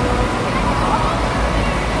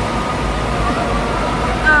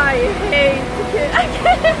 I hate kids.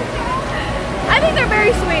 I think they're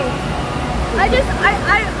very sweet. I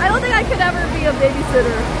don't think I could ever be a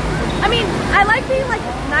babysitter. I mean, I like being like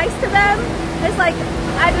nice to them. It's like,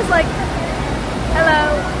 I just like,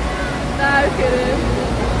 hello. No, I'm kidding.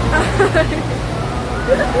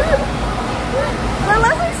 But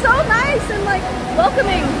Leslie's so nice and like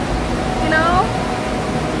welcoming, you know?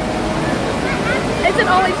 It's an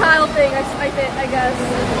only child thing, I guess.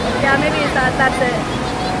 Yeah, maybe it's that's it.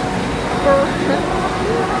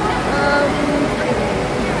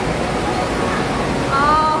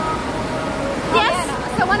 Yes.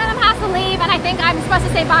 So one of them has to leave, and I think I'm supposed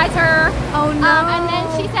to say bye to her. Oh no. And then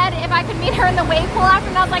she said if I could meet her in the wave pool after,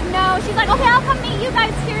 and I was like, no. She's like, okay, I'll come meet you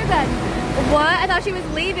guys here then. What? I thought she was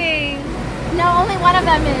leaving. No, only one of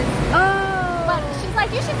them is. Oh. But she's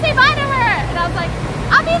like, you should say bye to her. And I was like,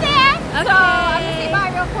 I'll be there. Okay. So I'm gonna say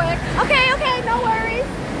bye real quick. Okay, no worries.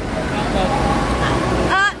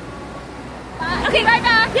 Okay, right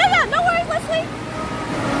back. Yeah, no worries, Leslie.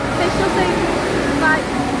 Okay, she'll say bye.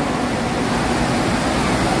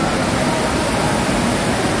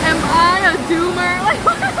 Am I a doomer? Like,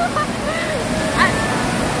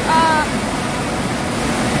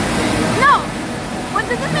 no. What,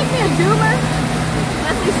 does this make me a doomer?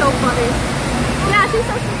 Leslie's so funny. Yeah, she's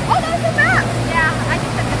so sweet. Oh, that was the map. Yeah, I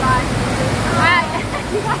just said goodbye.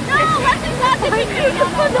 No, Leslie's not ditching you.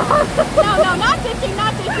 No, not ditching.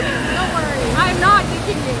 Don't worry. I'm not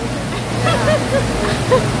ditching you.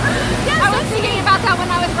 I was thinking about that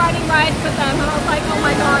when I was riding riding rides with them, and I was like, oh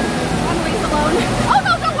my god, I'm least alone. Oh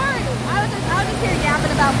no, don't worry. I was just here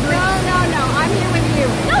yapping about Greece. No, I'm here with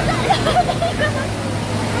you. No.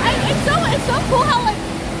 It's so cool how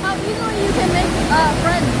easily you can make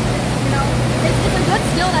friends. You know, it's a good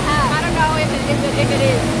skill to have. I don't know if it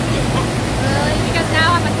is. Really? Because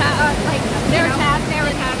now I'm they're attached.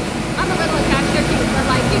 I'm a little attached. They're cute, but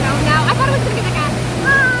like, you know, now I thought it was gonna be like a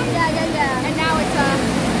hi. Yeah. And now it's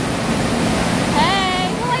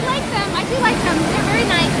hey. Well, I like them. I do like them. They're very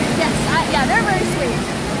nice. Yes. Yeah, they're very sweet.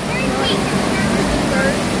 Very sweet.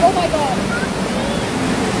 Oh my god.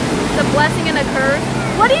 The blessing and a curse.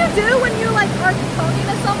 What do you do when you like are talking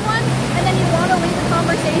to someone and then you want to leave the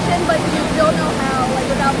conversation but you don't know how, like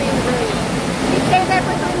without being rude? You stay there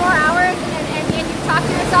for 3 more hours and you talk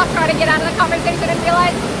to yourself, try to get out of the conversation and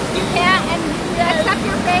realize you can't, and you accept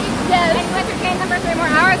your fate, and you entertain them for 3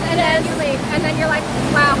 more hours, and then you leave, and then you're like,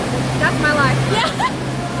 wow, that's my life. Yeah.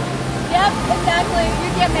 Yep, exactly. You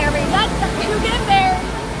get married. You get married.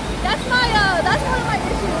 That's one of my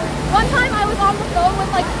issues. One time I was on the phone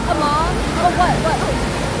with like a mom. Oh, what?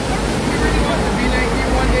 Be like you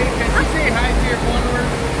one day. Can you say hi to your followers?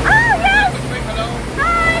 Oh, yes. Say hello.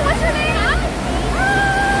 Hi, what's your name? Hi.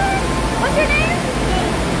 What's your name?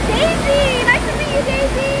 Daisy. Nice to meet you,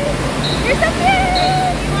 Daisy. You're so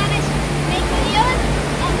cute. You want to make videos?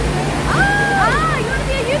 You want to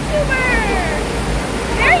be a YouTuber.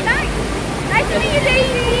 Very nice. Nice to meet you,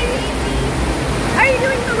 Daisy. Are you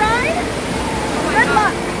doing the ride? Good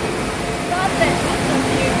luck. Got this.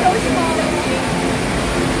 So small.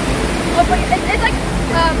 Oh, but it's like,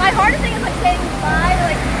 my hardest thing is like saying bye,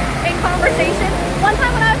 like in conversation. One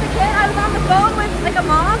time when I was a kid, I was on the phone with like a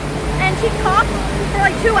mom, and she talked for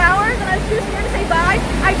like 2 hours, and I was too scared to say bye.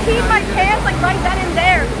 I peed my pants like right then and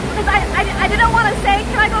there. Because I didn't want to say,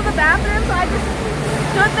 can I go to the bathroom? So I just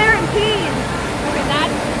stood there and peed. Okay,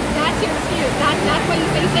 that's your excuse. That's what you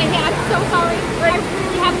say. You say, hey, I'm so sorry. I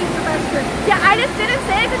really have to use the restroom. Yeah, I just didn't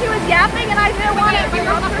say it because she was yapping and I didn't want to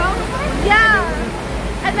interrupt her. Yeah.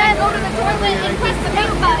 And then go to the toilet and press the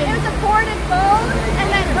mute button. It was a corded phone, and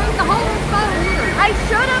then bring the whole phone. I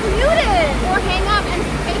should have muted. Or hang up and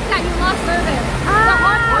fake that you lost service. The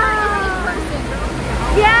hard part is in person.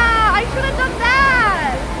 Yeah, I should have done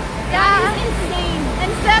that. Yeah. That is insane.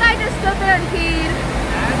 Instead, I just stood there and peed.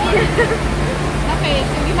 Okay,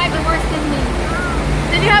 so you might be worse than me.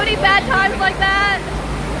 Did you have any bad times like that?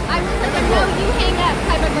 I was like a no, you hang up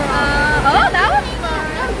type of girl. Oh, that was fun.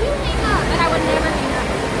 No, you hang up. And I would never hang up.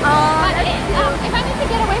 But if I need to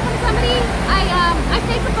get away from somebody, I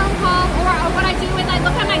take a phone call, or what I do is I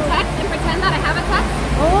look at my text and pretend that I have a text.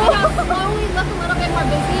 And I'll slowly look a little bit more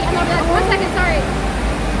busy, and I'll be like, 1 second, sorry.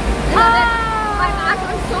 I'm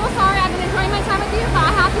so sorry, I've been enjoying my time with you, but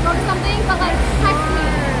I have to go to something, but like, text me.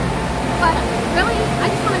 But really, I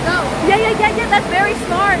just want to go. Yeah, that's very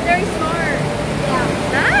smart, very smart. Yeah.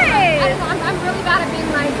 Nice. I'm really bad at being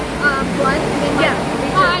like, blunt, and being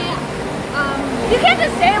like, you can't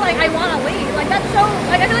just say like I want to leave. Like that's so.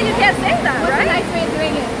 Like I feel like you can't say that, what's right? a nice way of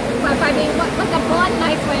doing it? By being like a blunt,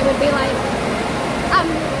 nice way would be like,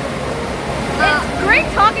 it's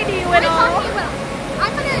great talking to you and all.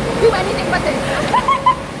 I'm gonna do anything but this.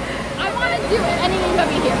 I want to do anything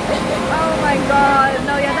but be here. Oh my god,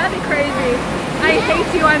 no, yeah, that'd be crazy. I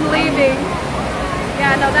hate you. I'm leaving.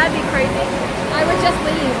 Yeah, no, that'd be crazy. I would just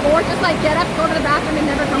leave, or just like get up, go to the bathroom,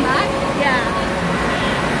 and never come back. Yeah.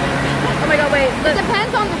 Oh my god, wait. It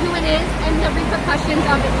depends on who it is and the repercussions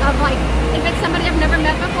of like, if it's somebody I've never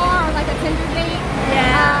met before or like a Tinder date.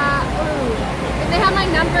 Yeah. If they have my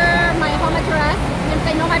number, my home address, and if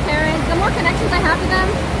they know my parents, the more connections I have to them,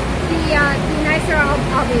 the nicer I'll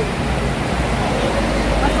be.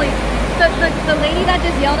 Honestly, the lady that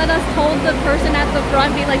just yelled at us told the person at the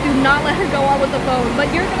front, be like, do not let her go on with the phone.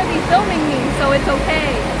 But you're gonna be filming me, so it's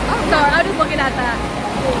okay. Oh, sorry, I was just looking at that.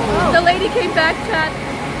 Oh. The lady came back, chat.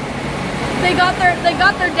 They got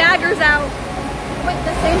their daggers out. Wait,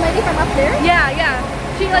 the same lady from up there? Yeah.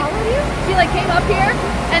 She came up here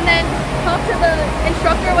and then talked to the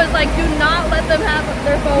instructor, was like, do not let them have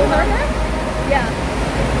their phone on her. Yeah.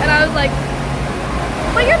 And I was like,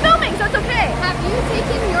 but you're filming, so it's okay. Have you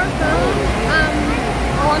taken your phone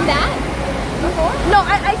on that before? No,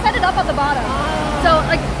 I set it up at the bottom. So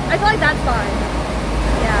like I feel like that's fine.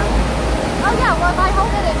 Yeah. Oh yeah, well if I hold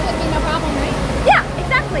it, it should be no problem, right? Yeah,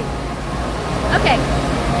 exactly. Okay.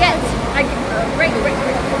 Yes. Great.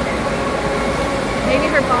 Maybe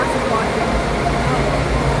her boss is watching.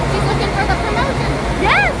 She's looking for the promotion.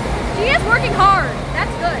 Yes! She is working hard.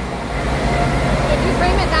 That's good. If you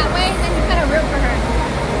frame it that way, then you kind of root for her.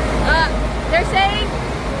 They're saying,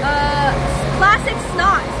 classic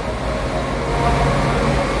snot.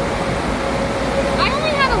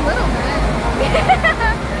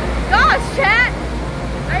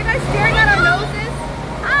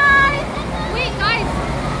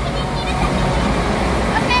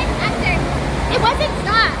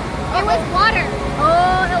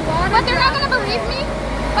 But they're not gonna believe me.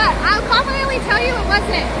 But I'll confidently tell you it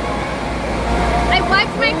wasn't. I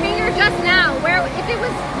wiped my finger just now. Where if it was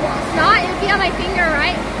snot, it would be on my finger,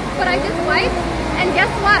 right? But I just wiped, and guess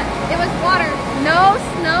what? It was water. No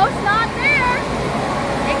snot there.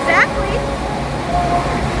 Exactly.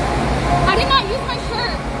 I did not use my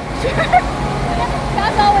shirt.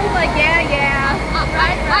 That's always like, yeah.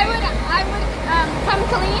 Right. I would come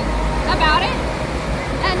clean about it,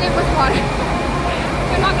 and it was water.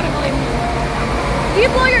 You're not gonna believe me. Do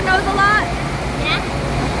you blow your nose a lot? Yeah.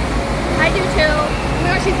 I do too. Oh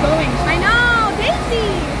my gosh, she's blowing. I know,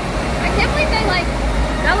 Daisy. I can't believe they like.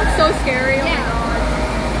 That looks so scary. Oh my god.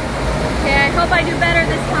 Okay, I hope I do better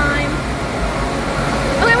this time.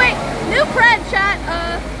 Okay, wait. New pred, chat.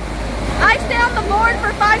 I stay on the board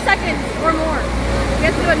for 5 seconds or more.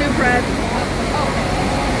 We have to do a new pred.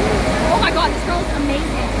 Oh my god, this girl's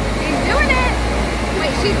amazing. She's doing it.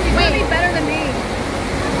 Wait, she's gonna be better than me.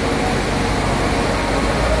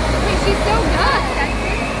 Wait, she's so good.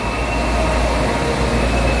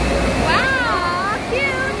 Wow,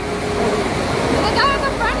 cute. The guy at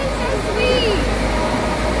the front is so sweet.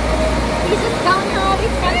 He's just telling her all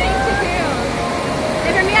these fun things to do.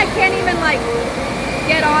 And for me, I can't even like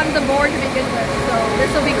get on the board to begin with, so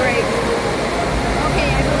this will be great. Okay,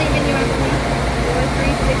 I believe in you, Emily.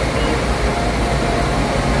 360.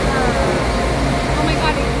 Oh my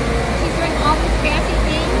god, she's doing all these fancy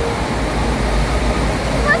things.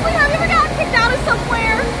 Leslie, have you ever gotten kicked out of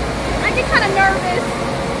somewhere? I get kind of nervous.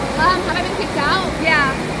 Have I been kicked out?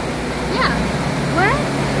 Yeah. Yeah. What?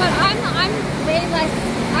 But I'm way less,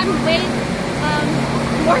 I'm way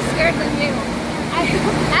more scared than you.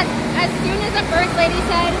 As soon as the first lady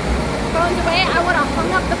said, phone's away, I would have hung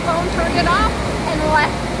up the phone, turned it off, and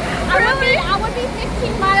left. Really? I would be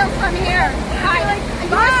 15 miles from here.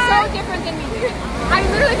 You're so different than me. I'd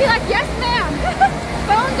literally be like, yes ma'am.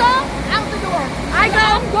 Phone's off, out the door. I'm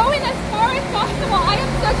going as far as possible. I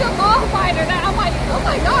am such a law fighter that I'm like, oh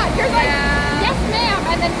my god, you're like, yes ma'am,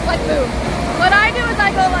 and then like move. What I do is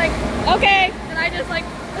I go like, okay, and I just like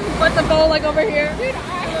put the phone like over here. Dude,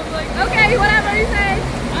 I'm like, okay, whatever you say.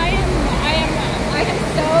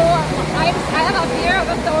 I have a fear of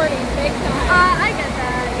authority, big time. I get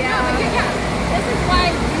that, yeah. No, yeah. This is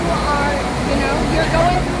why you are, you know, you're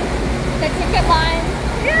going through the ticket line.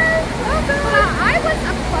 Yes, okay. I was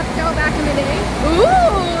a klepto back in the day.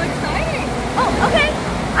 Ooh, exciting. Oh, okay.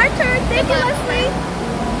 Our turn. Thank you, Leslie.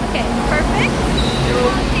 Okay, perfect.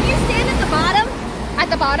 Can you stand at the bottom? At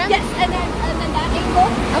the bottom? Yes, and then that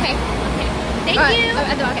angle. Okay. Okay. Thank you.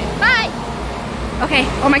 Okay. Bye. Okay.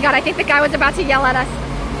 Oh my god, I think the guy was about to yell at us.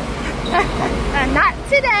 Not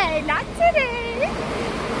today. Not today.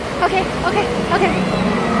 Okay. Okay. Okay.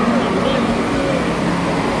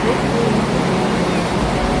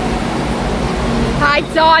 I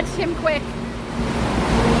dodged him quick.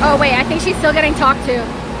 Oh wait, I think she's still getting talked to.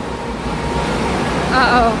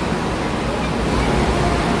 Uh-oh.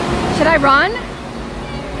 Should I run?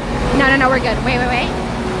 No, we're good. Wait.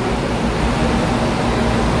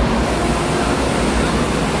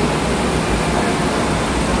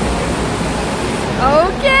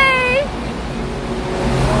 Okay.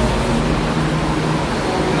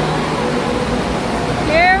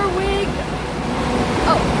 Here we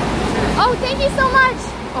go. Oh, thank you so much.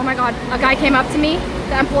 Oh my god, a guy came up to me.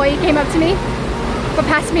 The employee came up to me, but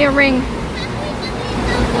passed me a ring.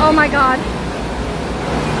 Oh my god.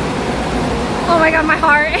 Oh my god, my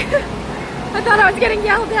heart. I thought I was getting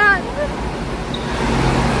yelled at.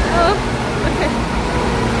 Oh, okay.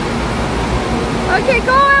 Okay,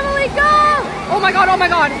 go Emily, go! Oh my god, oh my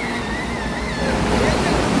god.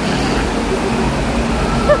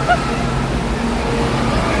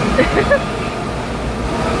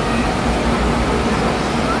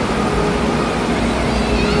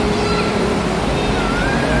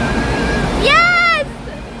 Yes!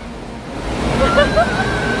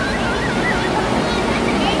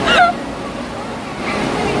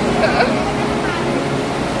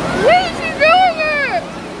 Wait, she's doing it!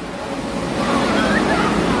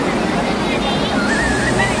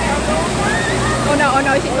 Oh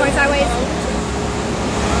no, she's going sideways.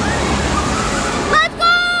 Let's go!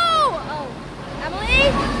 Oh, Emily?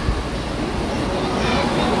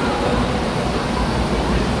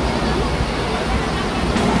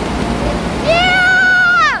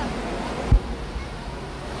 Yeah!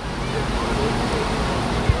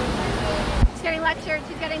 She's getting lectured,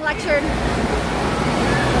 she's getting lectured.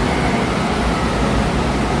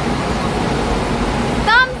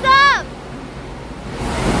 Thumbs up!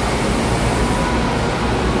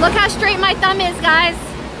 Look how straight my thumb is, guys.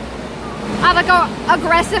 I have like a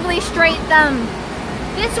aggressively straight thumb.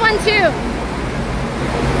 This one too.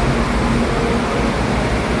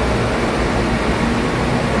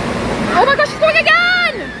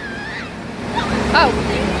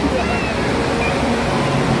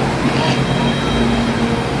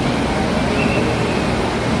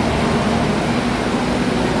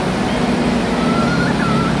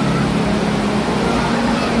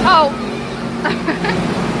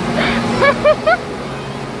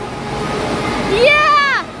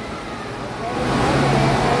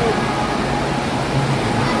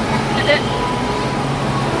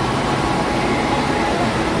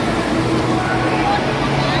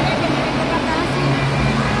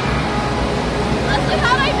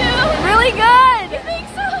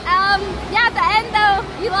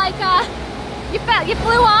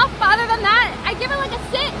 off, but other than that, I give it like a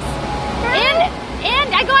 6. And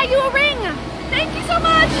I got you a ring. Thank you so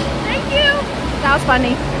much. Thank you. That was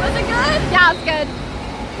funny. Was it good? Yeah, it was good.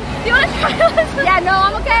 Do you want to try this? Yeah, no,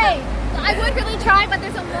 I'm okay. I would really try, but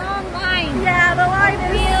there's a long line. Yeah, the line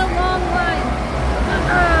is real long line.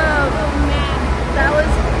 Oh man, that was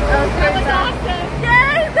awesome.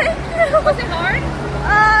 Yay, thank you. Was it hard?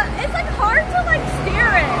 It's like hard to like steer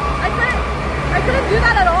it. I couldn't do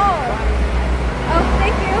that at all. Oh,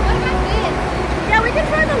 thank you. What about this? Yeah, we can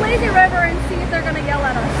try the lazy river and see if they're gonna yell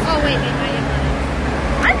at us. Oh wait, they might yell at us.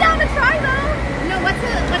 I'm down to try though. No, what's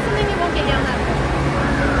something you won't get yelled at?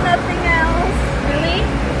 Nothing else. Really?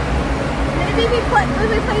 Maybe we play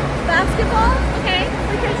basketball. Okay.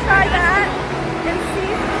 We can try that and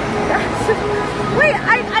see. Wait,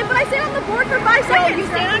 but I stayed on the board for 5 seconds. You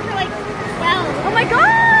stayed on for like 12. Oh my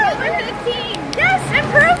god! Or 15. Yes,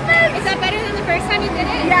 improvement. Is that better than the first time you did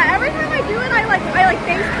it? Yeah, every time I do it, I like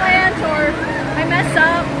face plant or I mess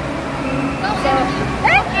up. So,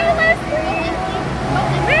 thank you, Leslie.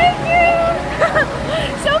 Thank you.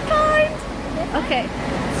 So kind. Okay,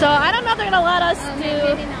 so I don't know if they're gonna let us do.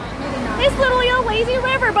 Maybe not. It's literally a lazy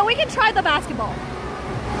river, but we can try the basketball.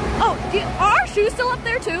 Oh, are our shoes still up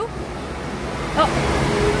there too? Oh.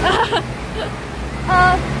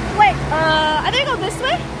 Wait, I think I go this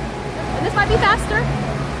way. This might be faster.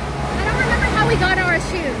 I don't remember how we got our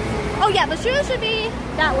shoes. Oh yeah, the shoes should be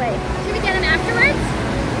that way. Should we get them afterwards?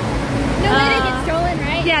 No way they get stolen,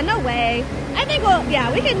 right? Yeah, no way. I think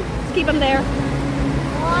yeah, we can keep them there.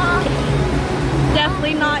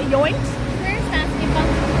 Definitely not yoinked. Where's basketball?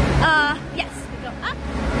 Yes, we go up.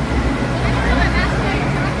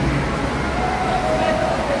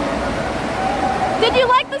 Did you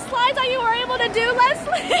like the slides that you were able to do,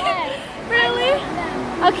 Leslie? Yes. Really?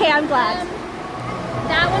 Okay, I'm glad.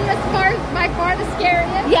 That one was by far the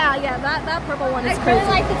scariest. Yeah, that purple one is I crazy.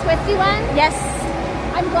 really like the twisty one. Yes.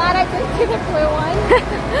 I'm glad I didn't do the blue one.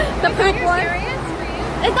 The poop one. Serious for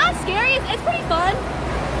you? It's not scary. It's pretty fun.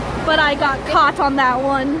 But I got caught on that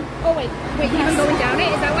one. Oh wait, even going down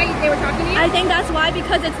it? Is that why they were talking to you? I think that's why,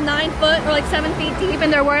 because it's 9 foot or like 7 feet deep,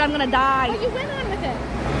 and they're worried I'm gonna die. Oh, you went on with it.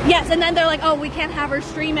 Yes, and then they're like, oh, we can't have her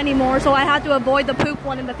stream anymore, so I had to avoid the poop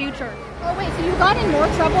one in the future. Oh wait, so you got in more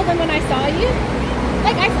trouble than when I saw you?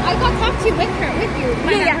 Like I got talked to with you.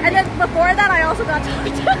 Yeah, and then before that I also got talked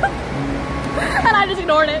to. And I just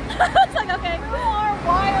ignored it. It's like, okay. You are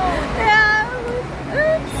wild. Yeah.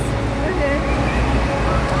 Oops. Okay.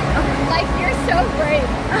 Like you're so brave.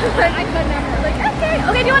 I could never. Like, okay.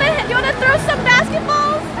 Okay, do you wanna throw some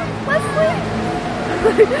basketballs? Leslie?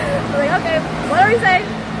 Like, okay, what are we saying?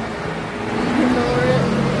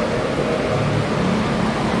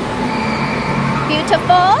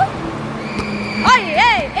 Beautiful. Oh,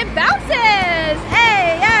 yay! It bounces!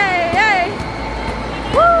 Hey, hey, hey!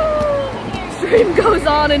 Woo! Stream goes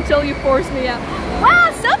on until you force me out.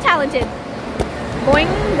 Wow, so talented! Boing,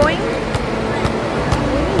 boing.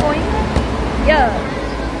 Boing, boing. Yeah.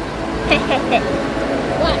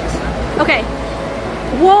 What? Okay.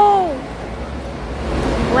 Whoa!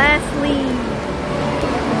 Leslie.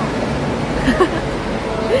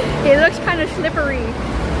 It looks kind of slippery.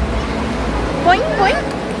 Boing, boing.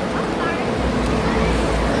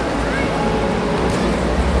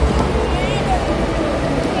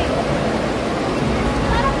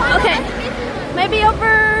 Okay, maybe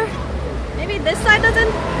maybe this side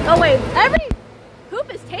doesn't, oh wait, every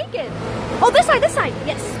hoop is taken. Oh, this side,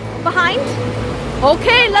 yes. Behind.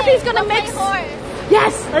 Okay, Leslie's gonna mix.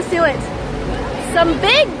 Yes, let's do it. Some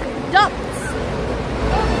big dumps.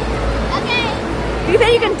 Okay. Do you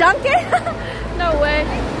think you can dunk it? No way.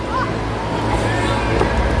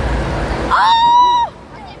 Oh!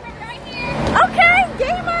 Okay,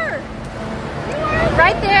 gamer.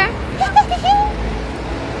 Right there.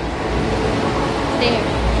 There.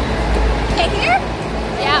 Okay, here?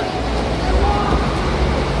 Yeah.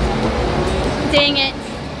 Dang it.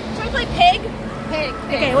 Should we play pig? Pig.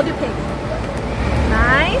 Okay, we'll do pig.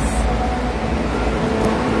 Nice.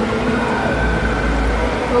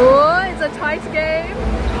 Oh, it's a tight game.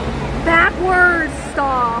 Backwards.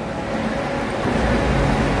 Stop.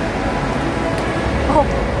 Oh.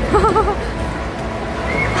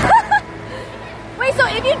 Wait, so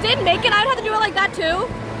if you did make it, I'd have to do it like that too?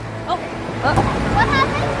 Oh. What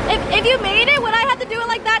happened? If you made it, would I have to do it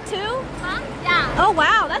like that too? Huh? Yeah. Oh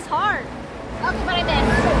wow, that's hard. Okay, but I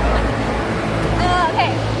missed.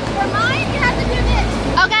 Okay. For mine, you have to do this.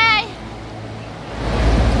 Okay.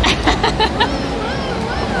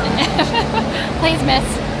 Please miss.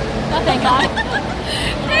 Oh, thank God.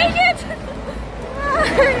 Dang it!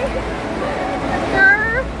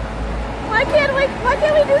 Why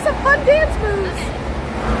can't we do some fun dance moves?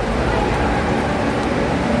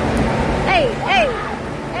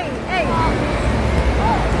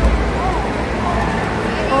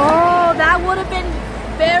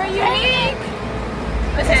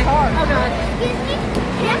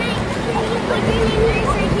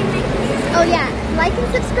 Oh yeah, like and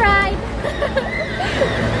subscribe.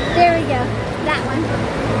 There we go. That one.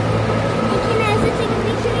 Can I also take a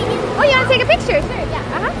picture again? Oh, you want to take a picture? Sure,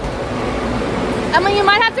 yeah. Uh-huh. Emily, you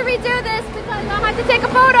might have to redo this because I'll have to take a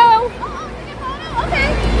photo. Oh, take a photo? Okay.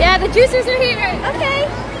 Yeah, the juicers are here. Okay.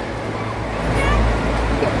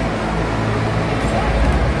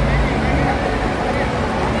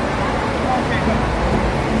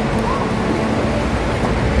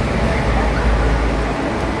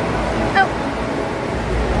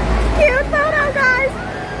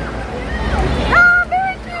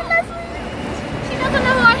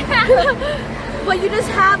 But you just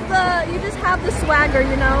have the swagger,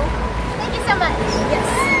 you know. Thank you so much. Yes.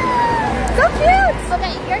 So cute.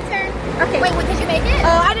 Okay, your turn. Okay. Wait, did you make it?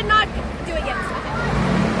 Oh, I did not do it yet. Okay.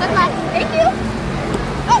 Good luck. Thank you.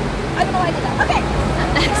 Oh, I don't know why I did that. Okay.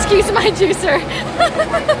 Excuse my juicer.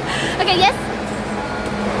 Okay, yes.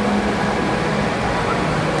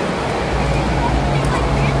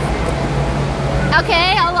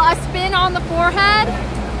 Okay, a spin on the forehead.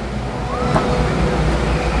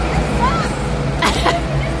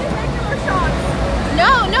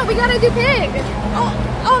 No, we gotta do pig.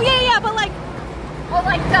 Oh yeah, but like, well,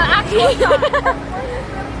 like the actual shot.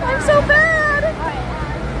 I'm so bad.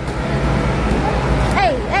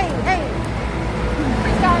 Hey.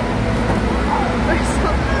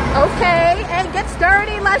 Okay, and get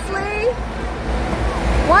sturdy, Leslie.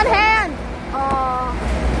 One hand. Oh,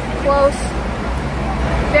 close.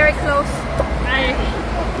 Very close. Alright,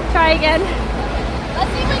 try again.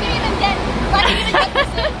 Let's see if we can even get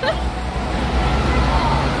this in.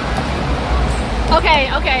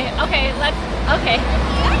 Okay, okay.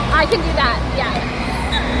 I can do that, yeah.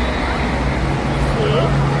 See?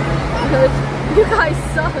 You guys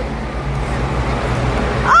suck.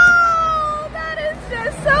 Oh, that is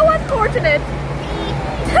just so unfortunate.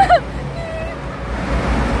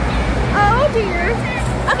 Oh dear.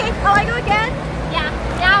 Okay, oh, I go again? Yeah,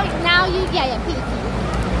 now you get it, Pete.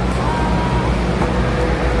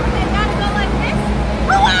 Okay, gotta go like this.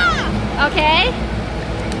 Hoo-ah! Okay.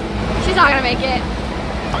 She's not gonna make it.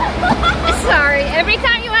 Sorry. Every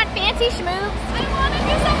time you want fancy schmooze. I want to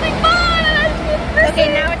do something fun. Okay,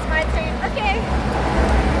 now it's my turn. Okay.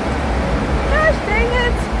 Gosh dang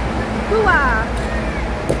it. Hoo-ah.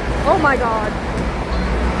 Oh my god.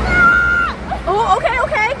 Oh,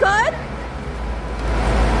 okay, good.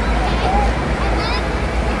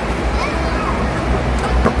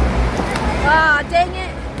 Ah, dang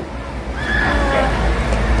it.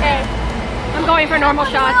 Okay. I'm going for normal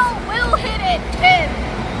shots. We'll hit it. Pin.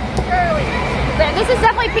 Surely. This is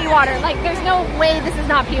definitely pea water. Like, there's no way this is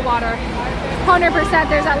not pea water. 100%.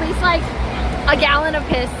 There's at least like a gallon of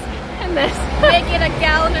piss in this. Make it a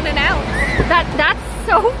gallon and an ounce. That's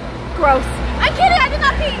so gross. I'm kidding. I did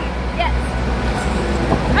not pee. Yes.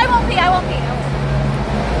 I won't pee.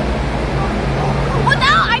 Well,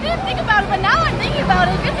 now I didn't think about it, but now I'm thinking about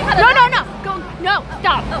it. No. Go. No.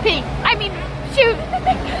 Stop. Pee. I mean, shoot.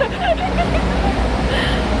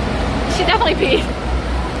 She definitely peed.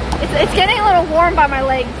 It's getting a little warm by my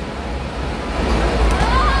legs.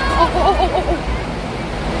 Oh.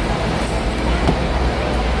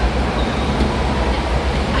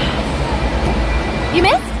 You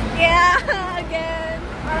missed? Yeah, again.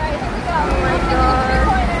 Alright, here we go. Oh my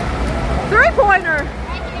god. Three-pointer.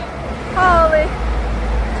 Holy.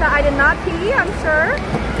 So I did not pee, I'm sure.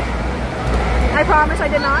 I promise I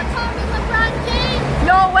did not.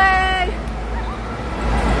 No way.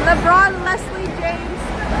 LeBron Leslie James.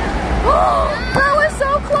 Oh, that was so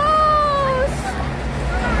close.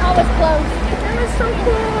 That was close. That was so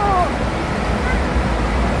cool.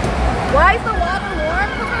 Why is the water warm?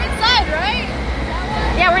 Because we're inside, right?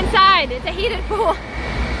 Yeah, we're inside. It's a heated pool.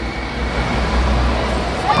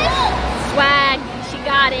 Swag. She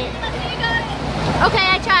got it. Okay,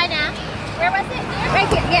 I try now. Where was it? Here? Right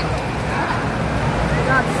here, yeah.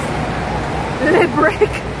 Nuts. Did it break?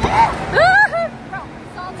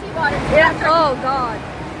 Salty water. Yeah. Oh, God.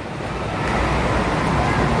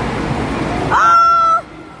 Oh!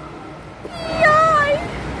 Yay!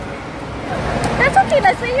 That's okay,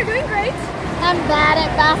 Leslie. You're doing great. I'm bad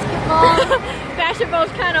at basketball.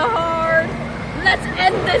 Basketball's kind of hard. Let's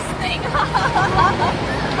end this thing.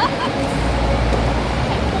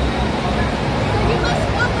 You must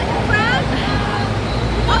walk like a crab.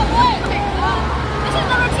 Oh, what? Okay. This is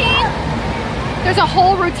the routine. There's a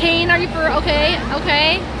whole routine. Are you for okay?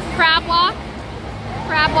 Crab walk.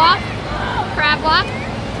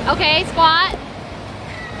 Okay, squat.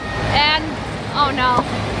 And oh no.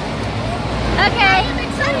 Okay. I'm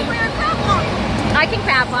excited for your crab walk. I can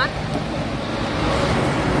crab walk.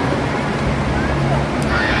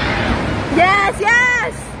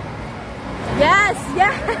 Yes.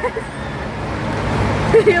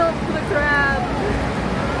 Feel the crab.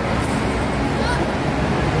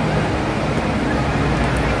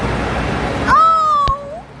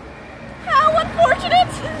 Oh! How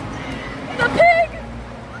unfortunate! The pig!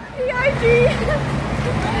 P-I-G!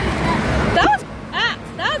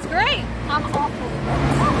 That was great! I'm awful.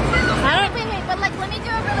 Wait, but like, let me do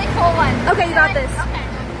a really cool one. Okay, you got this. Okay.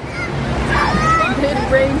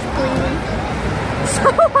 Mid-range queen. So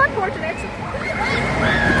unfortunate.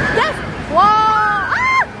 Yes! Whoa!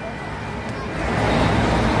 Ah!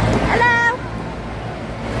 Hello!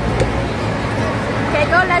 Okay,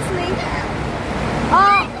 go Leslie.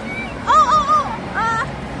 Oh!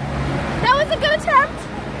 That was a good attempt.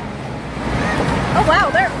 Oh wow,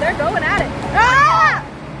 they're going at it. Ah!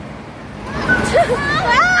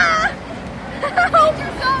 Ah!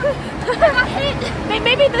 I got hit.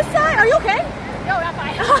 Maybe this side. Are you okay? No, not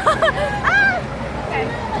fine. Ah! Okay.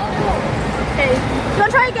 Okay. You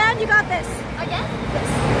wanna try again? You got this. Again? Yes.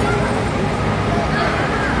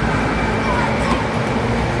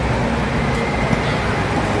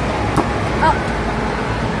 Oh.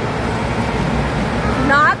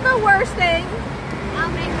 Not the worst thing.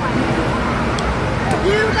 I'll make one.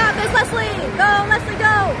 You got this, Leslie. Go, Leslie,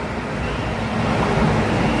 go.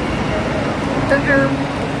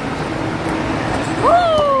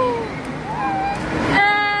 Woo!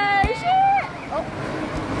 Hey, shit! Oh.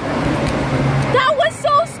 That was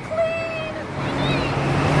so clean!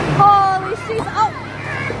 Holy,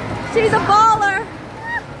 she's a baller.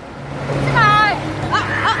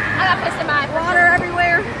 I got pissed in my eye. Water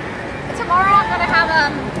everywhere. Tomorrow I'm gonna have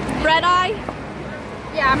red eye.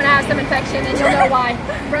 Yeah, I'm gonna have some infection and you'll know why.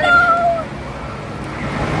 No!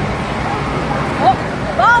 Oh,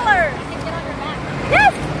 baller!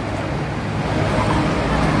 Yes!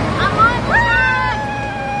 I'm on track!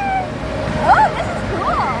 Oh, this is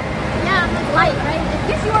cool. Yeah, I'm like light, right?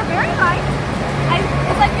 Yes, you are very light.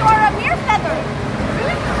 It's like you are a mere feather.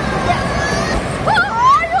 Really? Yes. Oh,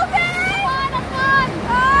 are you okay? I'm fun.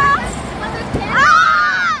 There's cannons.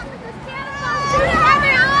 Ah! There's cannons. Shoot it at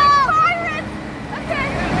me. Pirates. Okay.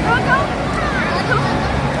 Go.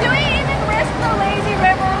 Do we even risk the lazy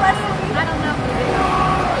river, Leslie? I don't know.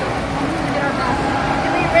 Do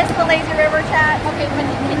we risk the lazy river, chat? Okay, but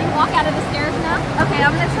can you walk out of the stairs now? Okay,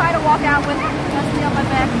 I'm gonna try to walk out with Leslie on my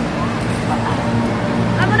back.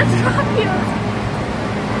 I'm gonna drop you.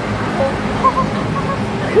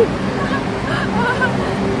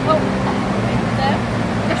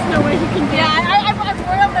 There's no way you can get. Yeah, I'm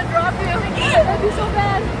worried I'm gonna drop you. That'd be so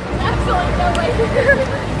bad. Absolutely no way.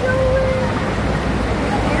 No way.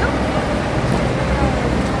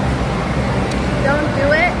 Don't do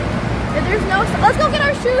it. If there's no, let's go get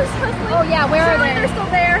our shoes. Leslie. Oh yeah, where are they? They're still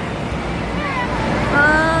there.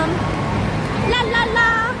 La la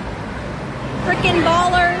la. Frickin'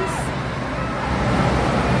 ballers.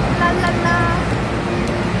 La la la.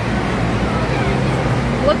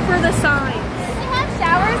 Look for the signs. Do they have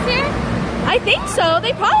showers here? I think so.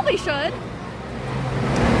 They probably should.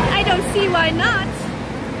 I don't see why not.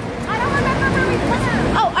 I don't remember where we put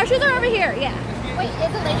them. Oh, our shoes are over here. Yeah. Wait,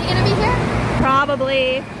 is the lady gonna be here?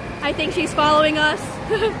 Probably. I think she's following us.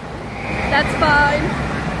 That's fine.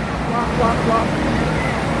 Walk, walk, walk.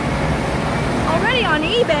 Already on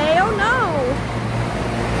eBay. Oh no.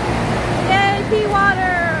 Yay, pea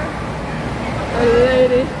water. A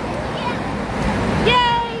lady.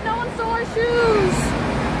 Yay, no one stole our shoes.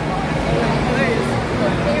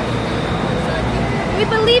 We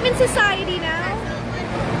believe in society now.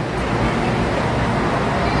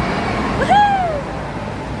 Woohoo!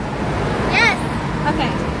 Yes.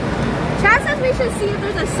 Okay. Chad says we should see if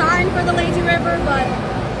there's a sign for the lazy river, but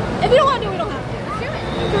if you don't want to do it, we don't have to. Do it.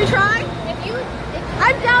 Can we try?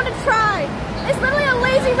 I'm down to try. It's literally a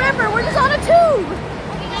lazy river. We're just on a tube.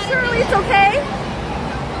 Surely it's okay.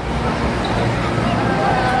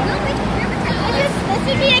 This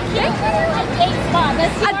would be a cute date spot. A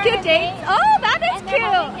good date? Oh, that is cute.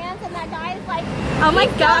 Hands and that guy is like, Oh my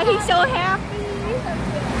God, he's so happy.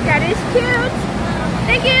 That is cute.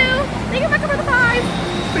 Thank you. Thank you, Becca, for the pies.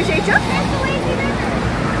 Appreciate you. There's the lazy river.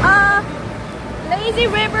 Lazy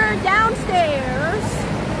river downstairs.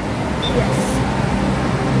 Yes.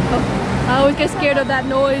 Oh, I always get scared of that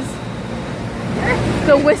noise.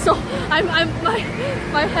 The whistle.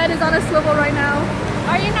 My head is on a swivel right now.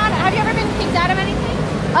 Are you not? Have you ever been kicked out of anything?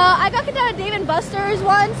 I got kicked out of Dave & Buster's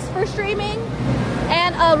once for streaming,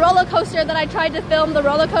 and a roller coaster that I tried to film the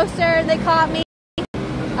roller coaster, and they caught me.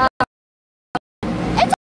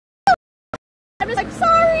 I'm just like,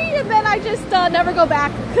 sorry, and then I just never go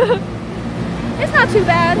back. It's not too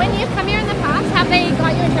bad. When you've come here in the past, have they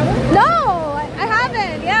got you in trouble? No, I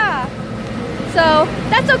haven't, yeah. So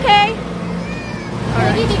that's okay.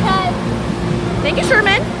 Maybe because. Thank you,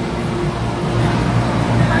 Sherman.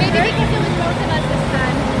 Maybe because it was both of us this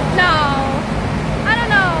time. No, I don't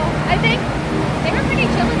know. I think they were pretty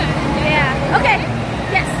chill about it. Yeah. Okay.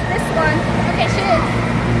 Yes, this one. Okay, shoes.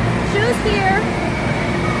 Shoes here.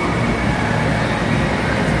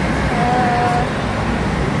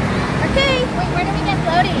 Okay. Wait, where do we get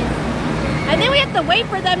floaties? I think we have to wait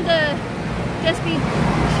for them to just be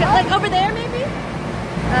like over there, maybe.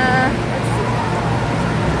 Let's see.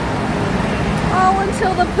 Oh,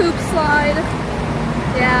 until the poop slide.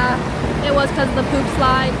 Yeah, it was because of the poop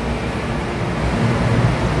slide.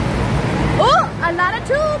 Oh, a lot of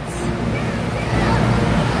tubes.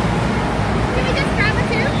 Can we just grab a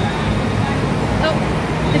tube? Oh,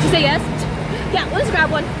 did you say yes? Yeah, let's grab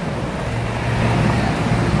one.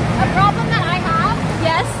 A problem that I have,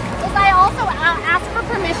 yes, is I also ask for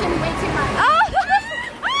permission way too much. Oh,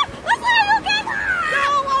 Leslie, are you okay?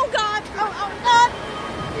 No, oh God, oh God,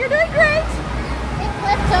 you're doing great. It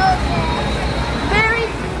flipped over. Very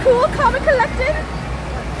cool, calm and collected.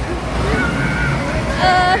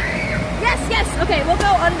 Yes. Okay, we'll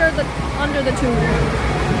go under the tube.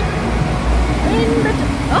 In the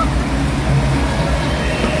oh.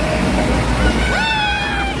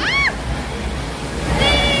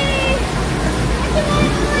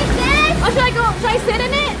 Oh, should I sit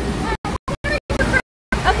in it?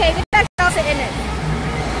 Okay, maybe I'll sit in it.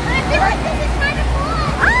 I feel like this is kind of cool.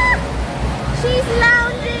 Ah! She's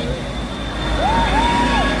lounging.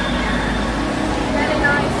 Very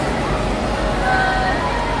nice.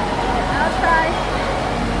 I'll try.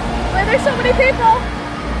 Wait, there's so many people.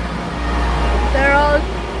 They're all...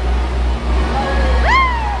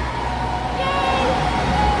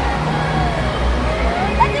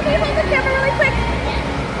 Can you hold the camera really quick?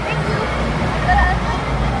 Thank you.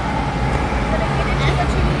 I'm gonna get into the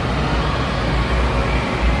tube.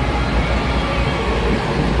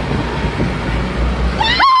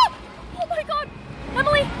 Oh my God,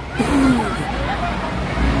 Emily!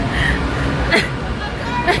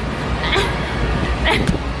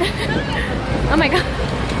 Oh my God.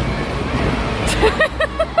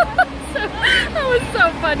 That was so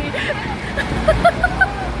funny.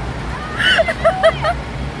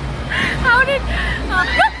 How did...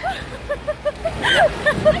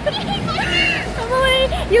 Emily,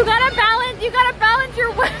 you gotta balance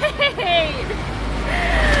your weight.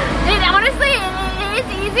 Honestly,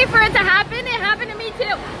 it's easy for it to happen. It happened to me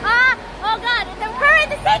too. Oh God, the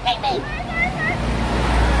current is taking me.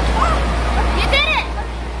 You did it.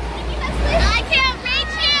 I can't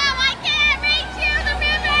reach you. I can't reach you. The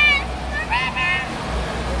river.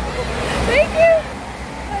 Thank you.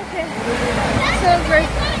 Okay. So great.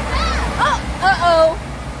 Oh, uh-oh.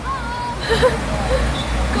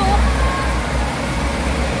 Cool.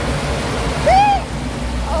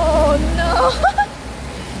 Oh no.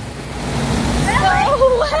 So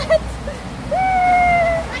wet.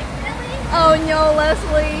 Oh no,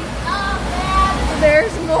 Leslie.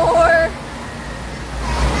 There's more.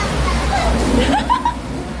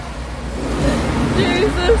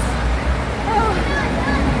 Jesus. Oh.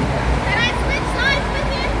 Can I switch sides with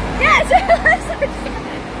you? Yes, let's switch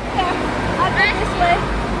sides. Yeah, I'll go this way.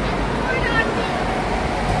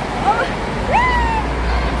 Oh.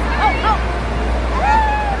 Oh. Oh.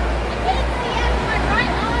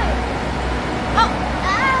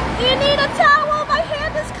 Do you need a towel? My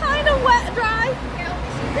hand is kind of wet, dry.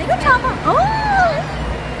 There you go, towel. Oh.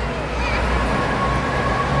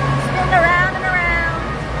 Spin around and around.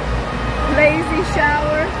 Lazy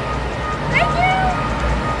shower. Thank you.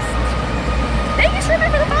 Thank you, Sherman,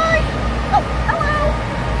 for the bye. Oh, hello.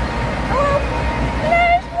 Hello.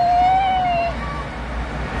 Leslie.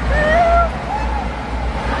 Hello.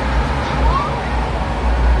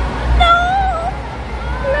 No.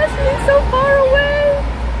 Leslie's so far away.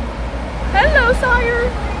 Hello, sire.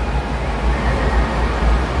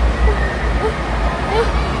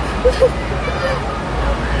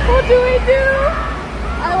 What do we do?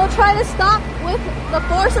 I will try to stop with the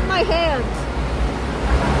force of my hands.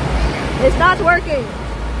 It's not working.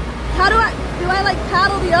 How do I like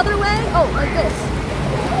paddle the other way? Oh, like this.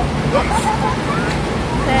 Yes.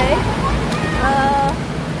 Okay.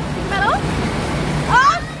 Take that off.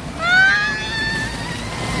 Oh!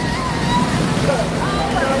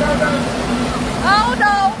 Oh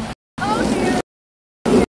no! Oh dear.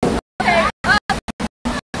 Okay.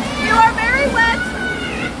 You are very wet.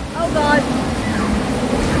 Oh God.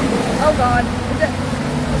 Oh God. Is it?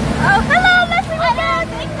 Oh, hello, Leslie. I don't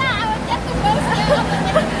think that. I was just supposed to.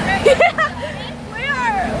 Yeah, we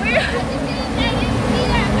are.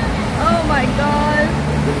 Oh my God.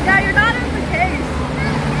 Yeah, you're not in the case.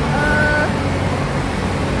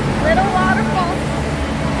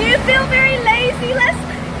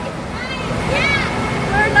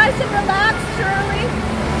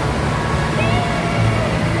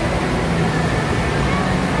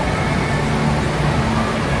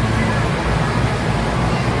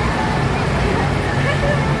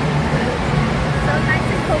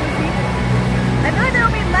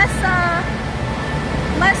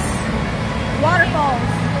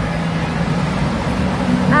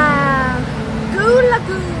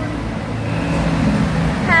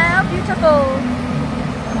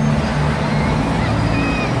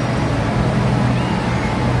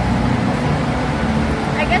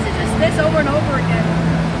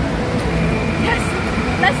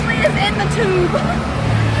 tube.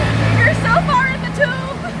 You're so far in the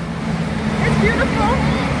tube. It's beautiful.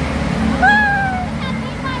 Woo!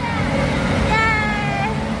 Yay!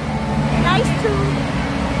 Nice tube.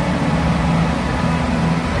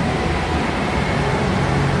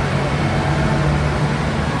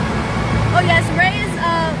 Oh yes, Ray is,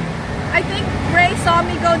 I think Ray saw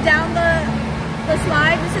me go down the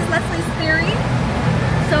slide. This is Leslie's theory.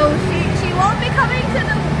 So she won't be coming to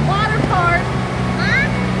the water park. Huh?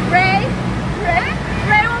 Ray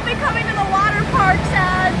won't be coming to the water park,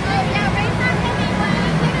 sad. Oh yeah, Ray's not coming, but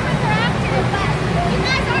I'm gonna interact with it, but you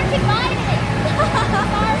guys aren't invited.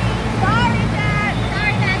 Sorry, Dad.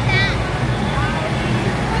 Sorry about that.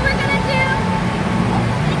 We were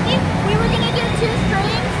gonna do 2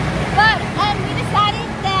 streams, but we decided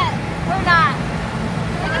that we're not.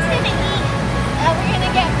 We're just gonna eat. We're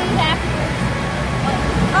gonna get food afterwards.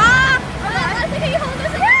 Can you hold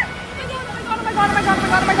this?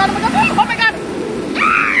 Oh my god.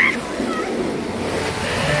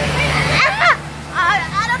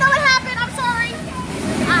 I don't know what happened. I'm sorry.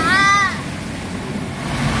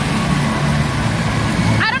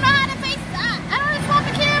 I don't know how to face. I don't know how to swap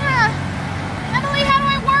the camera. Emily, how do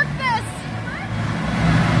I work this?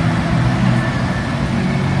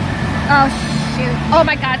 Oh shoot. Oh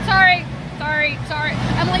my god. Sorry.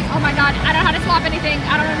 Emily, oh my god. I don't know how to swap anything.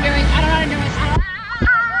 I don't know what I'm doing. I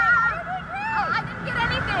didn't get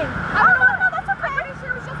anything. Oh no, that's okay. I'm pretty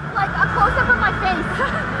sure it was just like a close up of my face.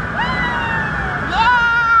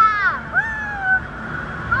 Yeah!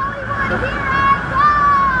 Hollywood, here I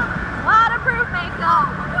come! Waterproof makeup.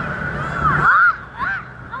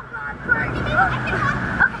 Oh god, sorry. Give me one. Okay,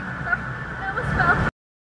 sorry. That was fun.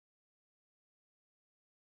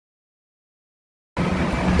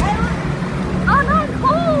 Oh no, I'm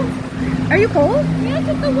cold. Are you cold? Yeah, it's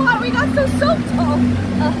just the water. We got so soaked.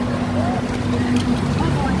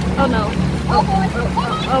 Oh no. Oh boy.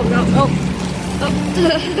 Oh no.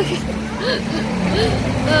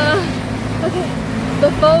 Okay.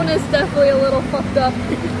 The phone is definitely a little fucked up.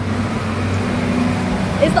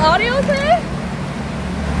 Is the audio okay?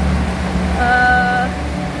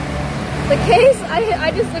 The case,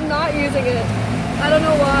 I just am not using it. I don't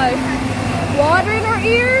know why. Water in our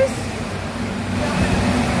ears?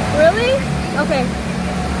 Really? Okay.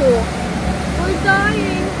 Cool. We're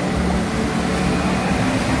dying.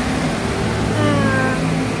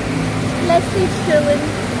 Leslie's chilling.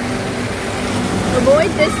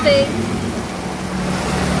 Avoid this thing.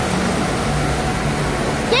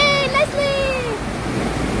 Yay, Leslie!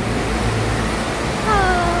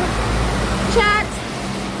 Chat.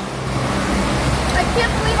 I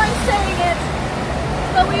can't believe I'm saying it,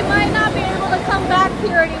 but we might not be able to come back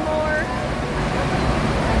here anymore.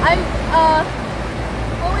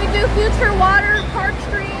 When we do future water park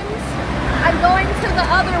streams, I'm going to the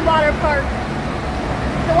other water park.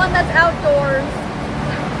 The one that's outdoors,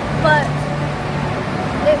 but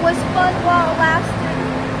it was fun while it lasted,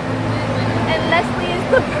 and Leslie is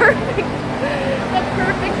the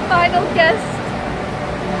perfect final guest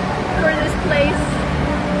for this place.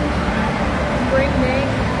 Bring me.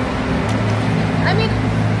 I mean,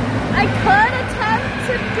 I could attempt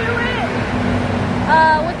to do it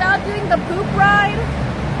without doing the poop ride,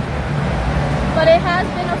 but it has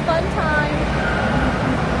been a fun time.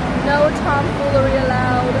 No tomfoolery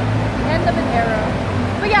allowed. End of an era.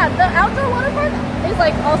 But yeah, the outdoor water park is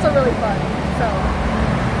like also really fun. So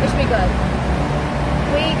it should be good.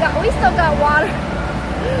 We still got water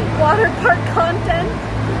park content.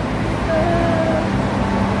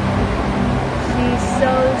 She's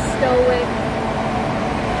so stoic.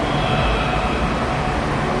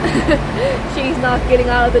 She's not getting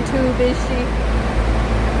out of the tube, is she?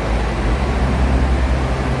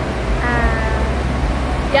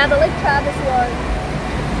 Yeah, the Lake Travis one.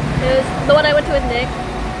 It was the one I went to with Nick.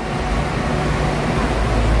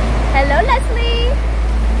 Hello, Leslie.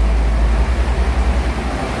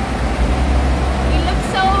 You look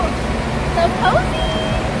so cozy.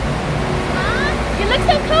 Huh? You look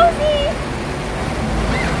so cozy.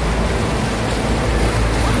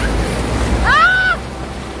 Ah!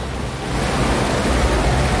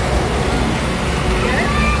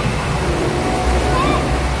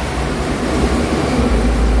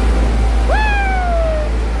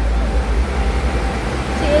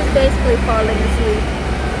 Basically falling asleep.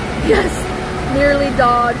 Yes, nearly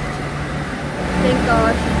dodged. Thank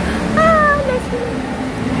gosh. Ah, Leslie.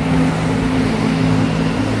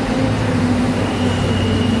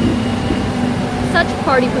 Such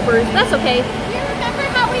party poopers. That's okay. You remember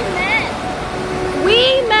how we met? We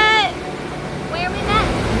met. Where we met?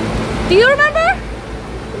 Do you remember?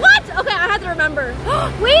 What? Okay, I had to remember.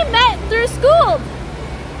 We met through school.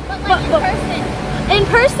 But like in person. In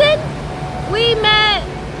person, we met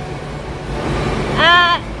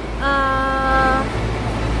at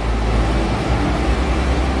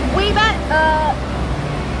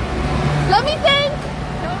let me think.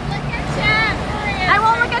 Don't look at chat. I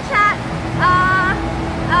won't look at chat.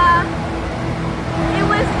 It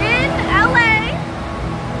was in LA.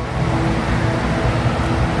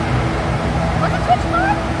 Was it Twitch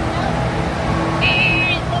Club?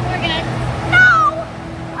 And one more guy. No.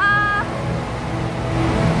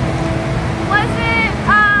 Was it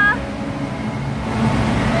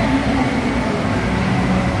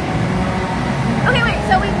okay, wait,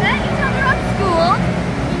 so we met each other on school.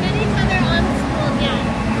 We met each other on school,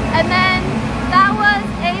 yeah. And then that was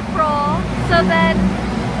April. So then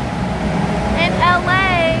in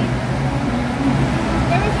LA,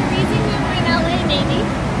 There was a reason you were in LA, maybe.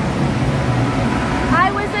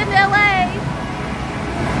 I was in LA.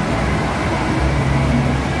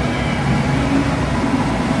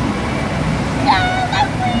 No,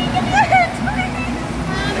 Leslie, give me a hint, please.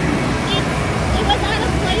 It was at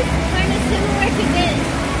a place kind of similar to this.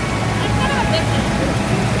 It's kind of a big one.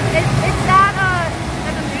 It's that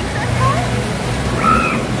an amusement park?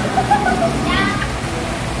 Yeah.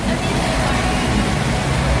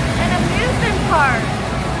 An amusement park.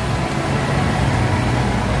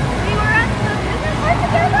 We were at the amusement park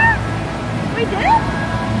together? We did?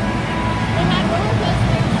 They had roller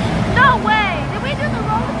coasters. No way. Did we do the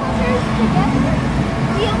roller coasters together?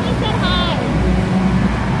 We only said hi.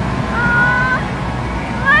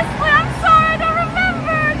 Leslie, I'm sorry, I don't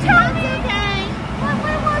remember. Tell me. Okay.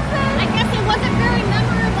 Where was it? I guess it wasn't very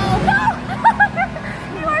memorable. No!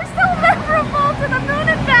 You are so memorable to the moon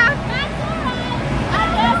and back. That's alright. I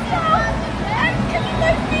love that. And can you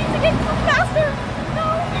like me to get faster? No.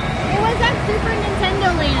 It was at Super Nintendo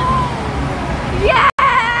Land. Yeah!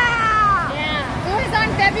 Yeah. It was on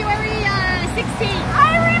February 16th.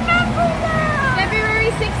 I remember that.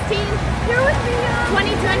 February 16th, Here was the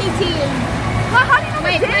 2022. Well, how do you know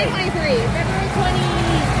Wait, the day? 2023. February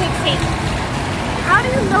 2016. How do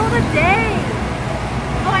you know the day?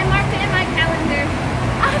 Oh, I marked it in my calendar.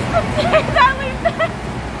 That's the day that we met.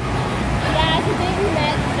 Yeah, it's the day we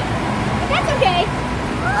met. But that's okay.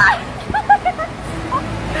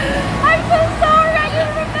 I'm so sorry, I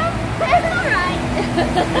didn't remember. It's alright.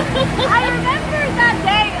 I remember that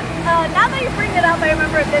day. Now that you bring it up, I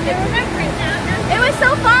remember it vividly. You remember it now? It was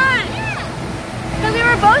so fun. Yeah. Because we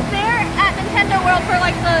were both there at Nintendo World for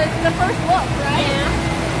like the first look, right? Yeah.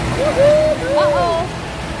 Uh-oh.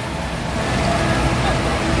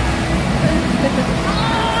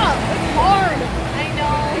 Oh, it's hard. I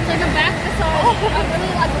know. It's like a back massage. A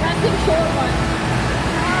really aggressive short one.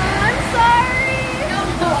 I'm sorry.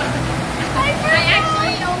 I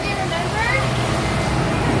actually only remembered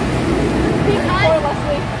because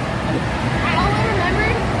I only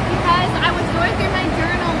remembered because I was going through my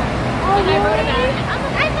journal and I wrote about it. I'm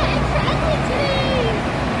like, I met ExtraEmily today.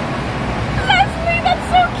 Leslie, that's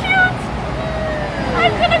so cute.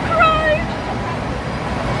 I'm gonna cry.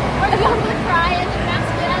 We're going to cry and the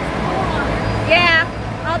basket has more. Yeah,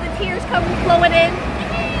 all the tears come flowing in.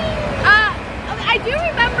 I do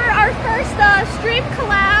remember our first stream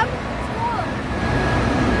collab.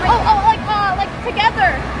 Like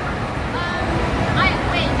together.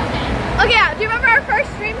 Wait, okay. Oh yeah, do you remember our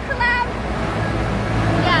first stream collab?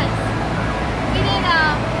 Yes. We did,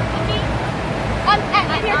 cooking?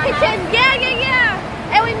 At your kitchen.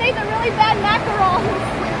 Yeah. And we made the really bad macarons.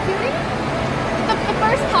 With Cutie? The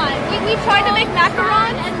first time. We tried to make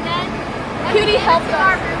macarons. And then Cutie helped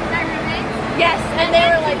our us. roommates. Yes, and they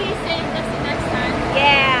were like, Cutie saved us the next time.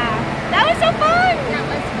 yeah. That was so fun. That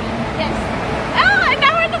was fun. Yes. Oh, and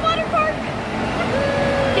now we're in the water park.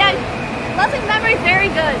 Yeah, Leslie's memory is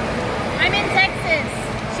very good. I'm in Texas.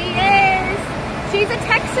 She is. She's a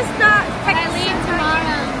Texas dog. I leave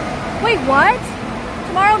tomorrow. Wait, what?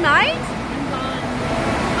 Tomorrow night? I'm gone.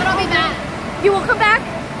 But I'll be back. You will come back?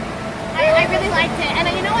 I really liked it. And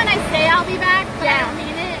you know when I say I'll be back, but I Yeah. don't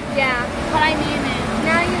mean it? Yeah. But I mean it.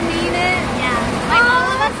 Now you mean it? Yeah. Like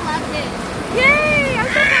all of us loved it. Yay!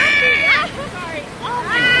 I'm so happy. Sorry. Oh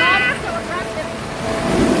my god, it's so aggressive.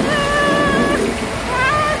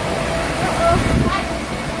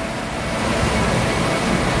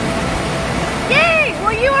 Yay!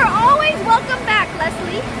 Well, you are always welcome back,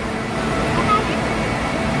 Leslie.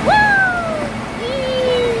 Woo!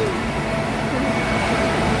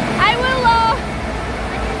 I will,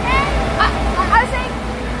 I was saying,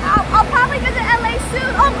 I'll probably visit LA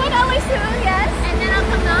soon. Oh, I'm going to LA soon, yes. And then I'll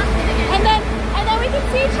come knock it again. And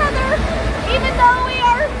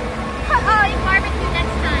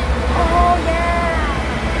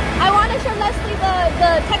Leslie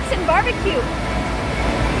the Texan barbecue.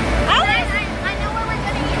 Alex, I know where we're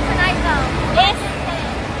gonna eat tonight though. Yes.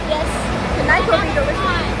 Yes. Tonight will be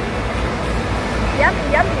delicious. Yummy,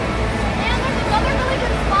 yummy. And there's another really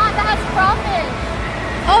good spot that has crawfish.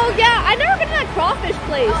 Oh yeah, I've never been to that crawfish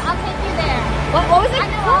place. Oh, I'll take you there. What was it?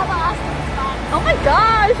 I know all the awesome spots. Oh my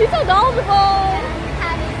gosh, she's so knowledgeable.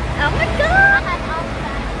 Oh my god.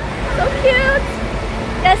 So cute.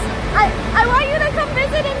 Yes, I want you to come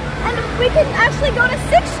visit and we can actually go to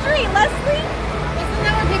 6th Street, Leslie. Isn't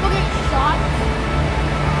that where people get shot?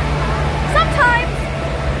 Sometimes.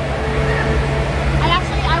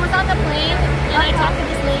 I was on the plane and I talked to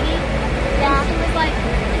this lady. Yeah. And she was like,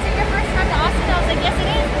 is it your first time to Austin? I was like, yes it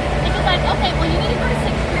is. And she's like, okay, well you need to go to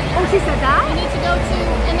 6th Street. Oh, she said that? You need to go to,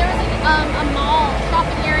 and there was a mall,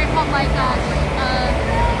 shopping area called like, I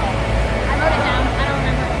wrote it down, I don't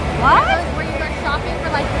remember. What? Where you go shopping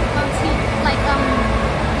for like boutique, like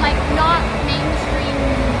not mainstream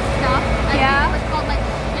stuff. I think it was called like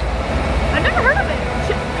Shit. I've never heard of it.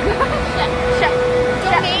 Shit.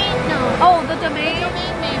 Domain? No. Oh, the Domain? The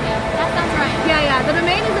Domain, maybe. That sounds right. Yeah, the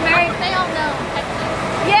Domain is a very... They all know Texas.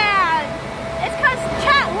 Yeah, it's because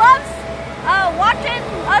Chat loves watching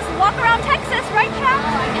us walk around Texas, right, Chat?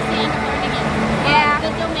 Oh, I guess they end up learning it. Yeah. The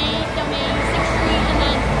Domain, 6th Street, and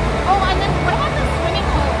then what about the swimming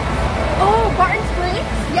pool? Oh, Barton Springs?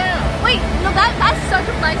 Yeah. Wait, no, that's such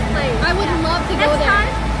a nice place. I would love to go Next there. time.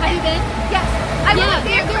 Have you been? Yes. I went with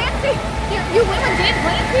Dan Clancy. You went with Dan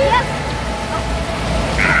Clancy? Yes.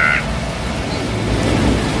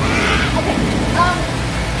 Okay.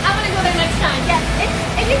 I'm gonna go there next time. Yes.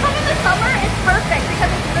 If you come in the summer, it's perfect because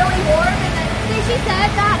it's really warm and then... See, she said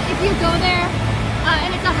that if you go there and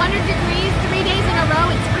it's 100 degrees 3 days in a row,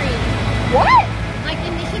 it's free. What? Like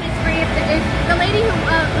admission is free if the lady who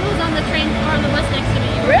was on the train or on the bus next to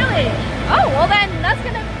me. Really? Oh, well then that's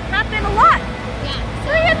gonna happen a lot. Yeah.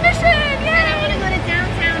 Free admission! Yay! And I want to go to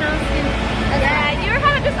downtown Austin. Yeah, you're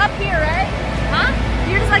kind of just up here, right? Huh?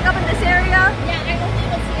 You're just like up in this area? Yeah, I only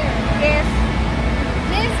was here. Yes.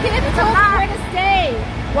 Miss Kid told me where to stay.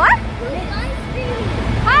 What? Who's live streaming?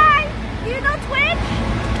 Hi! Do you know Twitch?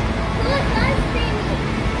 Who's live streaming?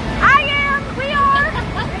 I am! We are!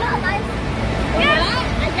 You're not live streaming. Yes.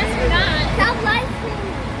 I guess we're not. Stop live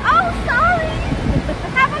streaming. Oh, sorry!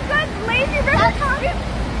 Have a good lazy river time.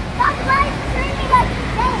 Stop live streaming like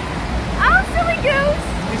this. Oh, silly goose!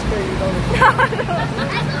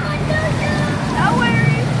 Everyone knows you. No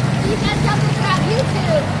worries. He said something about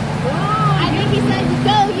YouTube. I think he said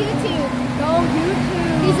go YouTube. Go YouTube.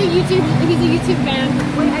 He's a YouTube fan.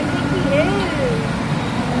 Wait, I think he is.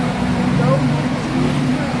 Go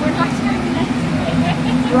YouTube. We're not sure.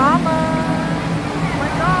 Drama. Oh my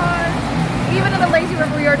gosh. Even in the lazy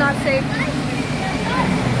river, we are not safe.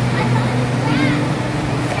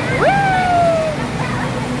 Woo!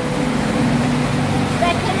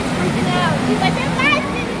 That kid is freaking out. She's like, they're live.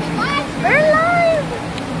 We're live.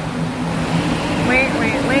 Wait.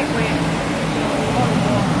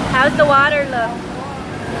 How's the water look?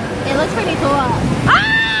 It looks pretty cool.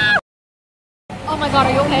 Ah! Oh my god,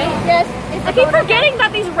 are you okay? Yes. I keep forgetting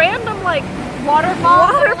that these random like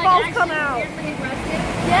waterfalls come out.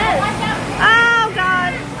 Yes. Oh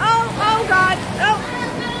god. Oh god. Oh.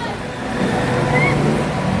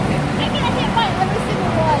 I can't find every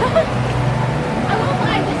single one. I won't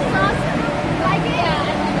lie, this is awesome. You like it? Yeah,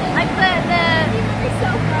 I love it. Like the It's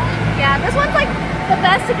so fun. yeah, this one's like the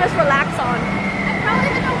best to just relax on. I've probably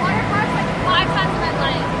been to water parks like 5 times in my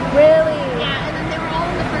life. Really? Yeah, and then they were all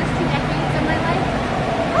in the first 2 decades of my life.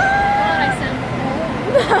 God, I sound old.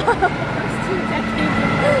 First 2 decades of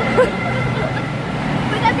my life.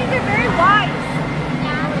 But I think they're very wise.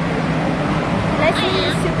 Yeah. Leslie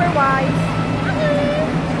is super wise.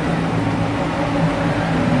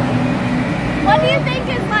 What do you think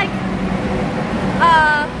is like,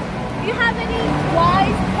 do you have any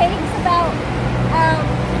wise takes about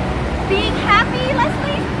being happy,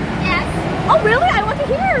 Leslie? Yes. Oh really? I want to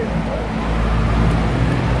hear.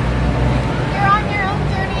 You're on your own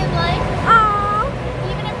journey in life. Aww.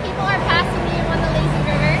 Even if people are passing you on the lazy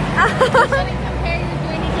river, you shouldn't compare your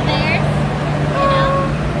journey to theirs. You know?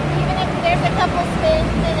 Even if there's a couple spins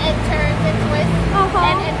and turns and twists,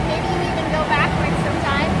 and maybe you even go backwards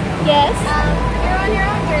sometimes. Yes. You're on your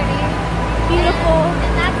own journey. Beautiful.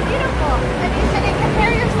 And that's beautiful. And you shouldn't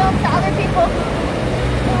compare yourself to other people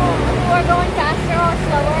who are going faster or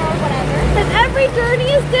slower or whatever. And every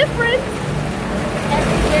journey is different.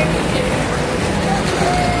 Every journey is different.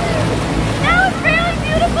 That was really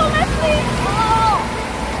beautiful, Leslie. Oh.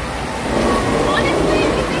 Honestly,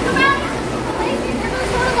 if you think about it, the lazy river is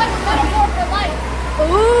sort of like a metaphor for life.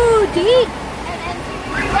 Ooh, deep. And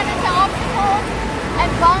you run into obstacles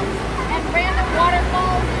fun and random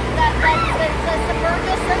waterfalls that submerge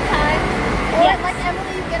us sometimes. Or like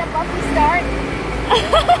Emily, you get a bumpy start.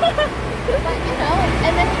 But you know,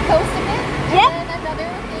 and then you coast a bit. And then another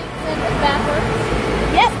thing, and it's backwards.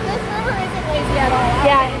 Yes, this river isn't lazy at all.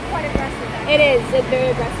 Yeah, it's quite aggressive. It is. It's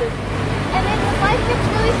very aggressive. And then when life gets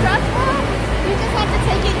really stressful, you just have to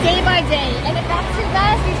take it day by day. And if that's too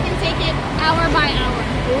fast, you can take it hour by hour.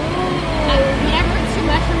 Whenever it's too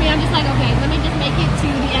much for me, I'm just like, okay, let me just make it to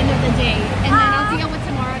the end of the day. And then I'll deal with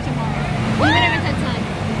tomorrow. Even if it's at time.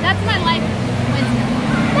 That's my life wisdom.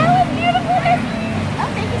 That was beautiful. Oh,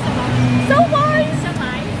 thank you so much. So wise. So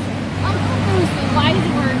wise. Wise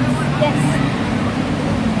words. Yes.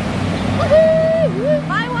 Woohoo!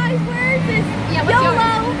 My wise words is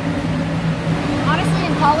YOLO. Honestly,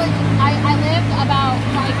 in college, I lived about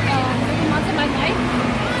like 3 months of my life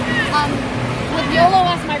with YOLO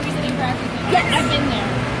as my reasoning for everything. Yes. I've been there.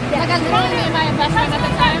 Yes. Like I literally made my best friend at the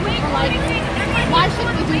time were like, why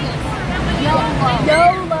shouldn't we do this? YOLO.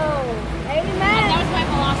 YOLO. Amen. Like, that was my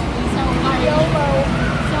philosophy. So YOLO.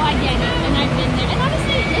 So I get it, and I've been there. And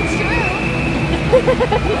honestly, it's true.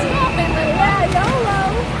 It's true. Yeah, YOLO.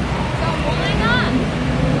 So why not?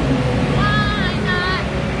 Why not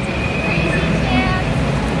take a crazy chance?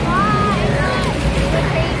 Why not take a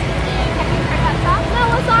crazy chance? Have you heard that song? No,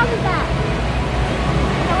 what song is that?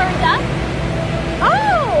 Hillary Duff?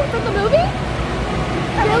 Oh, from the movie?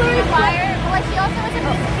 Hillary Fire. Well, she also is a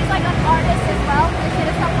music. She's like an artist as well. She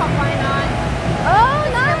did a song called Why Not. Oh,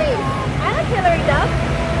 nice. I like Hillary Duff.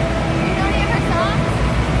 You know any of her songs?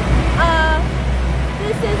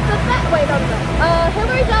 This is the fact. Wait, no.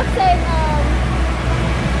 Hillary Duff sang,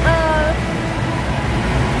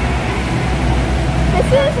 this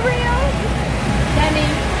is real. Demi.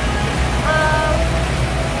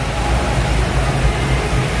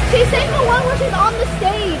 She sang the one where she's on the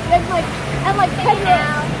stage and like hey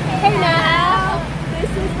now,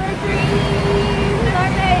 this is where dreams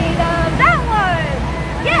are made of. That one.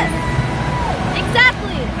 Yes.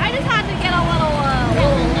 Exactly. I just had to get a little.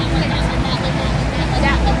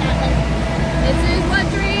 This is what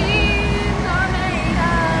dreams are made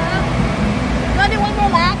of. You want to do one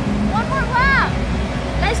more lap? One more lap.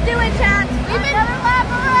 Let's do it, chat. Another lap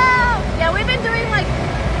around. Yeah, we've been doing like,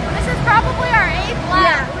 this is probably our 8th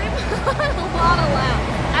lap. Yeah, we've done a lot of laps.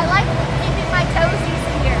 I like keeping my toesies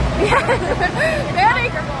here. Yeah, very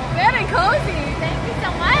cozy. Thank you so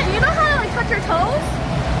much. Do you know how to like touch your toes?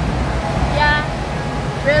 Yeah.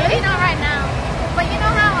 Really? Maybe not right now. But you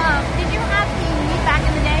know how, did you have PE back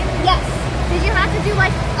in the day? Yes. Did you have to do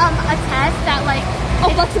like a test that like...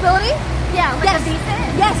 Oh, flexibility? Yeah, like a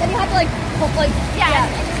decent? Yes, and you have to like yeah.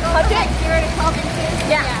 And just go from like 0 to 12 inches.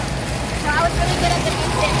 Yeah. So I was really good at the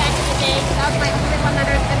decent back in the day. So that was my only one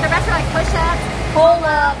that and the rest are like push-ups,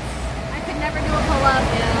 pull-ups. I could never do a pull-up.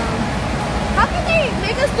 Yeah. How can they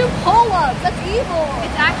make us do pull-ups? That's evil.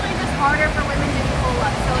 It's actually just harder for women to do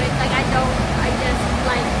pull-ups. So it's like I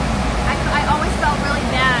always felt really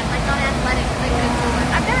bad, like not athletic because I couldn't do it.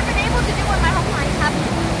 I've never been able to do one my whole life, haven't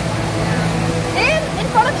you? Yeah. And in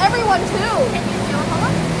front of everyone too. Can you do a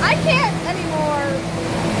pull-up? I can't anymore.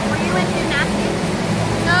 Were you in gymnastics?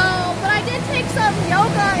 No, but I did take some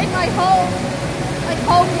yoga in my home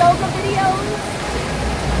yoga videos.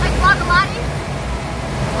 Like Pilates?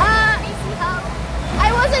 I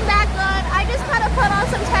wasn't that good. I just kind of put on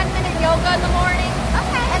some 10-minute yoga in the morning.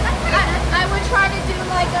 Okay, and that's pretty good. I would try to do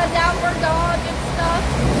like a downward dog and stuff.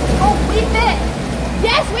 Oh, We Fit.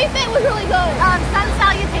 Yes, We Fit was really good. Sun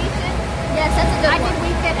Salutation. Yes, that's a good one. I did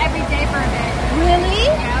We Fit every day for a bit. Really?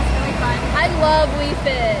 Yeah, it was really fun. I love We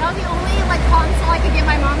Fit. That was the only like console I could get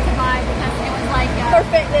my mom to buy because it was like for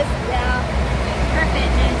fitness. Yeah. For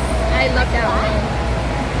fitness. I love that one.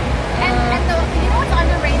 And the you know what's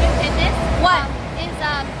underrated fitness? What? Is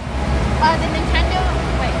the Nintendo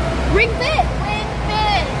Ring Fit. Ring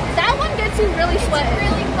Fit. That one gets you really sweaty. It's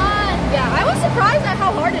really fun. Yeah, I was surprised at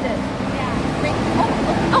how hard it is. Yeah. Ring.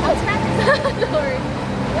 Oh, scratches. No worries.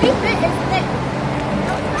 Ring Fit is thick.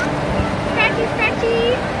 No, it's not. Scratchy,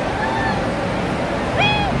 scratchy.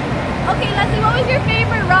 Okay, Leslie, what was your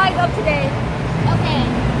favorite ride of today? Okay.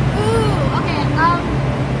 Ooh. Okay.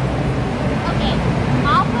 Okay.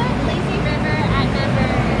 I'll put Lazy River at number.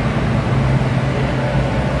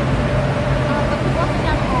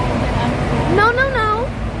 No.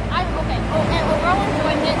 Okay. Overall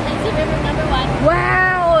enjoyment, Lazy River #1.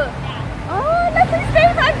 Wow. Yeah. Oh, that's my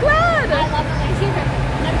favorite. I'm glad. I love the Lazy River.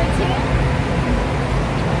 Number 2.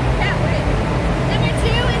 Can't wait. Number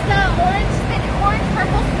 2 is the orange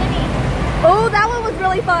purple spinny. Oh, that one was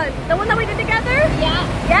really fun. The one that we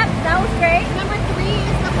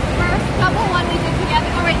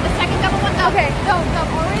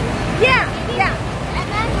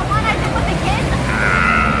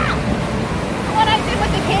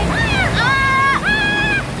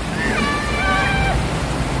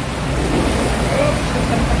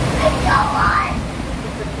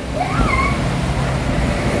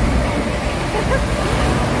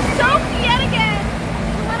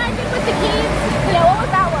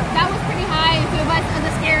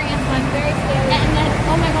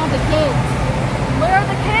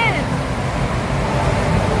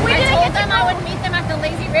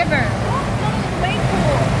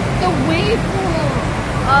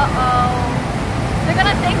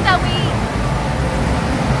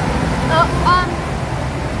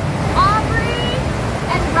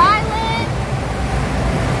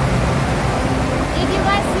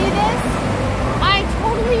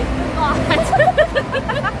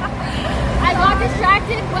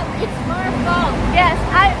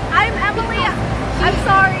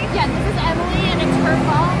Yeah, this is Emily, and it's her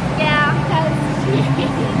fault. Yeah. Because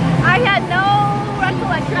I had no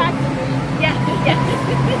recollection. Yes, yes.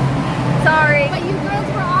 Sorry. But you girls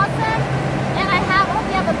were awesome, and I hope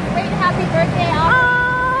you have a great, happy birthday.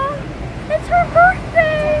 Aww, it's her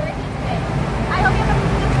birthday. I hope you have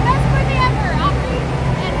the best birthday ever, Aubrey.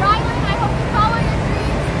 And Rylan, I hope you follow your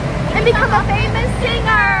dreams And become a famous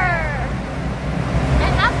singer.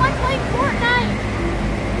 And have fun playing Fortnite.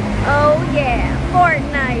 Oh yeah,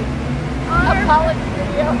 Fortnite. Apology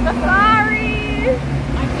video. Sorry.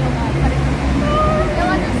 I feel bad, but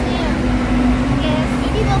they'll understand. Yes,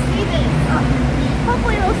 maybe they'll see this.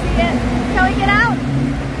 Hopefully they'll see it. Shall we get out?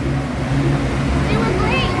 They were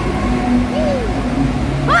great.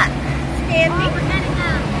 What? Scared me? We're heading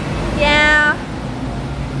out. Yeah.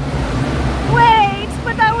 Wait,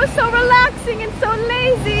 but that was so relaxing and so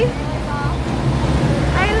lazy.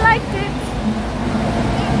 I liked it.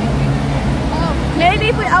 Maybe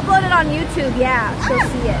if we upload it on YouTube, yeah, she'll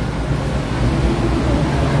see it.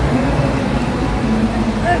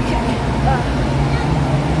 Okay.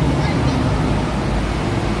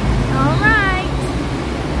 All right.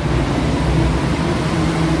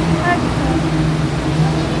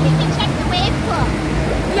 We can check the wave club.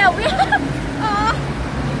 Yeah, we have.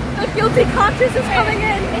 The guilty conscience is coming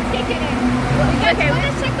in. It's kicking in. Okay,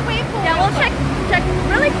 Let's check the wave pool. Yeah, we'll check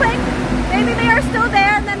really quick. Maybe they are still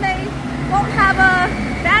there, and then they won't have a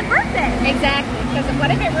bad birthday. Exactly. Because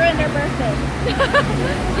what if it ruined their birthday?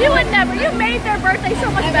 You would never. You made their birthday so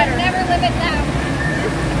much better. Never live it down.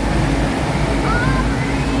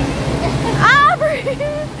 Aubrey,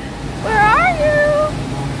 where are you?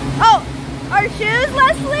 Oh, our shoes,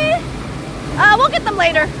 Leslie? We'll get them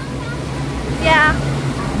later. Yeah,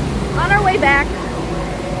 on our way back.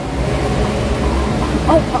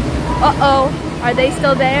 Oh, uh-oh. Are they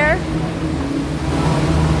still there?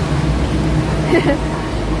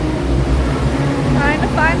 Trying to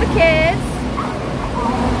find the kids.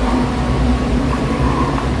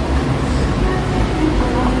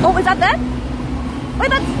 Oh, is that them?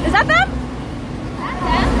 Wait, is that them? That's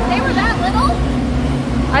them? They were that little?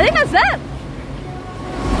 I think that's them.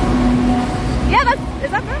 Yeah,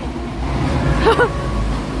 is that them?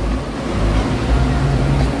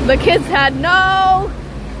 The kids had no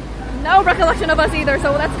recollection of us either,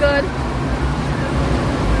 so that's good.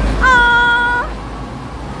 Aww!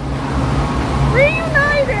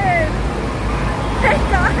 Reunited! Hey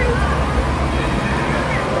guys!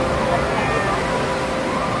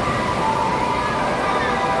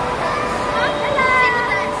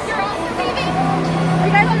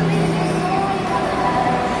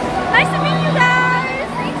 Nice to meet you guys!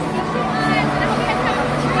 Thanks to you guys. I hope you guys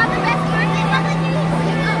have the best birthday ever.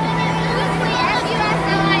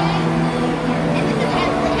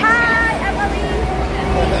 Hi, Emily!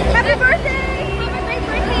 Happy birthday! Have a great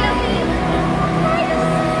birthday, Emily.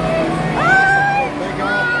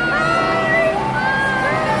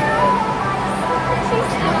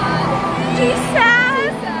 She's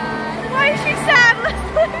sad. Why is she sad,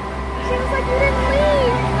 Leslie? She was like, you didn't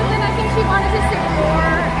leave. And then I think she wanted to sing more,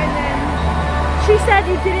 and then She said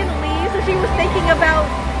you didn't leave, so she was thinking about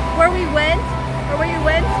where we went, or where you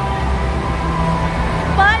went.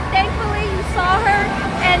 But thankfully you saw her,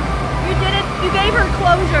 and you gave her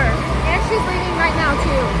closure. and she's leaving right now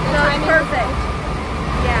too. So it's perfect.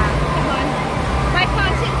 Yeah. Come on. My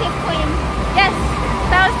conscience is clean. Yes,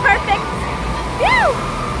 that was perfect. Woo!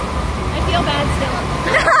 I feel bad still.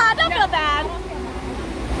 Don't feel bad.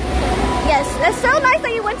 Yes, it's so nice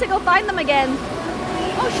that you went to go find them again.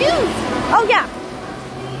 Oh, shoes. Oh yeah.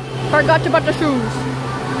 Forgot about the shoes.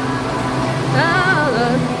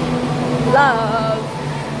 Love.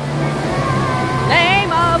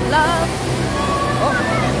 Name of love. Oh.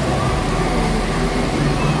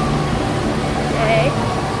 Okay.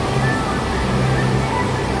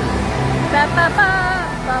 Ba, ba, ba,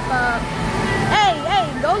 ba, ba. Hey,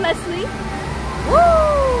 go Leslie. Woo,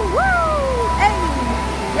 woo. Hey,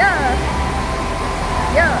 yeah.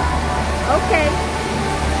 Okay.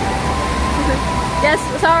 Yes,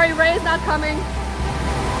 sorry, Ray's not coming.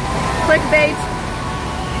 Clickbait.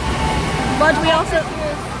 But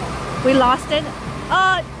we lost it.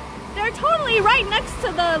 They're totally right next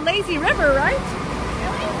to the lazy river, right?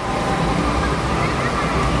 Really?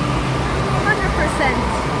 100%.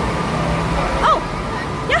 Oh,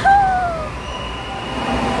 yahoo!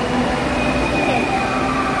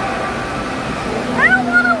 I don't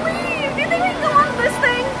want to leave. Do you think we can go on this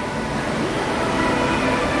thing?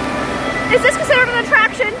 Is this considered an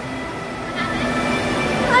attraction?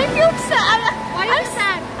 I feel sad. Why are you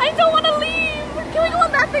sad? I don't want to leave. Can we go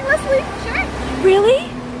on that thing, Leslie? Sure. Really?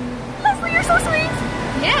 Leslie, you're so sweet.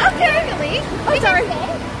 Yeah, okay. we can leave. Oh, sorry.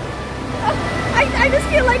 I just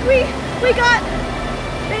feel like we got,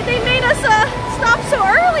 they made us stop so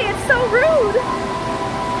early. It's so rude.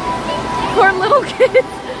 Poor little kids.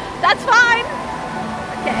 That's fine.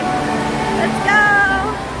 Okay, let's go.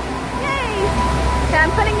 Yay. Okay,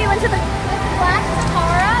 I'm putting you into the Splash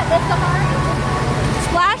Safari. The Safari?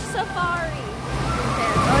 Splash Safari.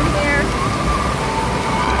 Okay, go in here.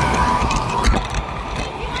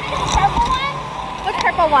 What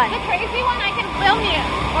purple one? The crazy one, I can film you.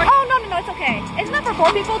 Oh, no, it's okay. Isn't that for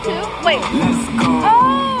 4 people too? Wait.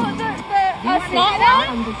 Oh, the snot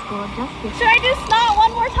one? Should I do snot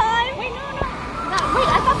one more time? Wait, no. Wait,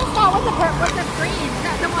 I thought the snot was the freeze.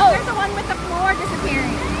 There's the one with the floor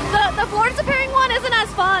disappearing. The floor disappearing one isn't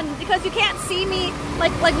as fun because you can't see me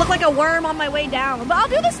like look like a worm on my way down. But I'll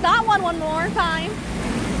do the snot one more time.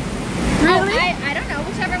 Really? Oh, I don't know.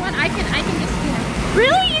 Whichever one. I can just, you know.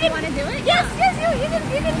 Really? You want to do it? Yes, you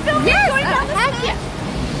can film me going down the snot. Yeah.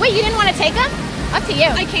 Wait, you didn't want to take them? Up to you.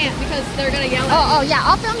 I can't because they're gonna yell at me. Oh yeah.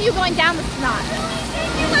 I'll film you going down the snot.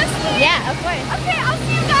 Thank you, Leslie. Yeah, of course. Okay, I'll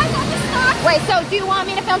see you guys on the snot. Wait, so do you want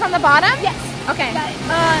me to film from the bottom? Yes. Okay.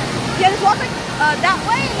 Yeah, just walk like that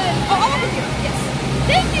way and then all over here. Yes.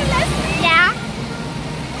 Thank you, Leslie. Yeah.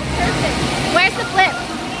 Perfect. Where's the flip?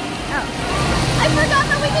 Oh. I forgot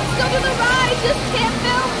that we can go to the ride, just can't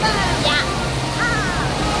film them. Yeah.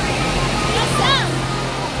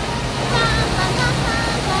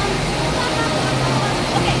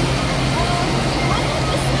 Okay. One is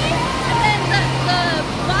this way, and then the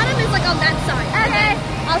bottom is like on that side. Okay.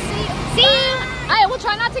 I'll see you. See you. I will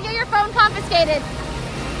try not to get your phone confiscated.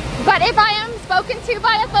 But if I am spoken to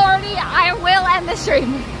by authority, I will end the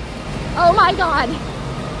stream. Oh my God.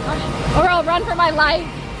 Or I'll run for my life.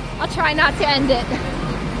 I'll try not to end it.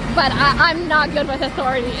 But I'm not good with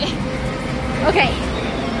authority. Okay.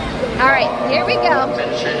 All right, here we go.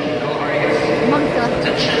 Monka.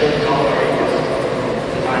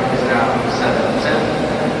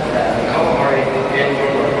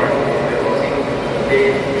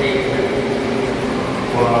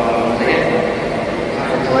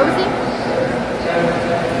 Where was he?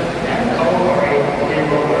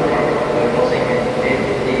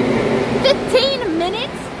 15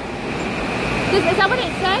 minutes? Is that what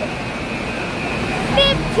it said?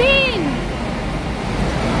 15!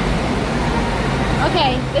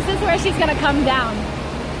 Okay, this is where she's gonna come down.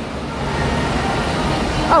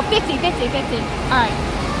 Oh, 50. All right,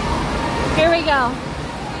 here we go.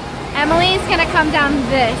 Emily's gonna come down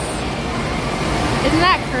this. Isn't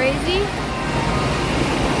that crazy?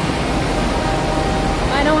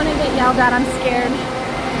 I don't want to get yelled at. I'm scared.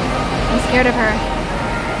 I'm scared of her.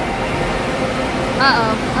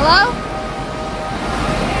 Uh-oh. Hello?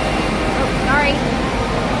 Oh, sorry.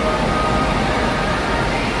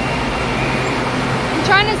 I'm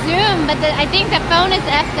trying to zoom, but I think the phone is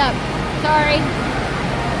effed up. Sorry.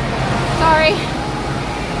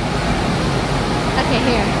 Okay,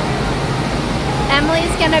 here.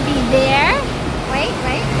 Emily's gonna be there. Wait.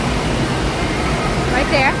 Right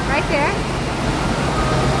there.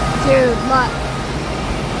 Dude, look.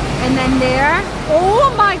 And then there.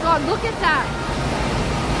 Oh my God, look at that.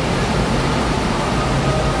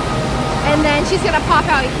 And then she's gonna pop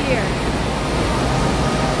out here.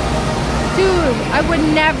 Dude, I would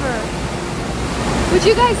never. Would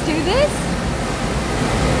you guys do this?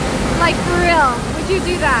 Like, for real, would you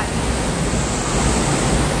do that?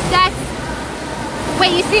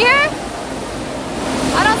 Wait, you see her?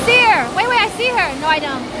 I don't see her. Wait, I see her. No, I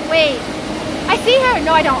don't. Wait. I see her.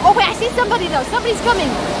 No, I don't. Oh, wait, I see somebody though. Somebody's coming.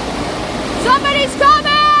 Somebody's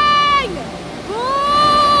coming!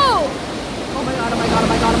 Whoa! Oh my God.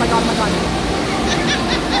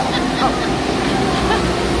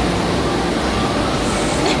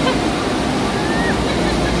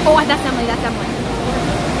 Oh, that's Emily.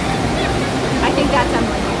 I think that's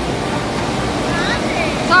Emily.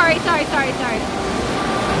 Sorry.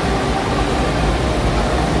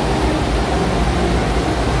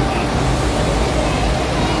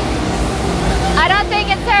 I don't think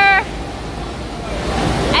it's her.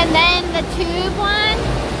 And then the tube one,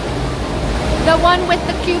 the one with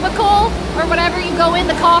the cubicle or whatever you go in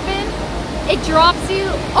the coffin, it drops you.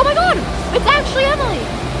 Oh my God, it's actually Emily.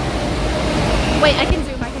 Wait, I can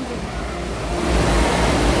zoom.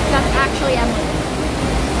 That's actually Emily.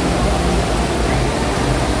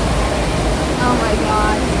 Oh my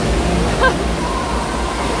God.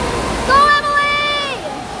 Go, Emily!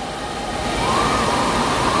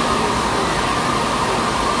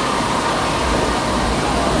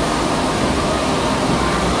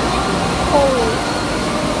 Holy.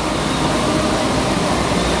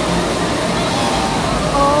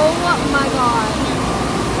 Oh my God.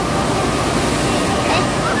 It's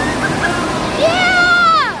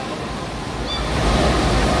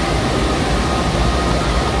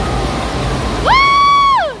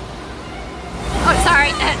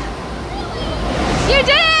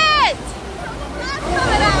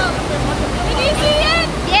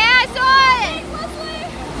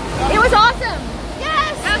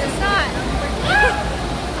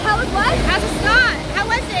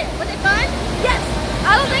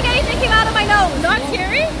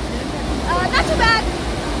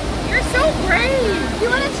so brave. You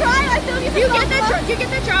want to try? I feel Do you get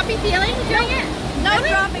that droppy feeling doing it? No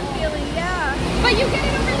dropping feeling, yeah. But you get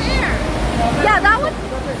it over there. Yeah, that one's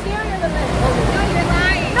scarier than this. No, you're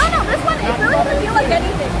lying. No, this one, it really doesn't feel like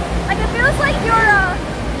anything. Like, it feels like you're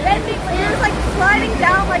bending, you're just like sliding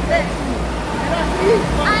down like this.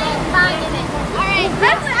 I'm fine in it. Alright.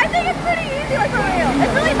 I think it's pretty easy, like for real.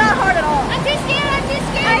 It's really not hard at all. I'm too scared.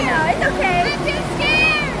 I know, it's okay. I'm too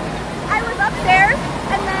scared. I was upstairs,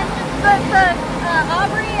 and then the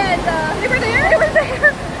Aubrey and they were there,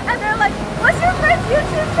 and they're like, "What's your friend's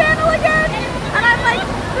YouTube channel again?" And I'm like,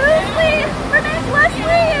 "Foosly, her name's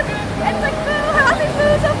Leslie." And it's like, "Boo, I'll say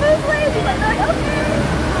Boo, so Foosly." And she's like, "Okay."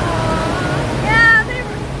 Yeah,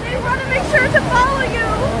 they want to make sure to follow you.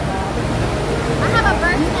 I have a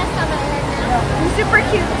bird's nest on my head now. Super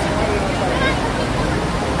cute.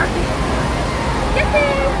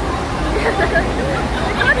 Yippee!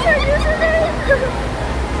 What's your username?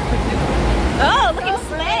 Oh, looking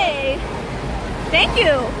slay. Thank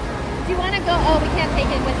you. Do you want to go? Oh, we can't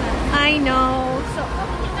take it with us. I know. So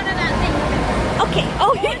we can go to that thing. okay.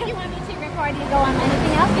 Oh, Or if you want me to record you go on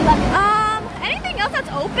anything else, you let me know. Anything else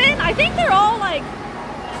that's open? I think they're all like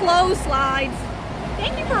closed slides.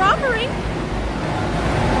 Thank you for offering.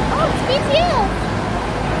 Oh, it's BTS.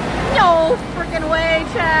 No freaking way,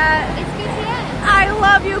 chat. It's BTS. I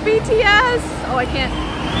love you, BTS. Oh, I can't.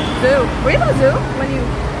 Zoo. Were you able to zoo when you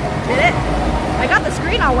did it? I got the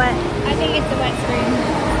screen all wet. I think it's a wet screen.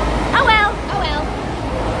 Oh well. Oh well.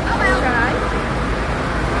 Oh well. Try.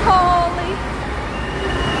 Holy.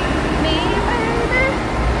 Me, baby.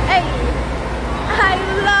 Hey. I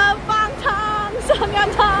love Bangtan,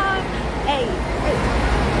 Songyangtan. Hey.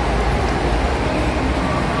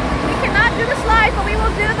 We cannot do the slide, but we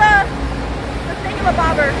will do the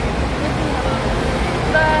thingamabobber.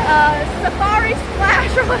 The safari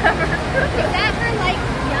splash or whatever. Is that for like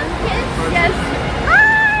young kids? Yes.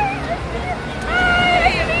 Hi!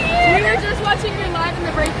 Hi! We were just watching your live in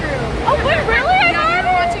the break room. Oh, wait, really? Yeah, we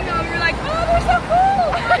were watching them. We were like, oh, they're so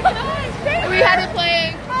cool. Oh my gosh. Thank We you. had it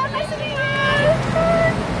playing. Oh, nice to meet you.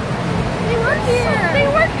 They work here. They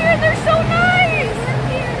work here. They're so nice. They work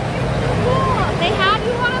here. Cool. They had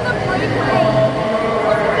you on the break room.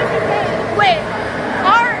 Wait,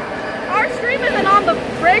 our stream isn't on the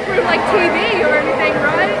break room like TV or anything,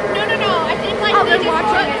 right? No. I think like Oh, they they're just put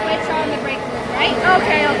watching it. Twitch on the break room, right?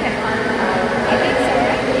 Okay. I think so,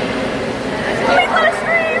 right? Please let us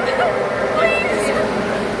stream. Please.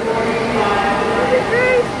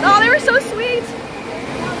 Great. Oh, they were so sweet.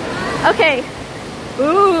 Okay.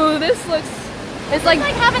 Ooh, this looks. It's like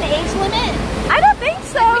have an age limit. I don't think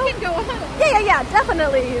so. We can go on. Yeah,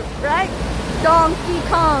 definitely, right? Donkey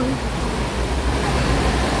Kong.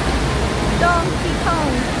 Donkey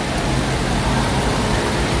Kong.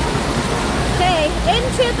 Okay,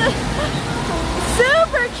 into the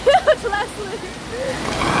super cute Leslie.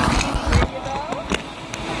 There you go.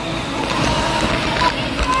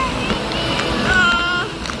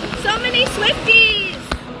 So many Swifties.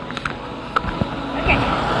 Okay,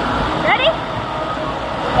 ready?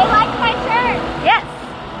 They like my shirt. Yes.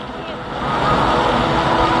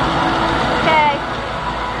 Okay.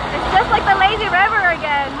 It's just like the lazy river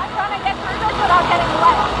again. I'm trying to get through this without getting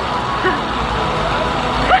wet.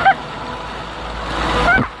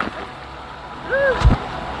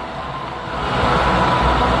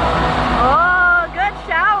 Oh, good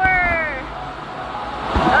shower.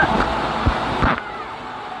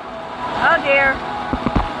 Oh dear.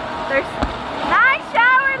 There's nice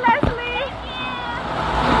shower, Leslie.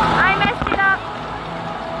 I messed it up.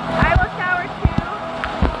 I will shower too.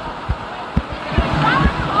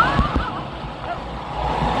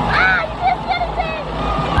 Ah, you missed anything.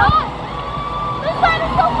 Oh, this side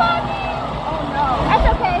is so funny. Oh no. That's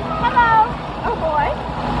okay. Hello. Oh boy.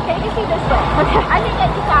 Okay, you can see this way. Okay. I think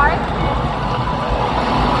that's the shower.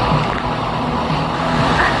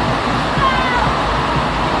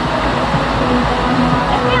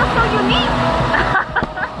 It feels so unique.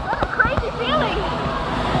 What a crazy feeling.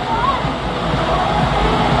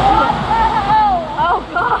 Oh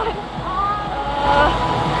God.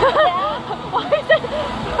 Why is it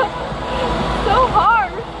so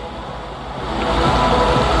hard?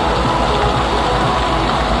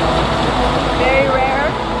 Very rare.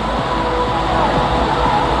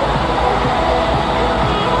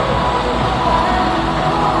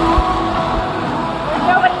 There's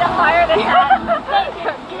nobody to hire this at.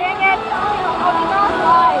 Dang it.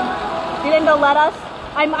 You didn't let us?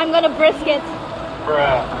 I'm gonna brisket.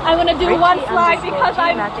 I'm gonna do one slide because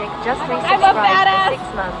I'm a badass.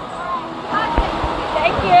 6 months.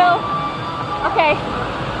 Thank you. Okay.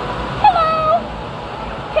 Hello.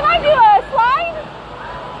 Can I do a slide?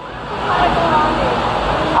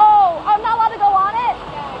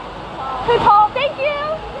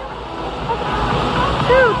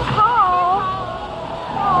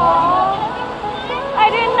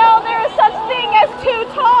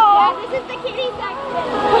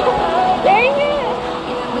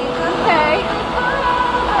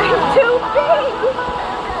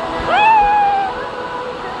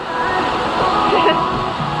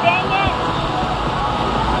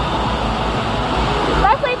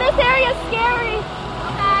 of scary.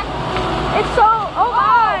 Okay. It's so, oh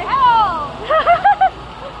my.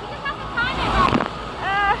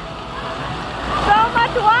 So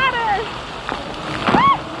much water.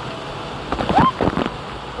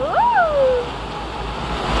 Ooh.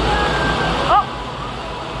 Oh.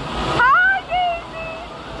 Hi, Daisy.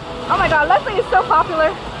 Oh my God, Leslie is so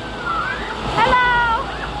popular. Hello.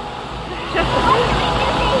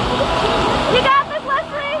 You got this,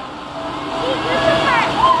 Leslie?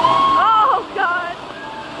 Oh God.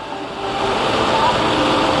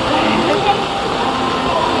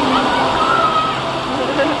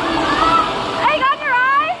 Hey, you got your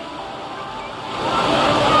eye?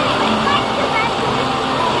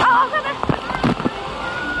 Oh, I'll come in.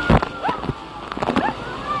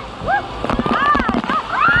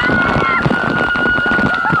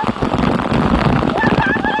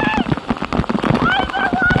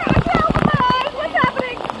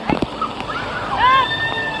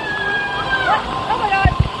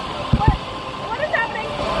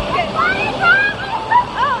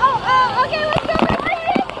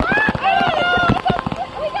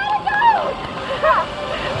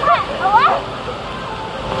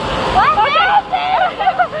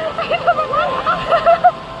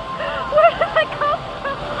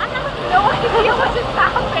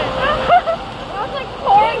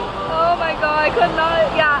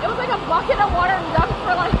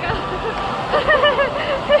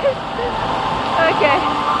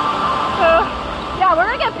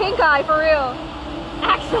 For real.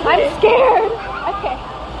 Actually, I'm scared. Okay.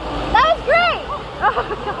 That was great. Oh,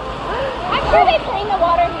 God. I'm sure they clean the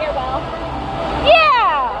water here well.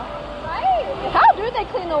 Yeah. Right? How do they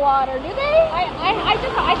clean the water? Do they? I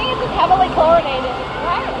think it's just heavily chlorinated.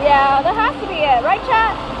 Right? Yeah, that has to be it. Right,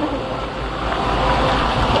 chat?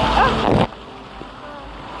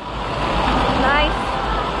 Nice.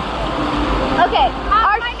 Okay.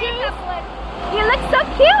 Our shoes. You look so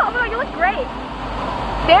cute. Oh my God, you look great.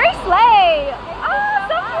 Very slay. Oh,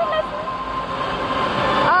 so cute.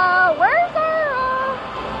 Where's our,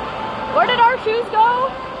 where did our shoes go?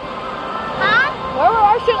 Huh? Where were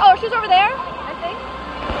our shoes? Oh, our shoes over there, I think.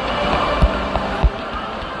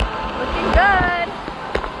 Looking good.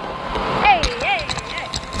 Hey, hey, hey.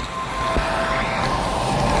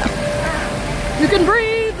 You can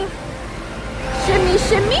breathe. Shimmy,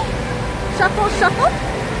 shimmy. Shuffle, shuffle.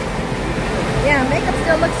 Yeah, makeup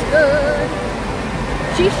still looks good.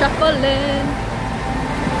 She's shuffling.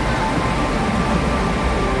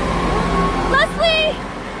 Leslie,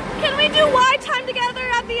 can we do wide time together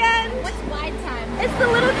at the end? What's wide time? It's the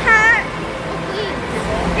little cat. Please.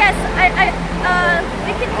 Yes,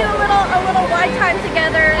 we can do a little wide time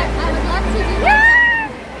together. I would love to do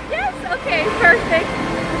that. Yes. Okay. Perfect.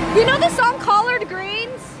 You know the song "Collard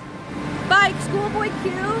Greens" by Schoolboy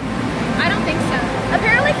Q? I don't think so.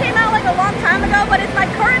 Apparently came out like a long time ago, but it's my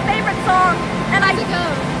current favorite song. And I go,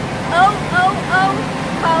 oh, oh, oh,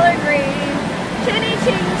 collard greens, chinny,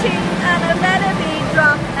 ching, ching, and a melody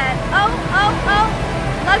drop at, oh, oh, oh,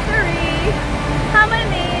 luxury,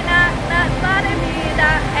 harmony, not, bada me,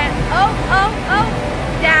 not, and oh, oh, oh,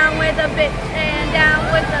 down with the bitch and down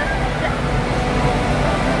with the,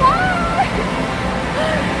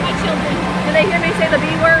 my children. Did they hear me say the B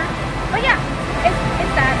word? But yeah,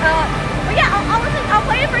 it's that. But yeah, I'll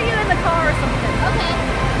play it for you in the car or something. Okay.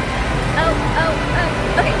 Oh, oh,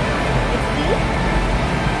 oh. Okay. It's D.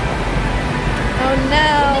 Oh no.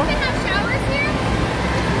 Do you think they have showers here?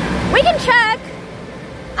 We can check.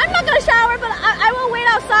 I'm not gonna shower, but I will wait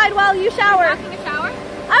outside while you shower. You're not gonna shower?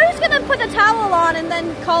 I'm just gonna put the towel on and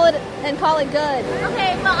then call it good.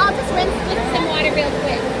 Okay, well I'll just rinse with some water real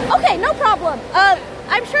quick. Okay, no problem.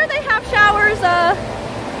 I'm sure they have showers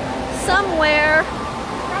somewhere.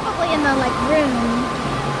 Probably in the locker room.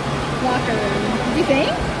 Do you think?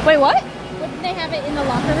 Wait, what? Wouldn't they have it in the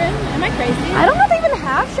locker room? Am I crazy? I don't know if they even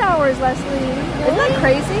have showers, Leslie. Really? Isn't that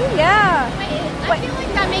crazy? Yeah. I feel like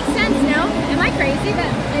that makes sense, no? Am I crazy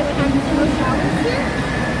that they would have no showers here?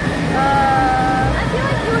 I feel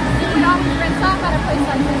like you would always rinse off at a place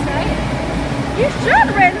like this, right? You should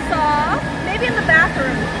rinse off. Maybe in the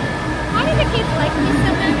bathroom. Why do the kids like me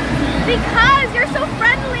so much? Because you're so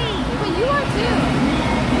friendly. But you are too.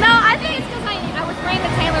 No, I think it's because I was wearing the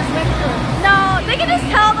Taylor Swift shirt. No, they can just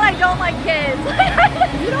tell that I don't like kids.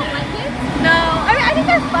 You don't like kids? No, I mean I think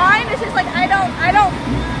they're fine. It's just like I don't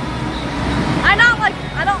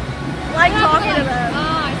like talking to them.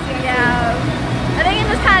 Oh, I see. Yeah, I think you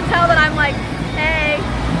can just kind of tell that I'm like, hey.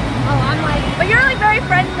 Oh, I'm like. But you're like very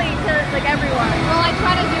friendly to like everyone. Well, I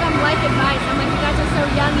try to give them life advice. I'm like, you guys are so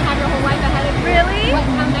young. You have your whole life ahead of you. Really?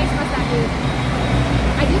 How nice must that be?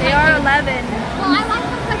 I do. They are 11. Well, I like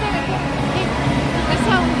them because they're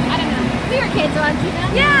so, I don't know. kids on, you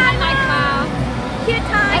know? Yeah, I'm like, wow. Cute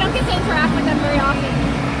time. I don't get to interact with them very often.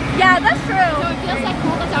 Yeah, that's true. So it feels like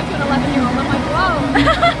cool to talk to an 11-year-old. I'm like, whoa.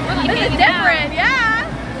 We're like This is hanging different, out. yeah.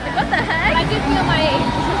 Like, what the heck? But I do feel my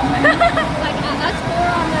age. Like, us four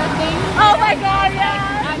on the thing. Oh my god,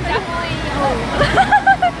 yeah. I'm definitely old.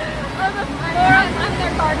 I'm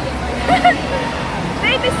their guardian right now.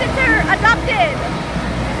 Babysitter adopted.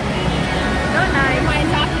 So nice. My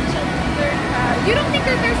adopted children. You don't think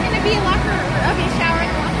that there's going to be a locker, a shower in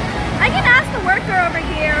the locker? I can ask the worker over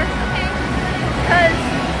here. Okay. Because,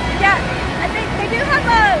 yeah, I think they do have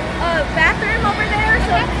a bathroom over there.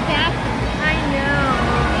 So that's bathroom. I know.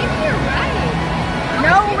 Maybe you're right.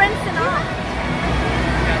 No rinsing off.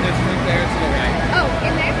 Yeah, there's room there to the right. Oh,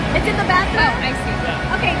 in there? It's in the bathroom? Oh, I see.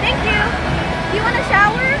 Okay, thank you. Do you want a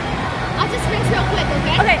shower? I'll just rinse real quick,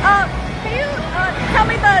 okay? Okay, can you tell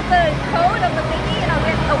me the code of the thingy and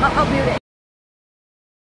I'll mute it.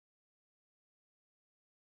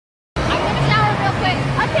 I'm gonna shower real quick.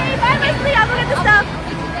 Okay, bye Leslie, I'll go get the stuff.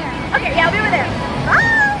 Okay, yeah, we were there.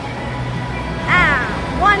 Bye!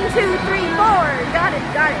 1, 2, 3, 4. Got it.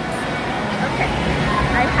 Okay,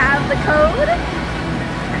 I have the code.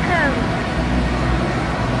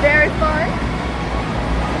 Very fun.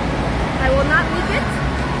 I will not leak it.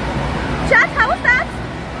 Chat, how was that?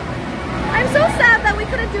 I'm so sad that we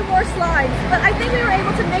couldn't do more slides, but I think we were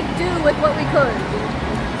able to make do with what we could.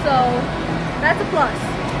 So, that's a plus.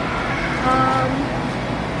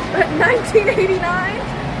 1989.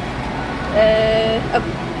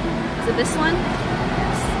 Is it this one?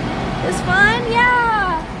 This one?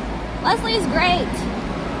 Yeah. Leslie's great.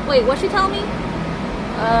 Wait, what'd she tell me?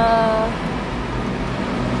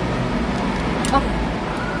 Oh,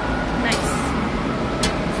 nice.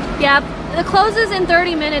 Yeah, it closes in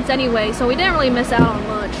 30 minutes anyway, so we didn't really miss out on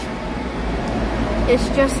much. It's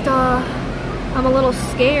just, I'm a little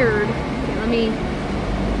scared. Okay,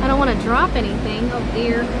 I don't want to drop anything. Oh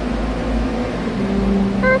dear.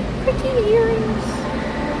 Her pretty earrings.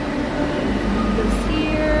 Goes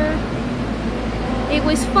here. It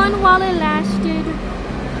was fun while it lasted.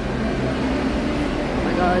 Oh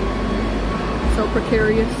my god. So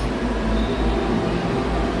precarious.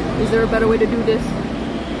 Is there a better way to do this?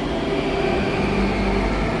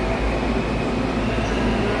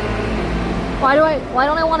 Why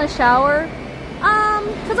don't I want to shower?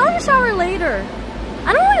 Cause I'll just shower later.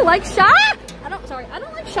 I don't really like I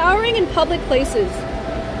don't like showering in public places.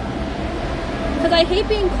 Cause I hate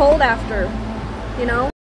being cold after, you know?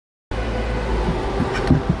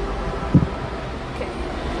 Okay.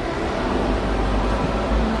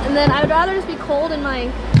 And then I would rather just be cold in my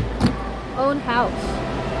own house.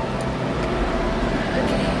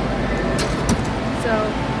 Okay. So,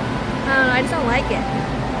 I don't know, I just don't like it.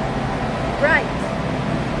 Right.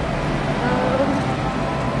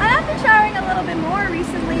 I've been showering a little bit more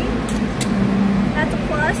recently. That's a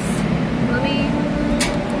plus. Let me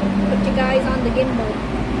put you guys on the gimbal.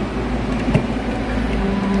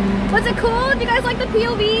 Was it cool? Did you guys like the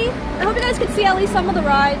POV? I hope you guys could see at least some of the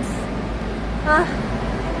rides.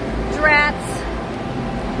 Drats.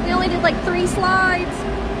 We only did like 3 slides.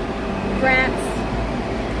 Drats.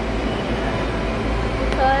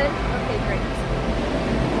 Good. Okay, great.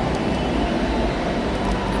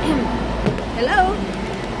 Hello?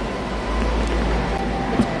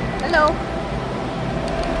 Hello?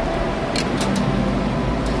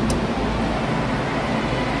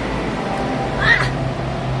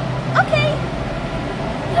 Okay.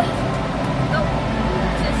 Oh,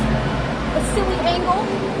 just a silly angle.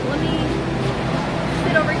 Let me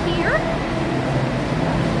sit over here.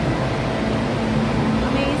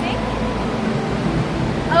 Amazing.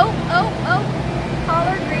 Oh,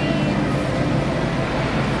 collard greens.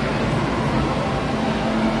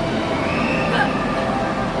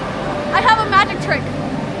 I have a magic trick.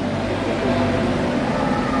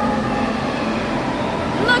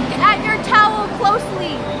 Look at your towel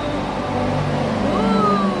closely.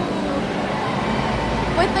 Ooh.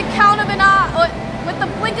 With the count of an eye, with the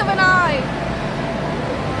blink of an eye.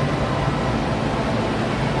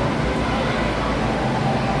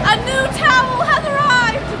 A new towel has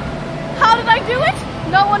arrived. How did I do it?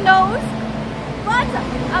 No one knows. But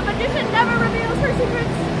a magician never reveals her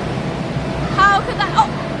secrets. How could that? Oh,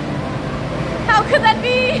 how could that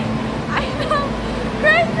be? I know,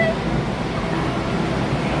 crazy.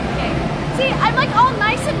 Okay. See, I'm like all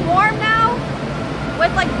nice and warm now,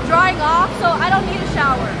 with like drying off, so I don't need a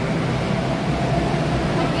shower.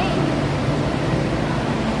 Okay.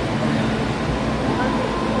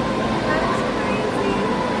 That's crazy.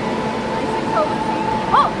 Nice and cozy.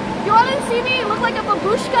 Oh, you want to see me look like a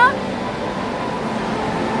babushka?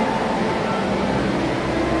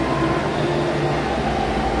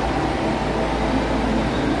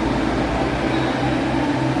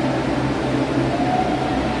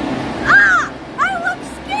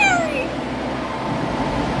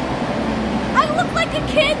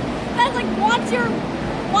 That's like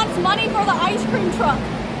wants money for the ice cream truck.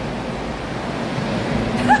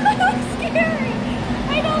 That's scary.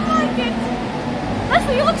 I don't like it.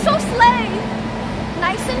 Leslie, you look so slay.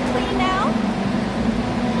 Nice and clean now.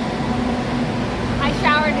 I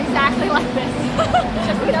showered exactly like this.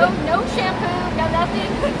 Just no shampoo, no nothing.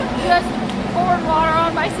 Just poured water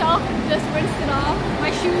on myself and just rinsed it off.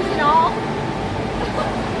 My shoes and all.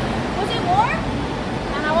 Was it warm?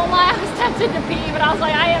 And I won't lie, I was tempted to pee, but I was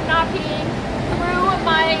like, I am not peeing through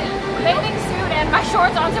my bathing suit and my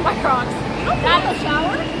shorts onto my Crocs. You don't want a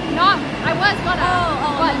shower? Not, I was gonna,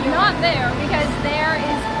 but no, not there because there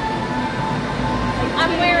is,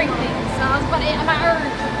 I'm wearing things, so I was, but my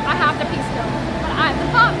urge, I have to pee still. But the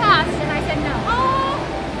thought passed and I said no. Oh,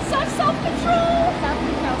 such self-control.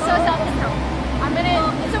 Self-control, so self-control. I'm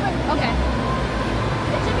gonna, it's open, okay.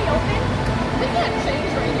 It should be open. We can't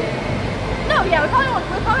change right here. No, yeah, we probably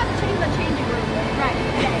have to change the changing room. Right.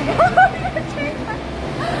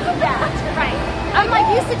 Yeah, right. I'm like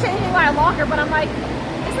used to changing my locker, but I'm like,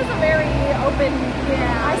 this is a very open.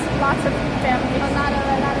 Yeah, I see lots of families. A lot of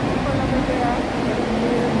people over here.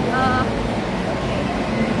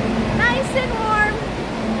 Nice and warm.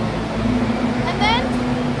 And then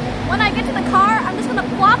when I get to the car, I'm just gonna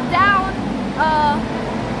plop down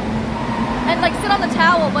and like sit on the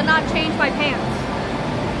towel, but not change my pants.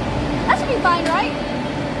 That should be fine, right?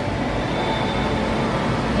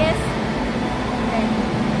 Yes. Okay.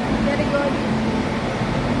 Very good.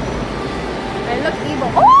 I look evil.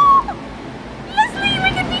 Oh! Leslie, we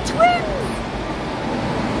can be twins!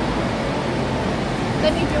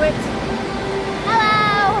 Let me do it.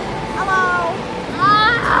 Hello! Hello!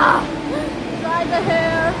 Ah! Dry the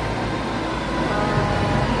hair.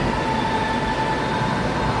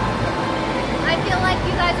 I feel like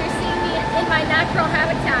you guys are seeing me in my natural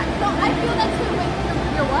habitat. No, I feel that too. Wait,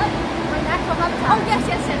 your what? My natural habitat. Oh, yes,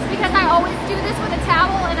 yes, yes. Because I always do this with a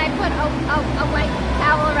towel and I put a white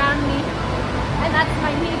towel around me. And that's my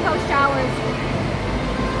knee post showers.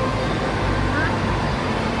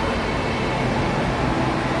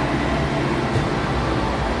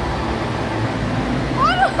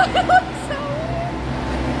 Why do I look so weird?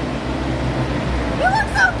 You look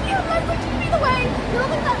so cute. Leslie, keep me the way. You look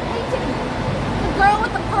like that painting. The girl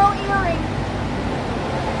with the pearl earring.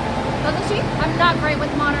 Doesn't she? I'm not great with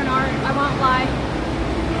modern art, I won't lie.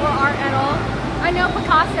 Or art at all. I know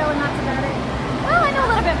Picasso and that's about it. Well, I know a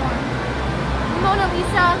little bit more. Mona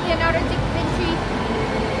Lisa, Leonardo da Vinci,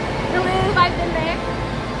 the Louvre, I've been there.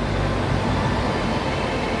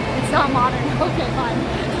 It's not modern. Okay, fine.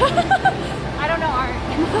 I don't know art.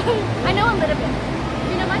 I know a little bit. Do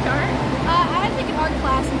you know much art? I had to take an art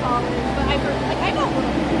class in college, but I know a little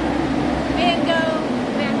bit. Van Gogh,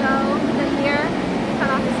 the ear, cut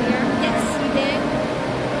off his ear. Yes, you did.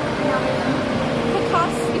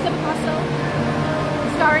 Picasso, you said Picasso?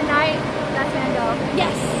 Starry Night, that's Van Gogh.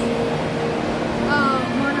 Yes.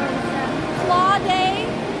 Mona Lisa. Claude Monet,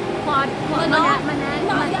 I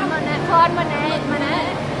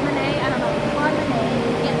don't know. Claude Monet.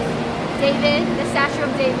 Yes. David, the statue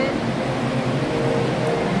of David.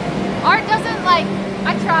 Art doesn't like,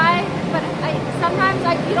 I try, but sometimes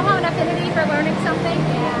you don't have an affinity for learning something.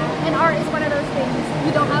 Yeah. And art is one of those things.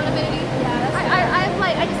 You don't have an affinity? Yeah.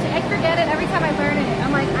 I forget it every time I learn it.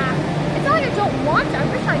 I'm like, it's not like I don't want to. I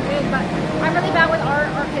wish I did, but I'm really bad with art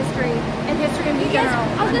history, and history in general.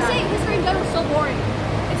 I was gonna say history in general is so boring.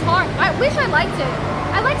 It's hard. I wish I liked it.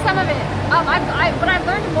 I like some of it. But I've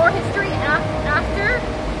learned more history after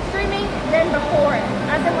streaming than before it.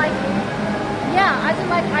 As in like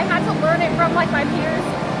I had to learn it from like my peers,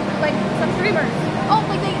 like some streamers. Oh,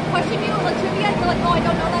 like they question you like trivia, and you're like, oh, I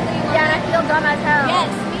don't know that anymore. Yeah, and I feel dumb as hell.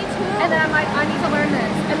 Yes, me too. And then I'm like, I need to learn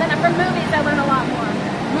this. And then from movies, I learn a lot more.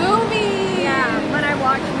 Movies. Yeah, when I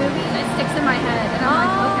watch movies, it sticks in my head, and I'm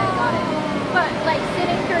like, okay, got it. But like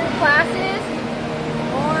sitting through classes,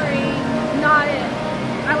 boring. Not it.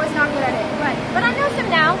 I was not good at it. But I know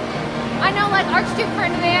some now. I know like Archduke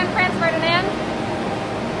Ferdinand, Franz Ferdinand.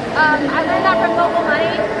 I learned that from Mobile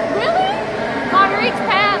Money. Really? Marguerite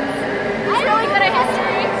Pants. He's really good at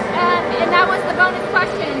history, and that was the bonus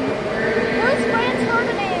question. Who's Franz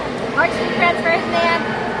Ferdinand? Archduke Franz Ferdinand.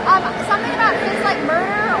 Something about his like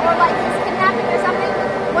murder or like his kidnapping or something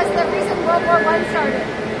was the reason World War I started.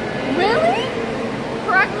 Really?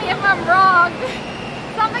 Correct me if I'm wrong.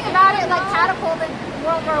 Something about it like catapulted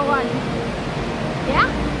World War I.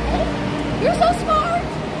 Yeah? Hey, you're so smart.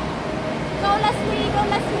 Go Leslie, go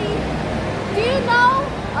Leslie. Do you know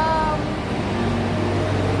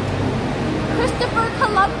Christopher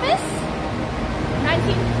Columbus?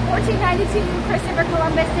 1492, Christopher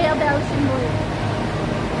Columbus sailed the ocean blue.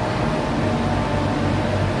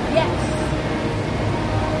 Yes.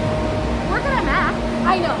 We're good at math.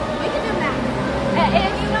 I know. We can do math.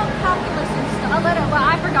 And you know calculus and stuff. A little. Well,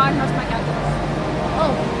 I forgot most of my calculus.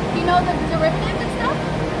 Oh, you know the derivatives and stuff?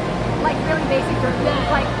 Like really basic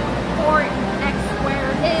derivatives. Like 4x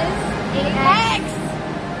squared is 8x.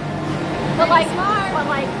 But like,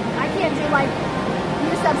 I can't do like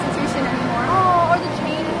new substitution anymore. Oh, or the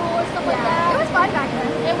chain rule or stuff like that. It was fun back then.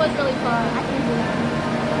 It was really fun. I can't do that.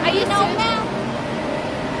 I used to math.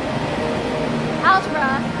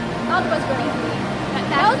 Algebra's really easy.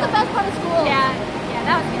 That was the best part of school. Yeah,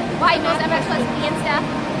 that was good. Why most MS plus P and stuff.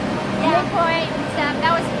 Yeah. Midpoint and stuff.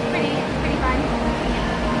 That was pretty fun.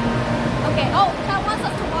 Okay. Oh, Kat wants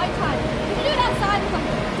us to wide time. We can do it outside or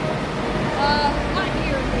something. Not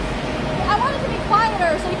here. I want it to be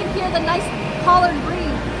quieter so we can hear the nice collared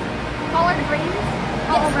breeze. Collared breeze?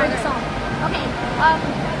 Yes, for the song. Okay.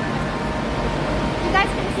 You guys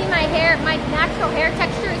can see my hair. My natural hair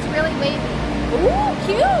texture is really wavy. Ooh,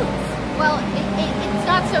 cute. Well, it's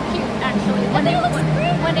not so cute actually. When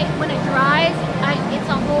it dries, it's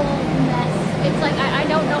a whole mess. It's like I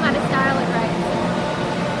don't know how to style it right.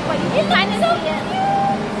 But you can kind of see it.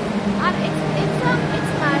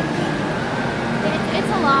 It's much.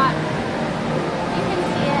 It's a lot. You can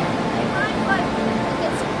see it.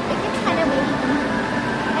 It gets kind of wavy.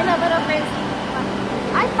 And a little frizzy.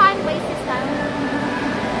 I find ways to style it.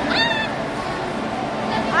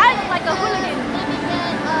 I look like a hooligan.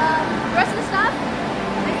 The rest of the stuff?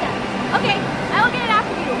 Like that. Okay, I will get it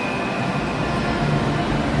after you.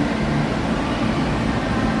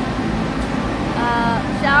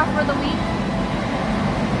 Shower for the week.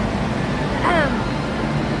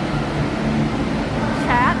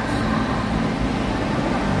 Chat.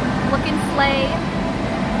 Looking slay.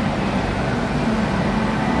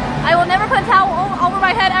 I will never put a towel over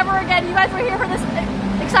my head ever again. You guys were here for this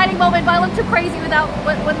exciting moment, but I look too crazy without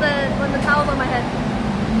when the towel's on my head.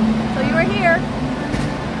 So you were here.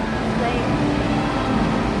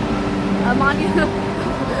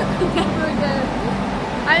 Never again.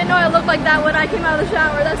 I didn't know I looked like that when I came out of the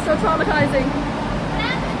shower. That's so traumatizing.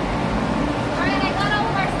 Alright, I got all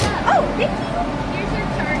of our stuff. Oh, thank you. Here's your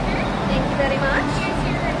charger. Thank you very much. Here's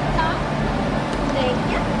your top. Thank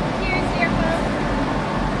you. Here's your phone.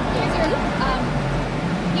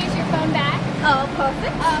 Here's your phone bag. Oh,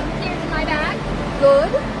 perfect. Here's my bag.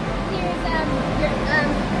 Good. Here's your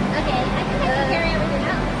okay, I think I can carry everything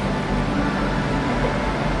else.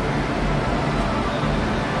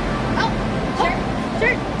 Oh, sure.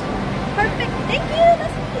 Perfect. Thank you.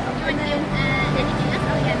 That's cute. And then anything else?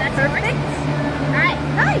 Oh yeah, that's perfect. Alright.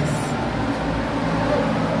 Nice.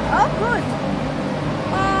 Oh, good.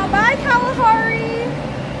 Bye, Kalahari.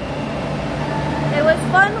 It was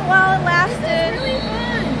fun while it lasted. This was really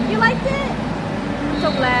fun. You liked it? I'm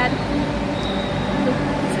so glad.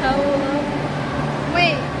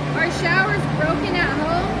 Wait, our shower's broken at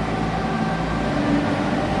home?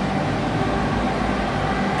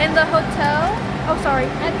 In the hotel? Oh, sorry.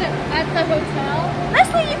 At the hotel?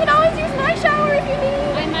 Leslie, you can always use my shower if you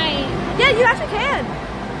need. I might. Yeah, you actually can.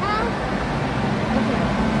 Okay.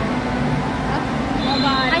 Oh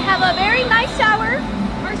God. I have a very nice shower.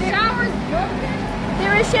 Our shower's broken.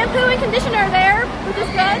 There is shampoo and conditioner there, which is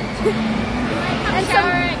good. And shower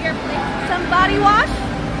at your place. Some body wash.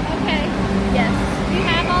 Okay. Yes. You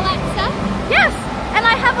have all that stuff? Yes. And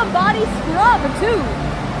I have a body scrub too.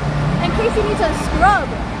 In case you need to scrub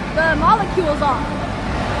the molecules off.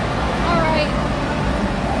 Alright.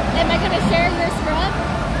 Am I gonna share your scrub?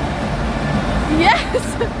 Yes.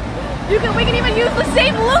 We can even use the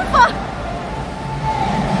same loofah.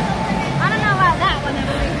 I don't know about that one,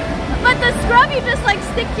 Emily. But the scrub, you just like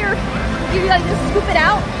stick your, you like just scoop it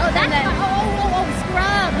out. Oh, that's then,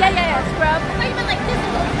 scrub. Yeah, scrub. I thought you meant like this.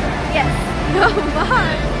 Yes. No,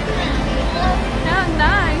 bye. Oh,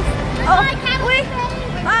 nice. Bye, wait.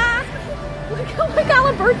 Oh my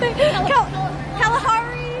God, birthday.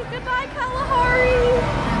 Kalahari. Goodbye, Kalahari.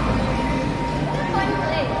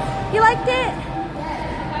 You liked it? Yes.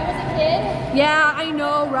 I was a kid. Yeah, I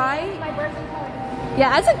know, right? My birthday party.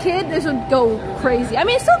 Yeah, as a kid, this would go crazy. I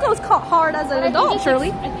mean, it still goes hard as an adult,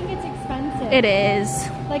 surely. I think it's expensive. It is.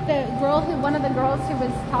 Like one of the girls who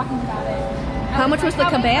was talking about it. How much was the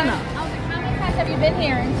cabana? I was like, how many times have you been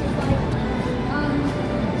here? And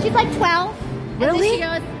she's like 12. Really? And then she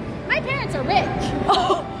goes, my parents are rich.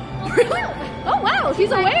 Oh, really? Oh, wow.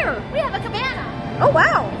 She's aware. We have a cabana. Oh,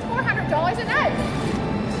 wow. It's $400 a night.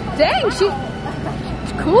 Dang, she's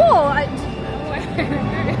cool.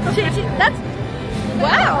 That's,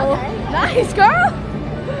 wow. Okay. Nice, girl.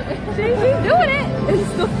 She's doing it.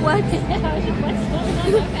 It's the flex.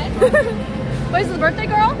 Okay. Wait, is this the birthday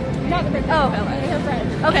girl? Not the birthday Oh. girl, her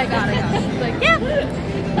friend. Okay, got it. Like, yeah.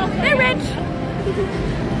 Hey, Rich.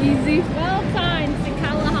 Easy. Well timed to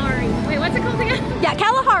Kalahari. Wait, what's it called again? Yeah,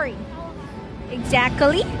 Kalahari.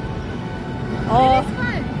 Exactly. It Oh, is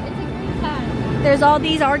fun. It's a great time. there's all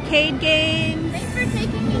these arcade games. Thanks for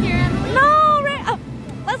taking me here, Emily. No, Ray. Oh,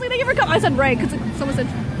 Leslie, thank you for coming. I said Ray because someone said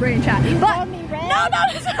Ray in chat. You But called me Ray? no,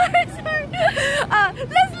 sorry.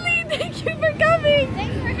 Leslie, thank you for coming.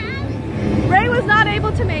 Thanks for having me. Ray was not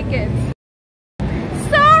able to make it.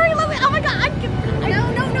 Sorry, Leslie. Oh my God.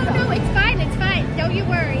 No, it's fine, it's fine. Don't you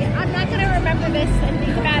worry. I'm not gonna remember this and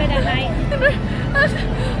think about it at night.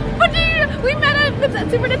 But we met at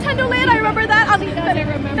Super Nintendo Land. I remember that on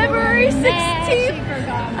February 16th. She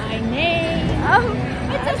forgot my name.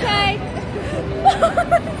 It's okay.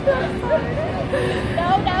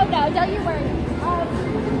 No, don't you worry.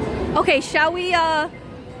 Okay, shall we, oh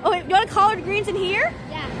wait, you want collard greens in here?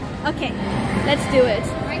 Yeah. Okay, let's do it.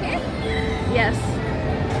 Right here? Yes.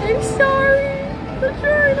 I'm sorry. The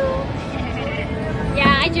journal.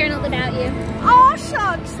 Yeah, I journaled about you. Oh,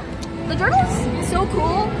 shucks. The journal's so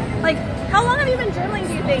cool. Like, how long have you been journaling,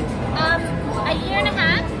 do you think? A year and a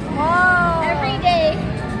half. Wow. Every day.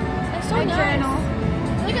 That's so I nice. journal.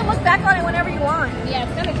 You can look back on it whenever you want. Yeah,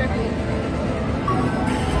 it's kind of tricky.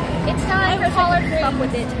 It's time for collard greens. Up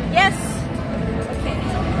with it. Yes. Okay.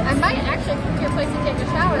 I might actually come to your place to take a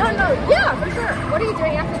shower. No, yeah, for sure. What are you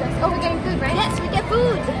doing after this? Oh, we're getting food, right? Yes, we get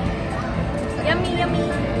food. Yummy, yummy.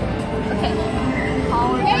 Okay.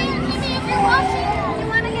 Hey, Jimmy, if you're watching, you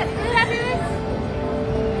want to get food after this?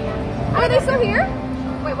 Are they still here?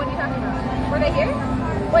 Wait, what are you talking about? Were they here?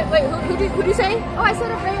 Wait, who do you say? Oh, I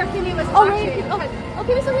said if Ray or Kimmy was Oh, watching. Ray,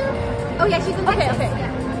 Kimmy's still here? Oh, yeah, she's in Texas. Okay.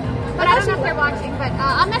 Yeah. But I don't know if they're watching, but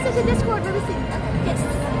I'll message the Discord really soon. Yes,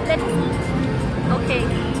 let's eat. Okay.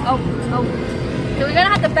 Oh. So we're gonna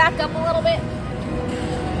have to back up a little bit.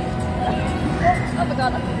 Oh my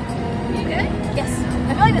God. You good? Yes.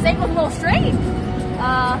 I feel like this ankle's a little strained.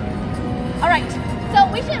 All right. So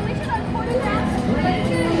we should choreograph right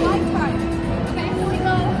here in light time. Okay. So let's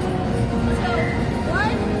go 1,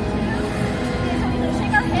 2. Okay. So we gonna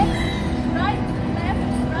shake our hips. Right, left,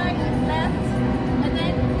 and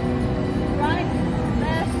then right,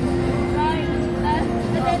 left,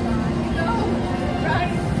 and then go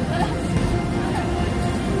right, left.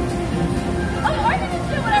 Oh, or you can just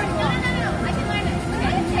do whatever you want. No. I can learn it.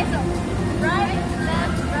 Okay, so right,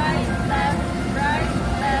 left, right, left, right,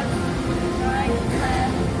 left, right,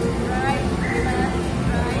 left, right, left,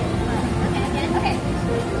 right, left. Okay, again. Okay.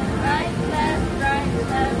 Right, left, right,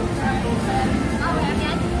 left, right, left. Oh,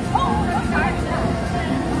 again. Oh, sorry.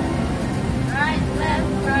 Right, left,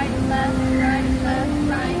 right, left, right, left,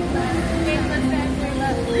 right, left. Okay, left,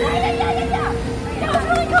 left. Yeah. That was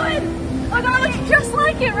really good. Oh, no, it looks just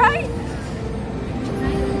like it, right?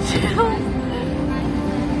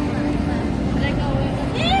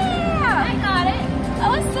 Yeah! I got it.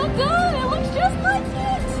 Oh, it's so good. It looks just like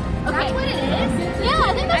it. Okay. That's what it is? Yeah,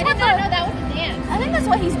 I think that's I what did not know that was a dance. I think that's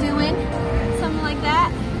what he's doing. Something like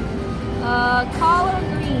that. Collard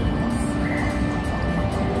greens.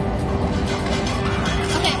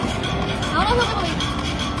 Okay. I don't know who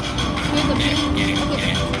the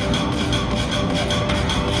okay.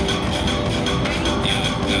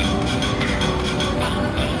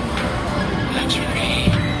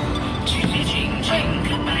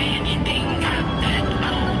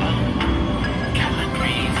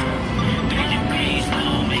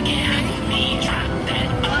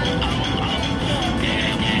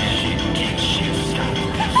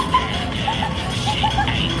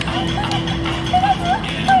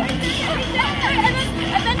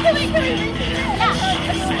 And then can we repeat it? Yeah.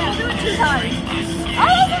 We'll do it 2 times.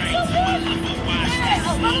 Oh, that's so good. Yeah.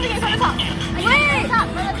 Oh, from the top. Wait.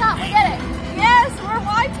 From the top. We did it. Yes, we're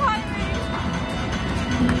wide timing.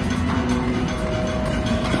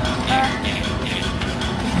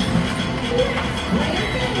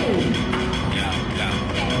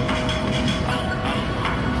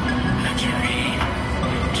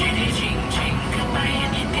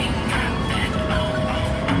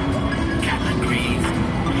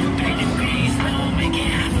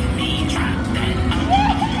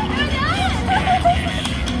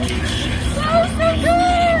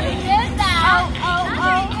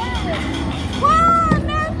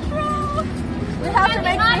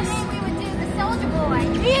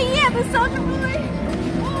 Soldier Boy.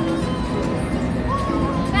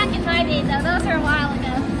 Back in my days, though, those were a while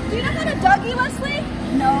ago. Do you know how to Dougie, Leslie?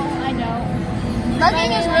 No, I don't.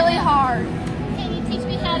 Dougie is really hard. Can you teach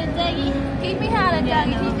me how to Dougie? Teach me how to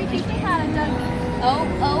Dougie. Teach me how to Dougie. Oh,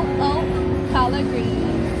 collard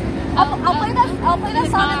greens. I'll play that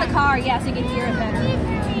song in the car, yeah, so you can hear it better.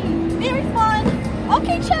 Very fun.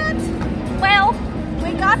 Okay, chat. Well,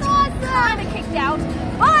 we got kind of kicked out,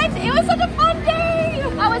 but it was such a fun day.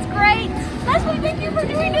 That was great. Leslie, thank you for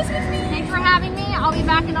doing this with me. Thanks for having me. I'll be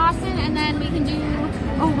back in Austin, and then we can do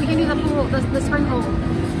the pool, the spring pool.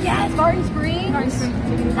 Yes, Garden Springs. Garden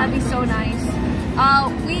Springs. That'd be so nice.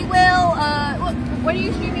 We will. What are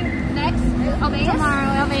you streaming next? Alveus?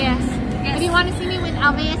 Tomorrow, Alveus. Yes. If you want to see me with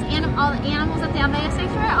Alveus and all the animals at the Alveus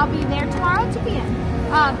Sanctuary, I'll be there tomorrow at 2 p.m.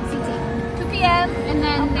 CT. 2 p.m. And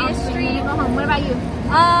then Alveus stream. Go home. What about you?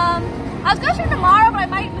 I was gonna stream tomorrow, but I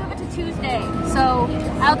might move it to Tuesday. So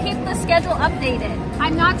I'll keep the schedule updated.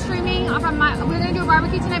 I'm not streaming from my. We're gonna do a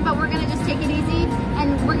barbecue tonight, but we're gonna just take it easy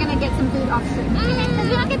and we're gonna get some food off stream because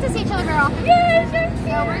we don't get to see each other very often. Yes,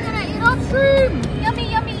 so we're gonna eat off stream.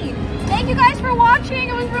 Yummy, yummy. Thank you guys for watching.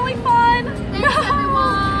 It was really fun. Thanks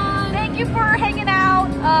everyone. Thank you for hanging out.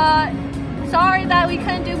 Sorry that we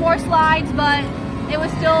couldn't do more slides, but it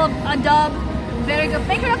was still a dub. Very good.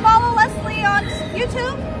 Make sure to follow Leslie on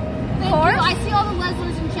YouTube. Thank you. I see all the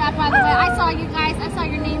Leslies in chat, by the way. I saw you guys. I saw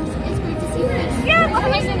your names. It's great to see this. Yeah,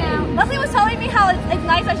 Leslie was telling me how it's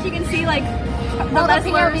nice that she can see like the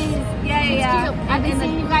Leslers. Yeah. I've been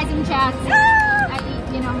seeing you guys in chats.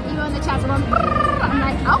 You in the chats. I'm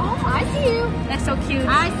like, oh, I see you. That's so cute.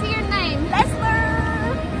 I see your name. Lesler.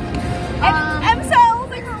 M-Cells.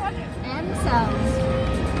 Thanks for watching. M-Cells.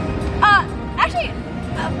 Actually,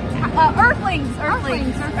 Earthlings.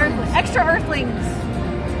 Extra Earthlings.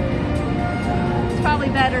 It's probably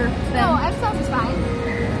better than... No, M-Cells is fine.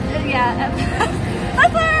 Yeah.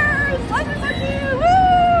 Leslers are cute.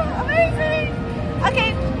 Woo! Amazing.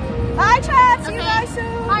 Okay. Bye, chat. See you guys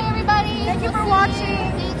soon. Bye, everybody. Thank you for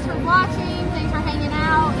watching. Thanks for watching. Thanks for hanging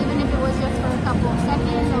out, even if it was just for a couple of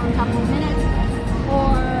seconds or a couple of minutes,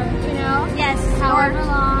 or yes, however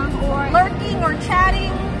long, or lurking or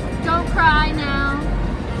chatting. Don't cry now.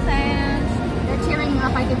 Sad. They're tearing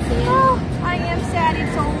up. I can see it. Oh, I am sad.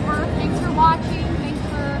 It's over. Thanks for watching. Thanks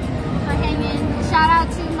for hanging. Shout out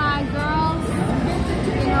to my girls.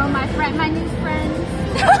 My new friends.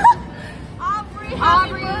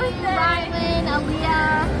 Aubrey, Rylan,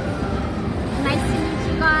 Aaliyah. Nice to meet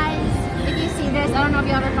you guys. If you see this, I don't know if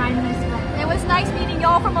you'll ever find this, but it was nice meeting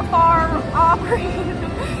y'all from afar, Aubrey.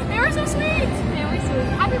 They were so sweet. They were sweet.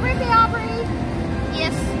 Happy birthday, Aubrey.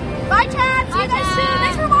 Yes. Bye, chat. See you guys soon.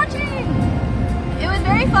 Thanks for watching. It was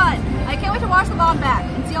very fun. I can't wait to watch the vlog back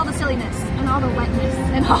and see all the silliness and all the wetness.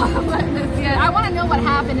 Yeah. I want to know what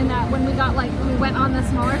happened in that when we went on the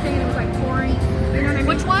smaller thing and it was like pouring. You know what I mean?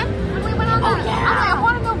 Which one? When we went on that. Yeah. I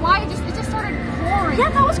want to know why it just started pouring. Yeah,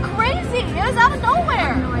 that was crazy. It was out of nowhere.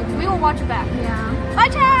 I have no idea. We will watch it back. Yeah. Bye,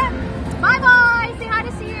 chat. Bye. Say hi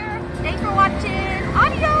to Seer. Thanks for watching.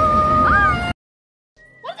 Adios. Bye.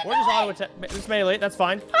 Or just auto attack. Just melee. That's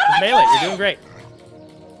fine. Just melee. You're doing great.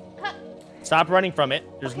 Stop running from it.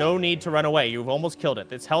 There's no need to run away. You've almost killed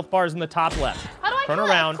it. Its health bar is in the top left. How do I Turn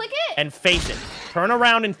around Click it. and face it. Turn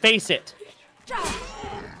around and face it.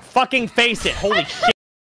 Fucking face it. Holy shit.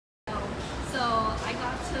 So I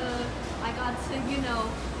got to,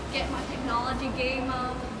 get my technology game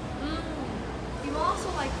up. You also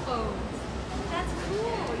like phones. That's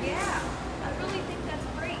cool, yeah. I really think that's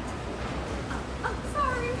great. I'm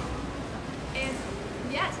sorry. And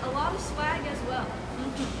yes, a lot of swag as well.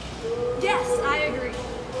 Yes, I agree.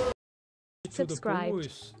 Subscribe. To the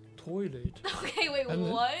boys' toilet. Okay, wait,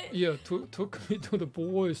 and what? Yeah, took me to the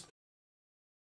boys'